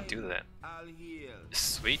yeah, no, do that. I'll heal.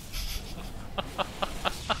 Sweet.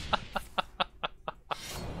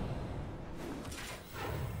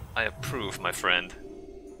 I approve, my friend.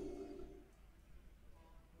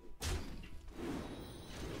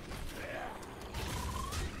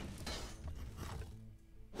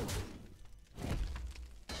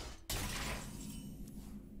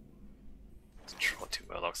 Let's draw 2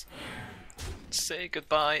 Murlocs. Say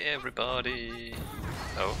goodbye, everybody.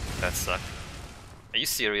 Oh, that sucked. Are you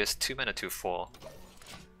serious? 2 mana, 2/4.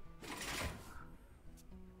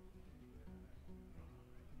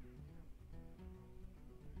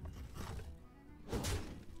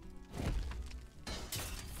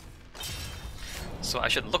 So I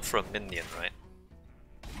should look for a minion, right?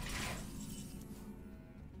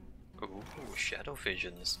 Ooh, Shadow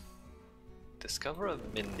Visions. Discover a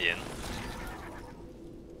minion.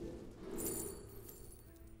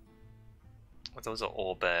 Oh, those are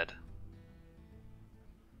all bad.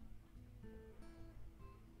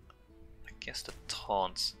 I guess the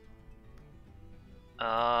taunts.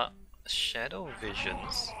 Shadow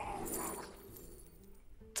Visions.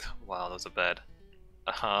 Wow, those are bad.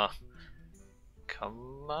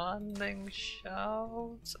 Commanding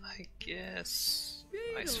shouts, I guess.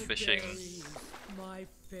 Ice fishing. My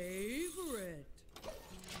favorite.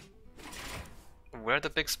 Where are the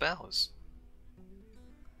big spells?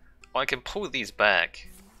 Oh, I can pull these back.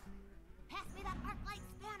 Pass me that arc light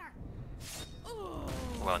spanner.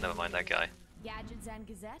 Well, never mind that guy. Gadgets and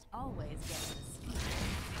Gazette always get us.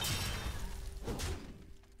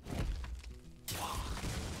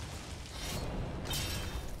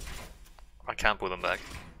 I can't pull them back.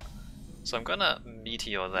 So I'm gonna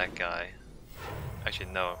meteor that guy.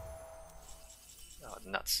 Actually, no. Oh,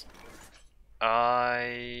 nuts.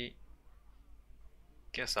 I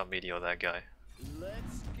guess I'll meteor that guy.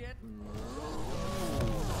 Let's get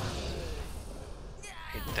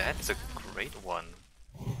Hey, that's a great one.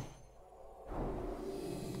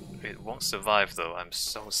 It won't survive though, I'm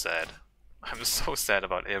so sad. I'm so sad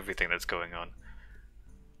about everything that's going on.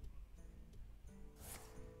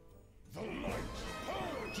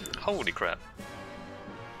 Holy crap.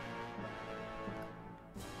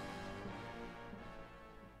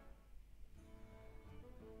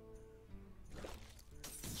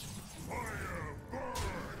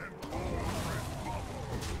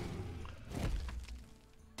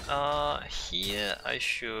 Here I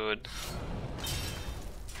should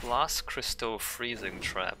Blast Crystal Freezing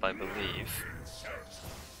Trap, I believe.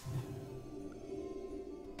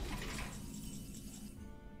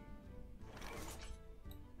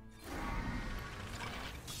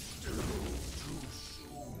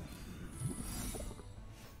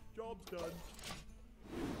 job's done.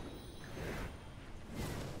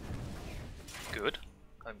 Good.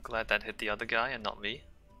 I'm glad that hit the other guy and not me.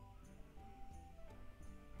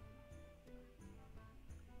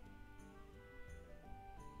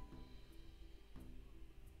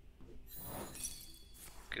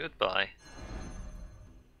 Goodbye.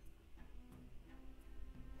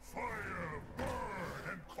 Fire, burn,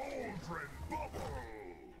 and cauldron bubble!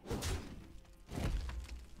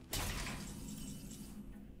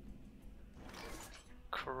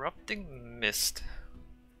 Corrupting Mist.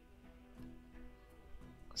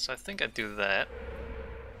 So I think I do that.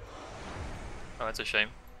 Oh, that's a shame.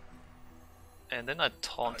 And then I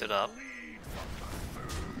taunt it up.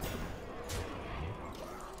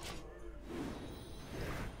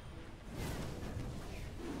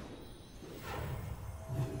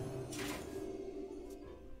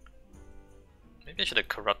 Maybe I should have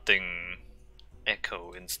Corrupting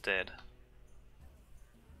Echo instead.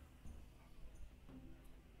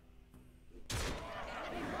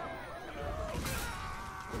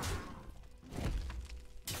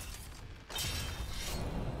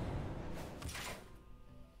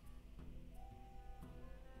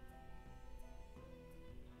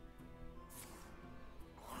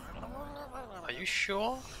 Are you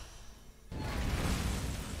sure?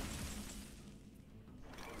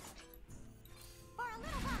 For a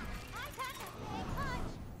little while, I got a big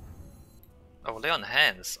punch. lay on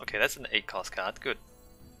hands. Okay, that's an 8 cost card. Good.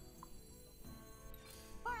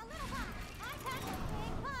 For a little while, I had a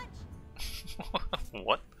big punch.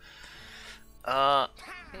 What?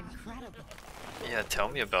 Incredible. Yeah, tell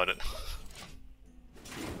me about it.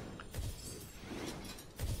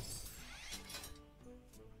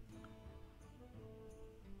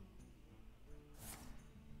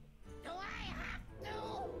 Do I have to?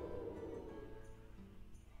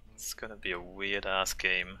 It's gonna be a weird ass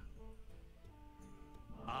game.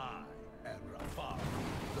 I am Rafar,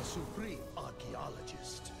 the supreme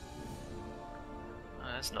archaeologist.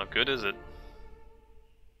 That's not good, is it?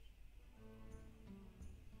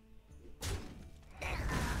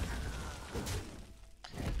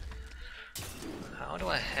 How do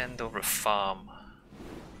I hand over a farm?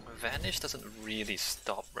 Vanish doesn't really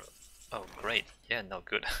stop. Oh, great. Yeah, no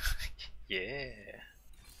good. Yeah.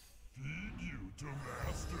 Feed you to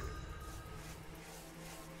master.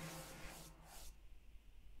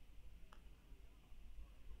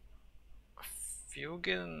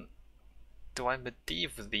 Fugan. Do I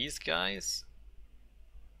Medivh these guys?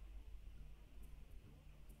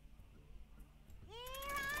 Here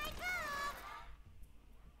I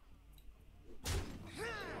come.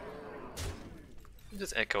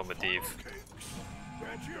 Just echo Medivh. Cakes.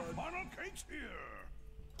 Get your funnel cakes here.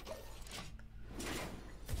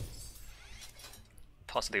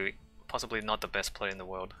 Possibly not the best player in the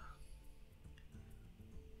world.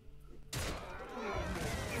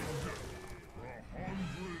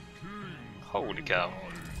 Holy cow.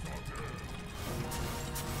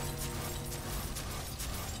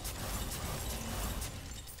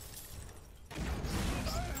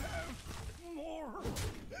 More.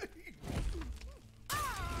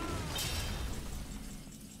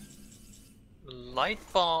 Light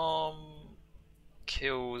bomb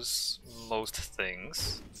kills most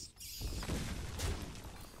things.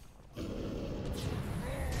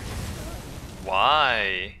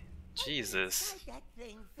 Why? Jesus. Tried that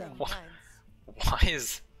thing for Wha-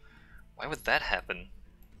 months. Why would that happen?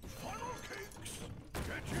 Funnel cakes.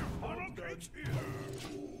 Get your funnel cakes here.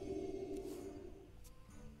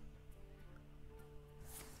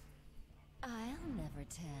 I'll never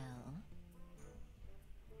tell.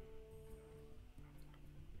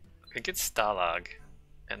 I could get Stalag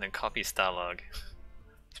and then copy Stalag.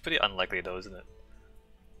 It's pretty unlikely though, isn't it?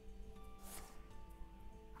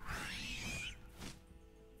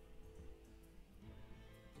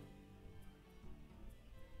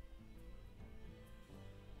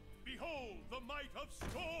 Behold the might of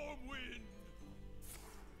Stormwind.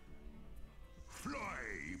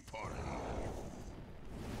 Fly, party.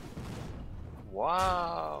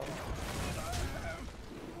 Wow.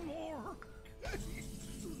 More.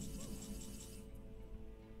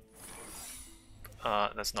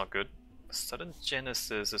 That's not good. Sudden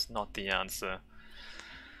Genesis is not the answer.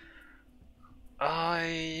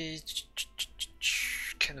 I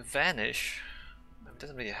can vanish. It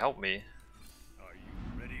doesn't really help me. Are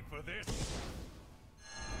you ready for this?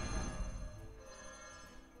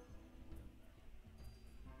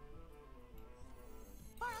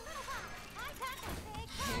 For a little while, I had a big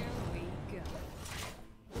punch. Here we go.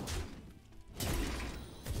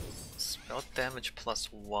 Spell damage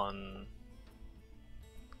 +1.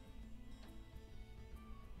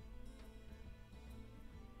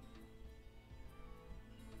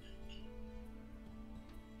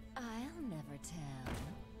 I'll never tell.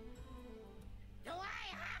 Do I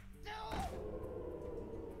have to?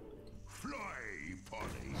 Fly,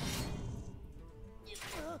 party.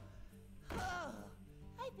 Oh,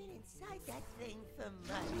 I've been inside that thing for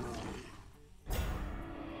months.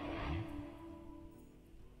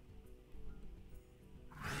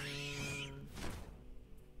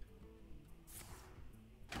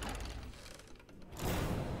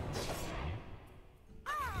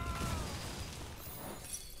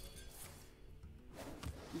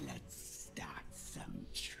 Let's start some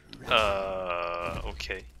trouble.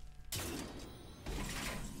 Okay.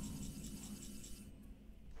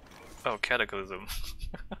 Oh, Cataclysm.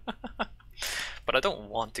 But I don't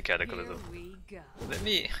want to Here Cataclysm. we go. Let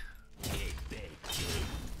me...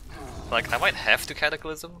 Like, I might have to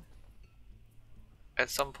Cataclysm at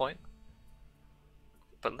some point.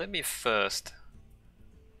 But let me first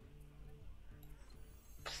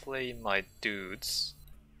play my dudes.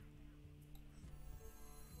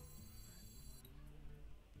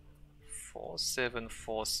 4/7,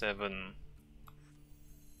 4/7.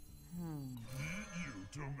 Feed you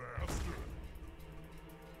to master.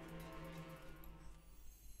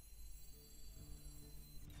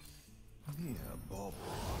 Mere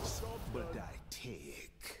bubbles, but I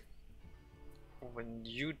take. When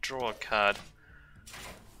you draw a card,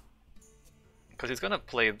 Because he's gonna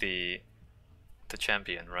play the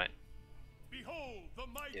champion, right? Behold the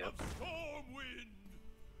might Yep. of Stormwind!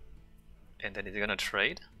 And then he's gonna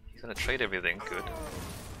trade. He's gonna trade everything. Good.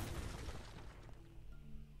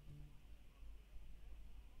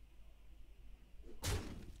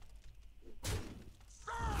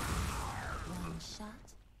 One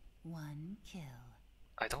shot, one kill.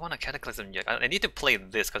 I don't want a Cataclysm yet. I need to play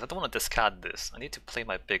this because I don't want to discard this. I need to play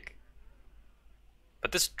my big.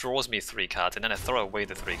 But this draws me 3 cards, and then I throw away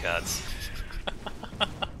the 3 cards.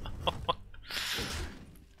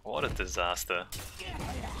 What a disaster.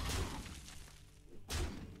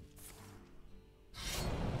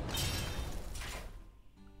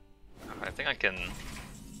 I think I can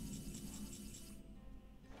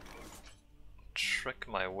trick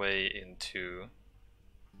my way into.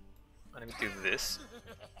 Let me do this.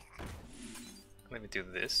 Let me do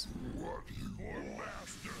this.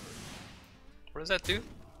 What does that do?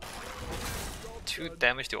 2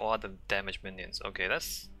 damage to all the damage minions. Okay,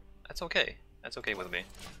 that's okay. That's okay with me.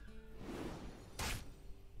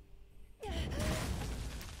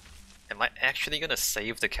 Am I actually gonna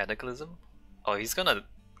save the Cataclysm? Oh, he's gonna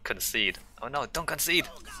concede. Oh no, don't concede!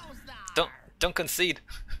 Don't concede!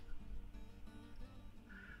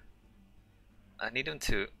 I need him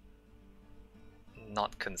to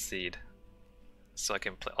not concede so I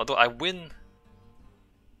can play. Although I win.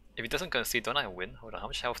 If he doesn't concede, don't I win? Hold on, how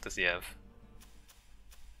much health does he have?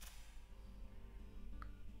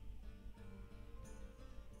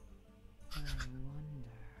 I wonder.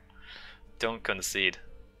 Don't concede.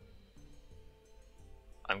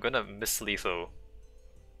 I'm gonna miss lethal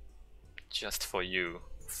just for you,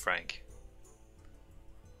 Frank.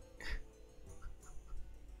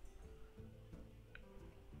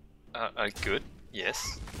 Good,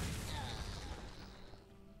 yes.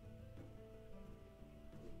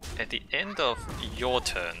 At the end of your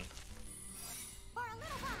turn, For a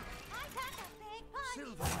little while, I got the big punch.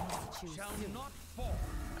 Silver shall not fall.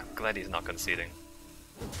 I'm glad he's not conceding.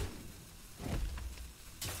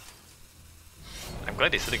 I'm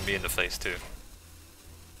glad he's hitting me in the face too.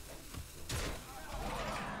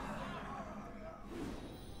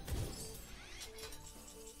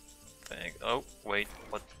 Oh, wait,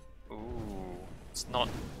 what? Ooh, it's not.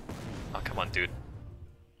 Oh, come on, dude.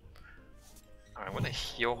 Alright, I'm gonna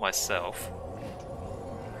heal myself.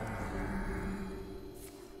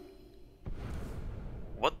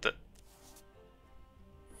 What the?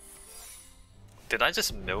 Did I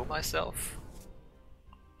just mill myself?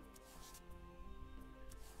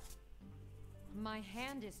 My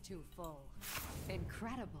hand is too full.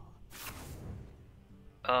 Incredible.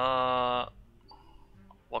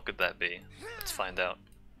 What could that be? Let's find out.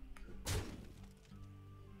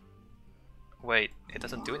 Wait, it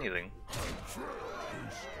doesn't do anything.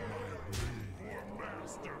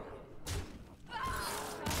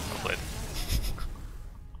 Split.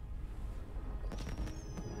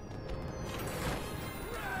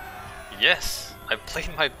 Yes! I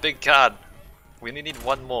played my big card! We only need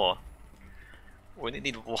one more. We only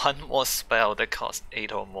need one more spell that costs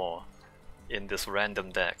 8 or more in this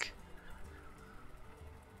random deck.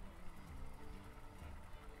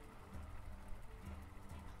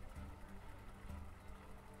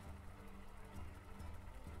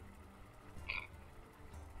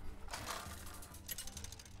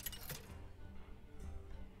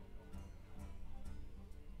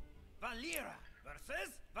 Valera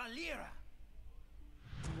versus Valera.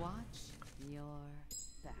 Watch your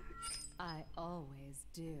back. I always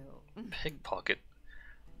do. Pickpocket.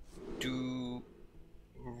 Do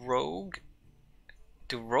rogues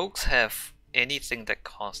have anything that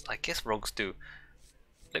costs? I guess rogues do.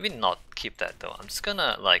 Let me not keep that though. I'm just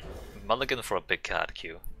gonna like mulligan for a big card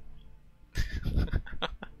queue.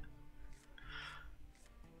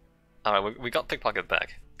 Alright, we got pickpocket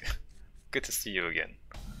back. Good to see you again.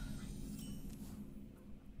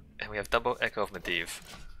 And we have double Echo of Medivh.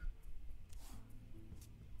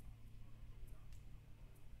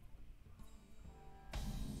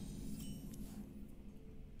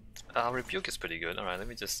 Rebuke is pretty good. Alright, let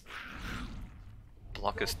me just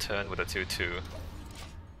block his turn with a 2-2.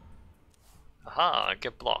 Aha, I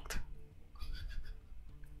get blocked.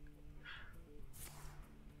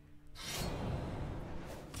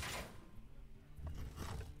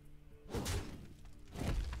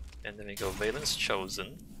 And then we go Valen's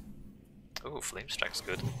Chosen. Ooh, Flame Strike's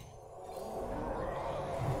good.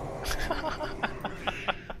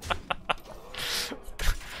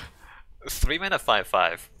 3 mana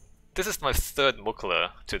 5/5. This is my 3rd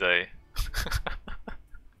Mukla today.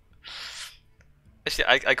 Actually,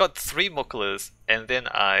 I got 3 Muklas and then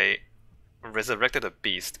I resurrected a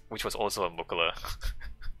beast, which was also a Mukla.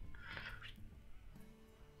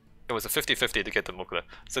 It was a 50-50 to get the Mukla.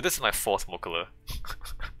 So this is my 4th Mukla.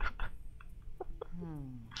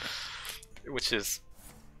 Which is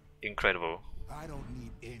incredible. I don't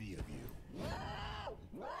need any of you.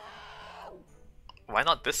 Why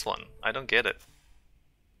not this one? I don't get it.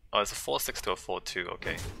 Oh, it's a 4-6 to a 4-2,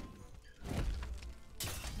 okay.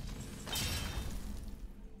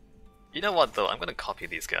 You know what though, I'm gonna copy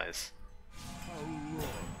these guys.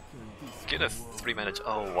 Get a 3-mana.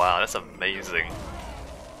 Oh wow, that's amazing.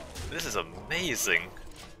 This is amazing.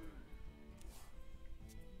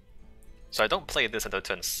 So I don't play this until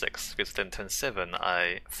turn 6, because then turn 7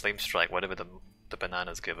 I Flame Strike whatever the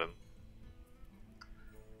bananas give him.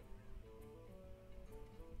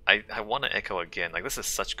 I want to echo again, like this is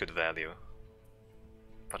such good value.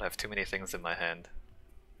 But I have too many things in my hand.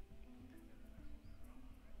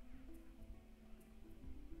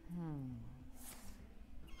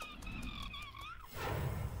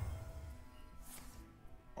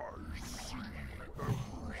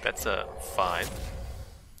 That's a 5.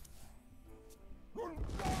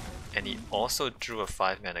 And he also drew a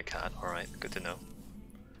 5-mana card. Alright, good to know.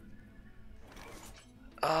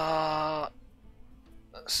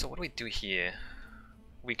 So what do we do here?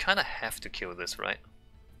 We kinda have to kill this, right?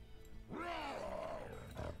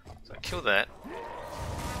 So kill that.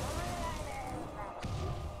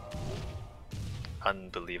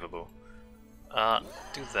 Unbelievable.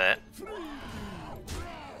 Do that.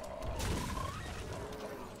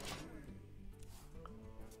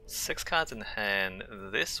 Six cards in hand.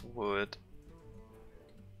 This would...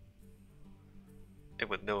 It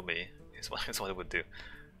would mill me, is what it would do.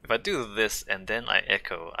 If I do this and then I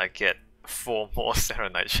echo, I get 4 more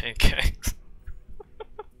Serenite Chain Gangs.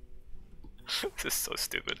 This is so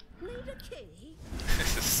stupid.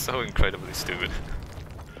 This is so incredibly stupid.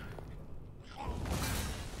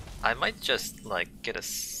 I might just like get a...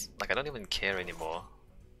 like I don't even care anymore.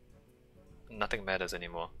 Nothing matters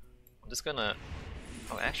anymore. I'm just gonna...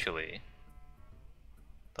 Oh actually...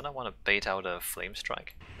 Don't I want to bait out a Flame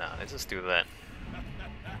Strike? Nah, let's just do that.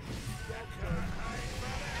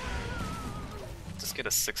 Just get a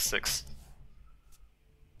 6/6.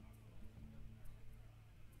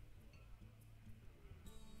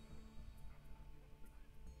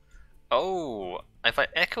 Oh, if I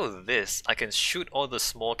echo this, I can shoot all the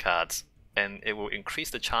small cards, and it will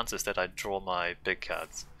increase the chances that I draw my big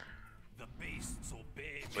cards. The beast's so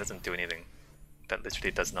big. It doesn't do anything. That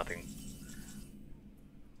literally does nothing.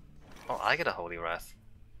 Oh, I get a Holy Wrath.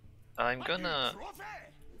 I'm gonna...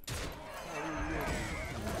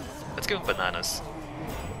 Let's give him bananas.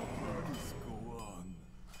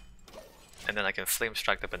 And then I can Flame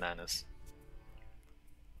Strike the bananas.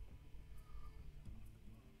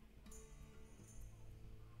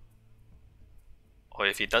 Or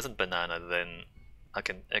if he doesn't banana, then I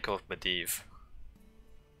can Echo of Medivh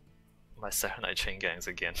my Serenite Chain Gangs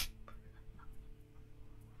again.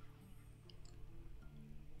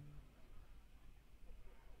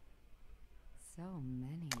 So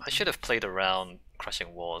many. I should have played around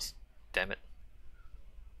Crushing Walls. Damn it.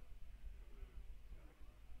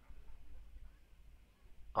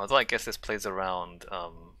 Although I guess this plays around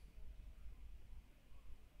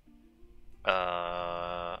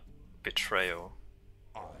Betrayal.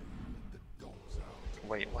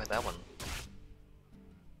 Wait, why that one?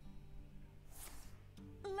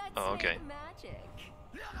 Let's Oh, okay. make magic.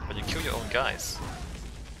 But you kill your own guys.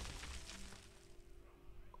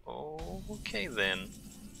 Okay then.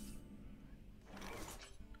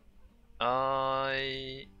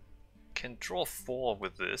 I can draw 4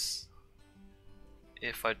 with this.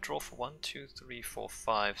 If I draw for 1, 2, 3, 4,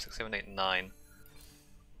 5, 6, 7, 8, 9.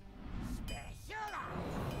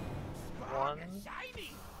 1,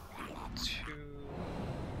 2,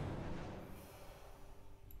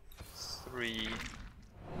 3.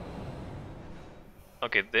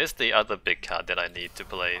 Okay, there's the other big card that I need to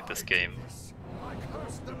play this game. I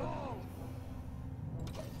curse them all.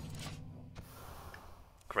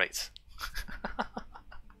 Great.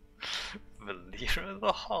 Valera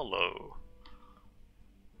the Hollow.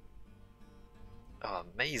 Oh,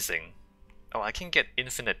 amazing. Oh, I can get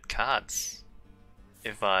infinite cards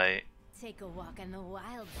if I Take a walk on the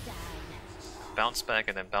wild side. bounce back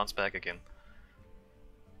and then bounce back again.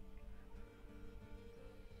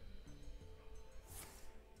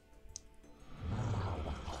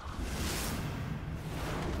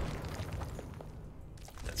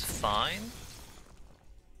 That's fine.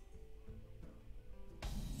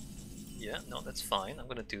 Yeah, no, that's fine. I'm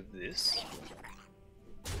gonna do this.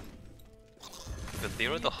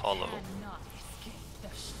 Valera the Hollow. Cannot escape the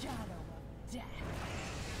shadow of death.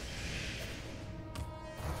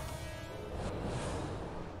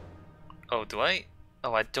 Oh, do I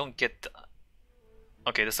Oh, I don't get...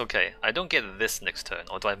 Okay, that's okay. I don't get this next turn,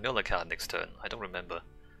 or do I mill a card next turn? I don't remember.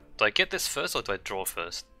 Do I get this first, or do I draw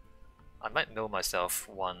first? I might mill myself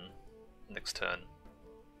one next turn,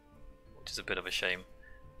 which is a bit of a shame.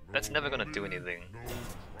 That's never gonna do anything.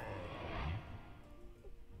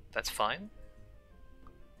 That's fine.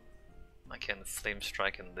 I can Flame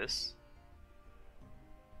Strike in this.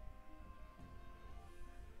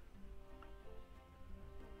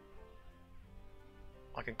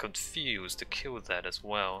 I can Confuse to kill that as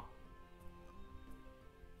well.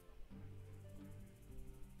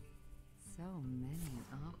 So many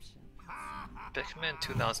options. Beckman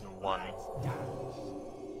 2001.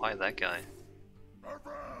 Why that guy?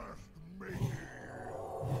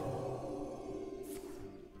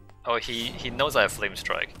 Oh, he knows I have Flame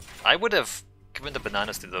Strike. I would have given the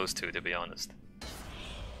bananas to those two, to be honest.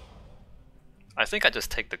 I think I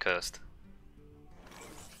just take the Cursed.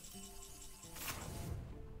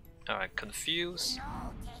 Alright, Confuse.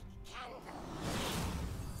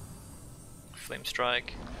 Flame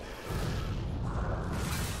Strike.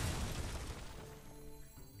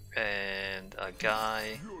 And a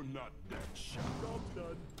guy. You're not that sharp.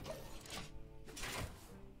 Done.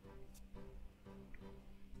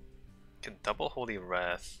 Can double Holy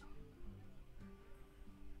Wrath.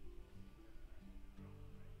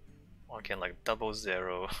 Or I can like double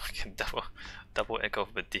Zero. I can double Echo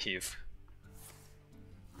of Medivh.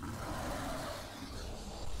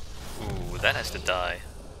 Ooh, that has to die.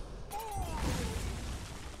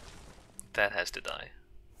 That has to die.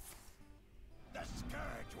 The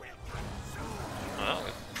scourge will come soon. Well,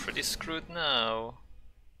 we're pretty screwed now.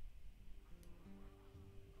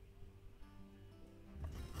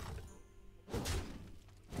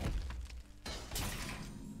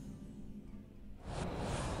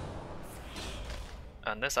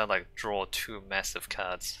 Unless I like draw two massive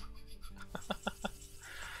cards.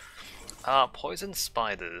 Poison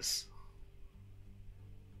Spiders.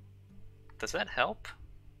 Does that help?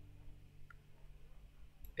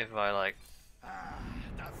 If I like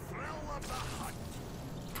The thrill of the hunt.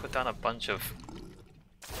 put down a bunch of...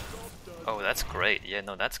 Oh, that's great. Yeah,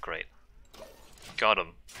 no, that's great. Got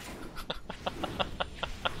him.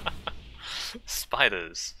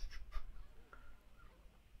 Spiders.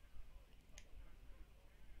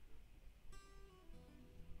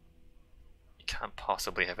 You can't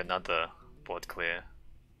possibly have another board clear.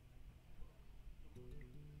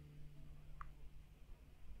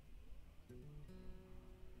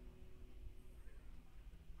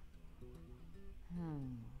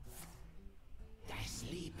 The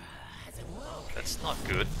sleeper has awoken. That's not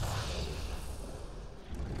good.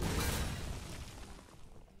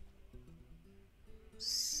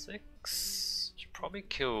 Six. Should probably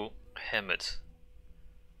kill Hammett.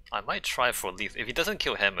 I might try for lethal. If he doesn't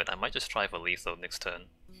kill Hammett, I might just try for lethal next turn.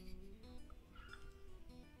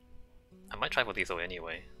 I might try for lethal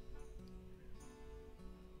anyway.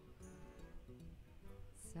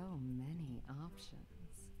 So many options.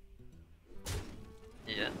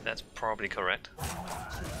 Yeah, that's probably correct.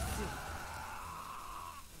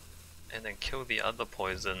 And then kill the other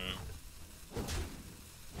poison.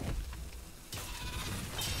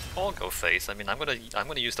 Or go face. I mean, I'm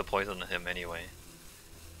gonna use the poison on him anyway.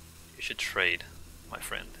 You should trade, my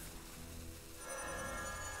friend.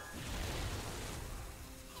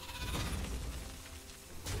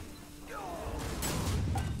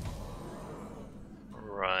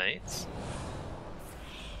 Right.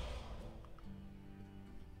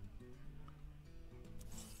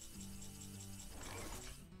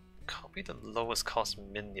 Copy the lowest cost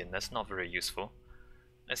minion. That's not very useful.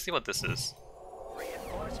 Let's see what this is.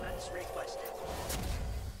 Reinforcements requested.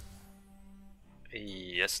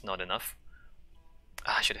 Yes, not enough.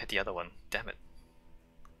 Ah, I should hit the other one. Damn it.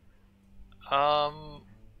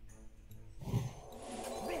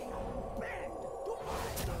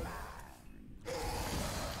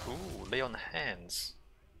 Ooh, lay on hands.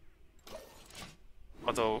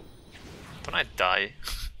 Although, don't I die?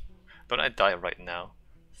 Don't I die right now?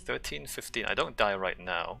 13, 15. I don't die right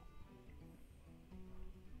now.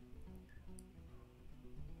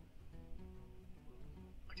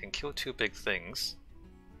 I can kill two big things.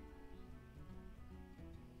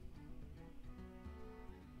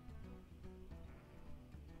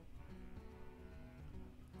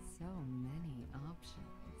 So many options.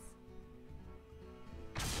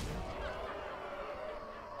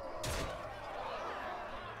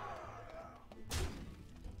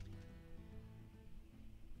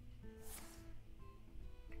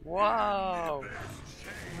 Wow!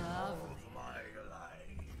 My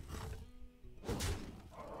life.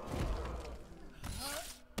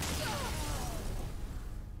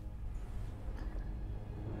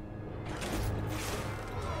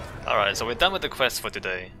 Alright, so we're done with the quest for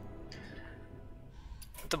today.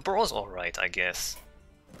 The brawl's alright, I guess.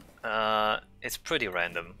 It's pretty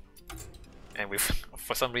random. And we've,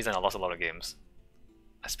 for some reason, I lost a lot of games.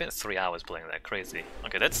 I spent 3 hours playing that, crazy.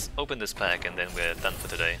 Okay, let's open this pack and then we're done for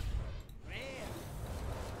today.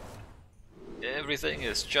 Everything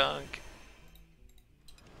is junk.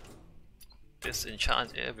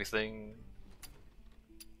 Disenchant everything.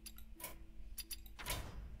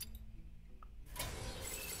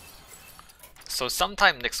 So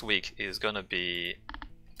sometime next week is gonna be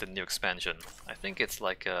the new expansion. I think it's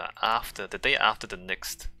like after the day after the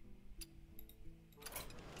next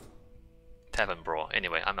Tavern Brawl.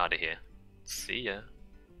 Anyway, I'm out of here. See ya.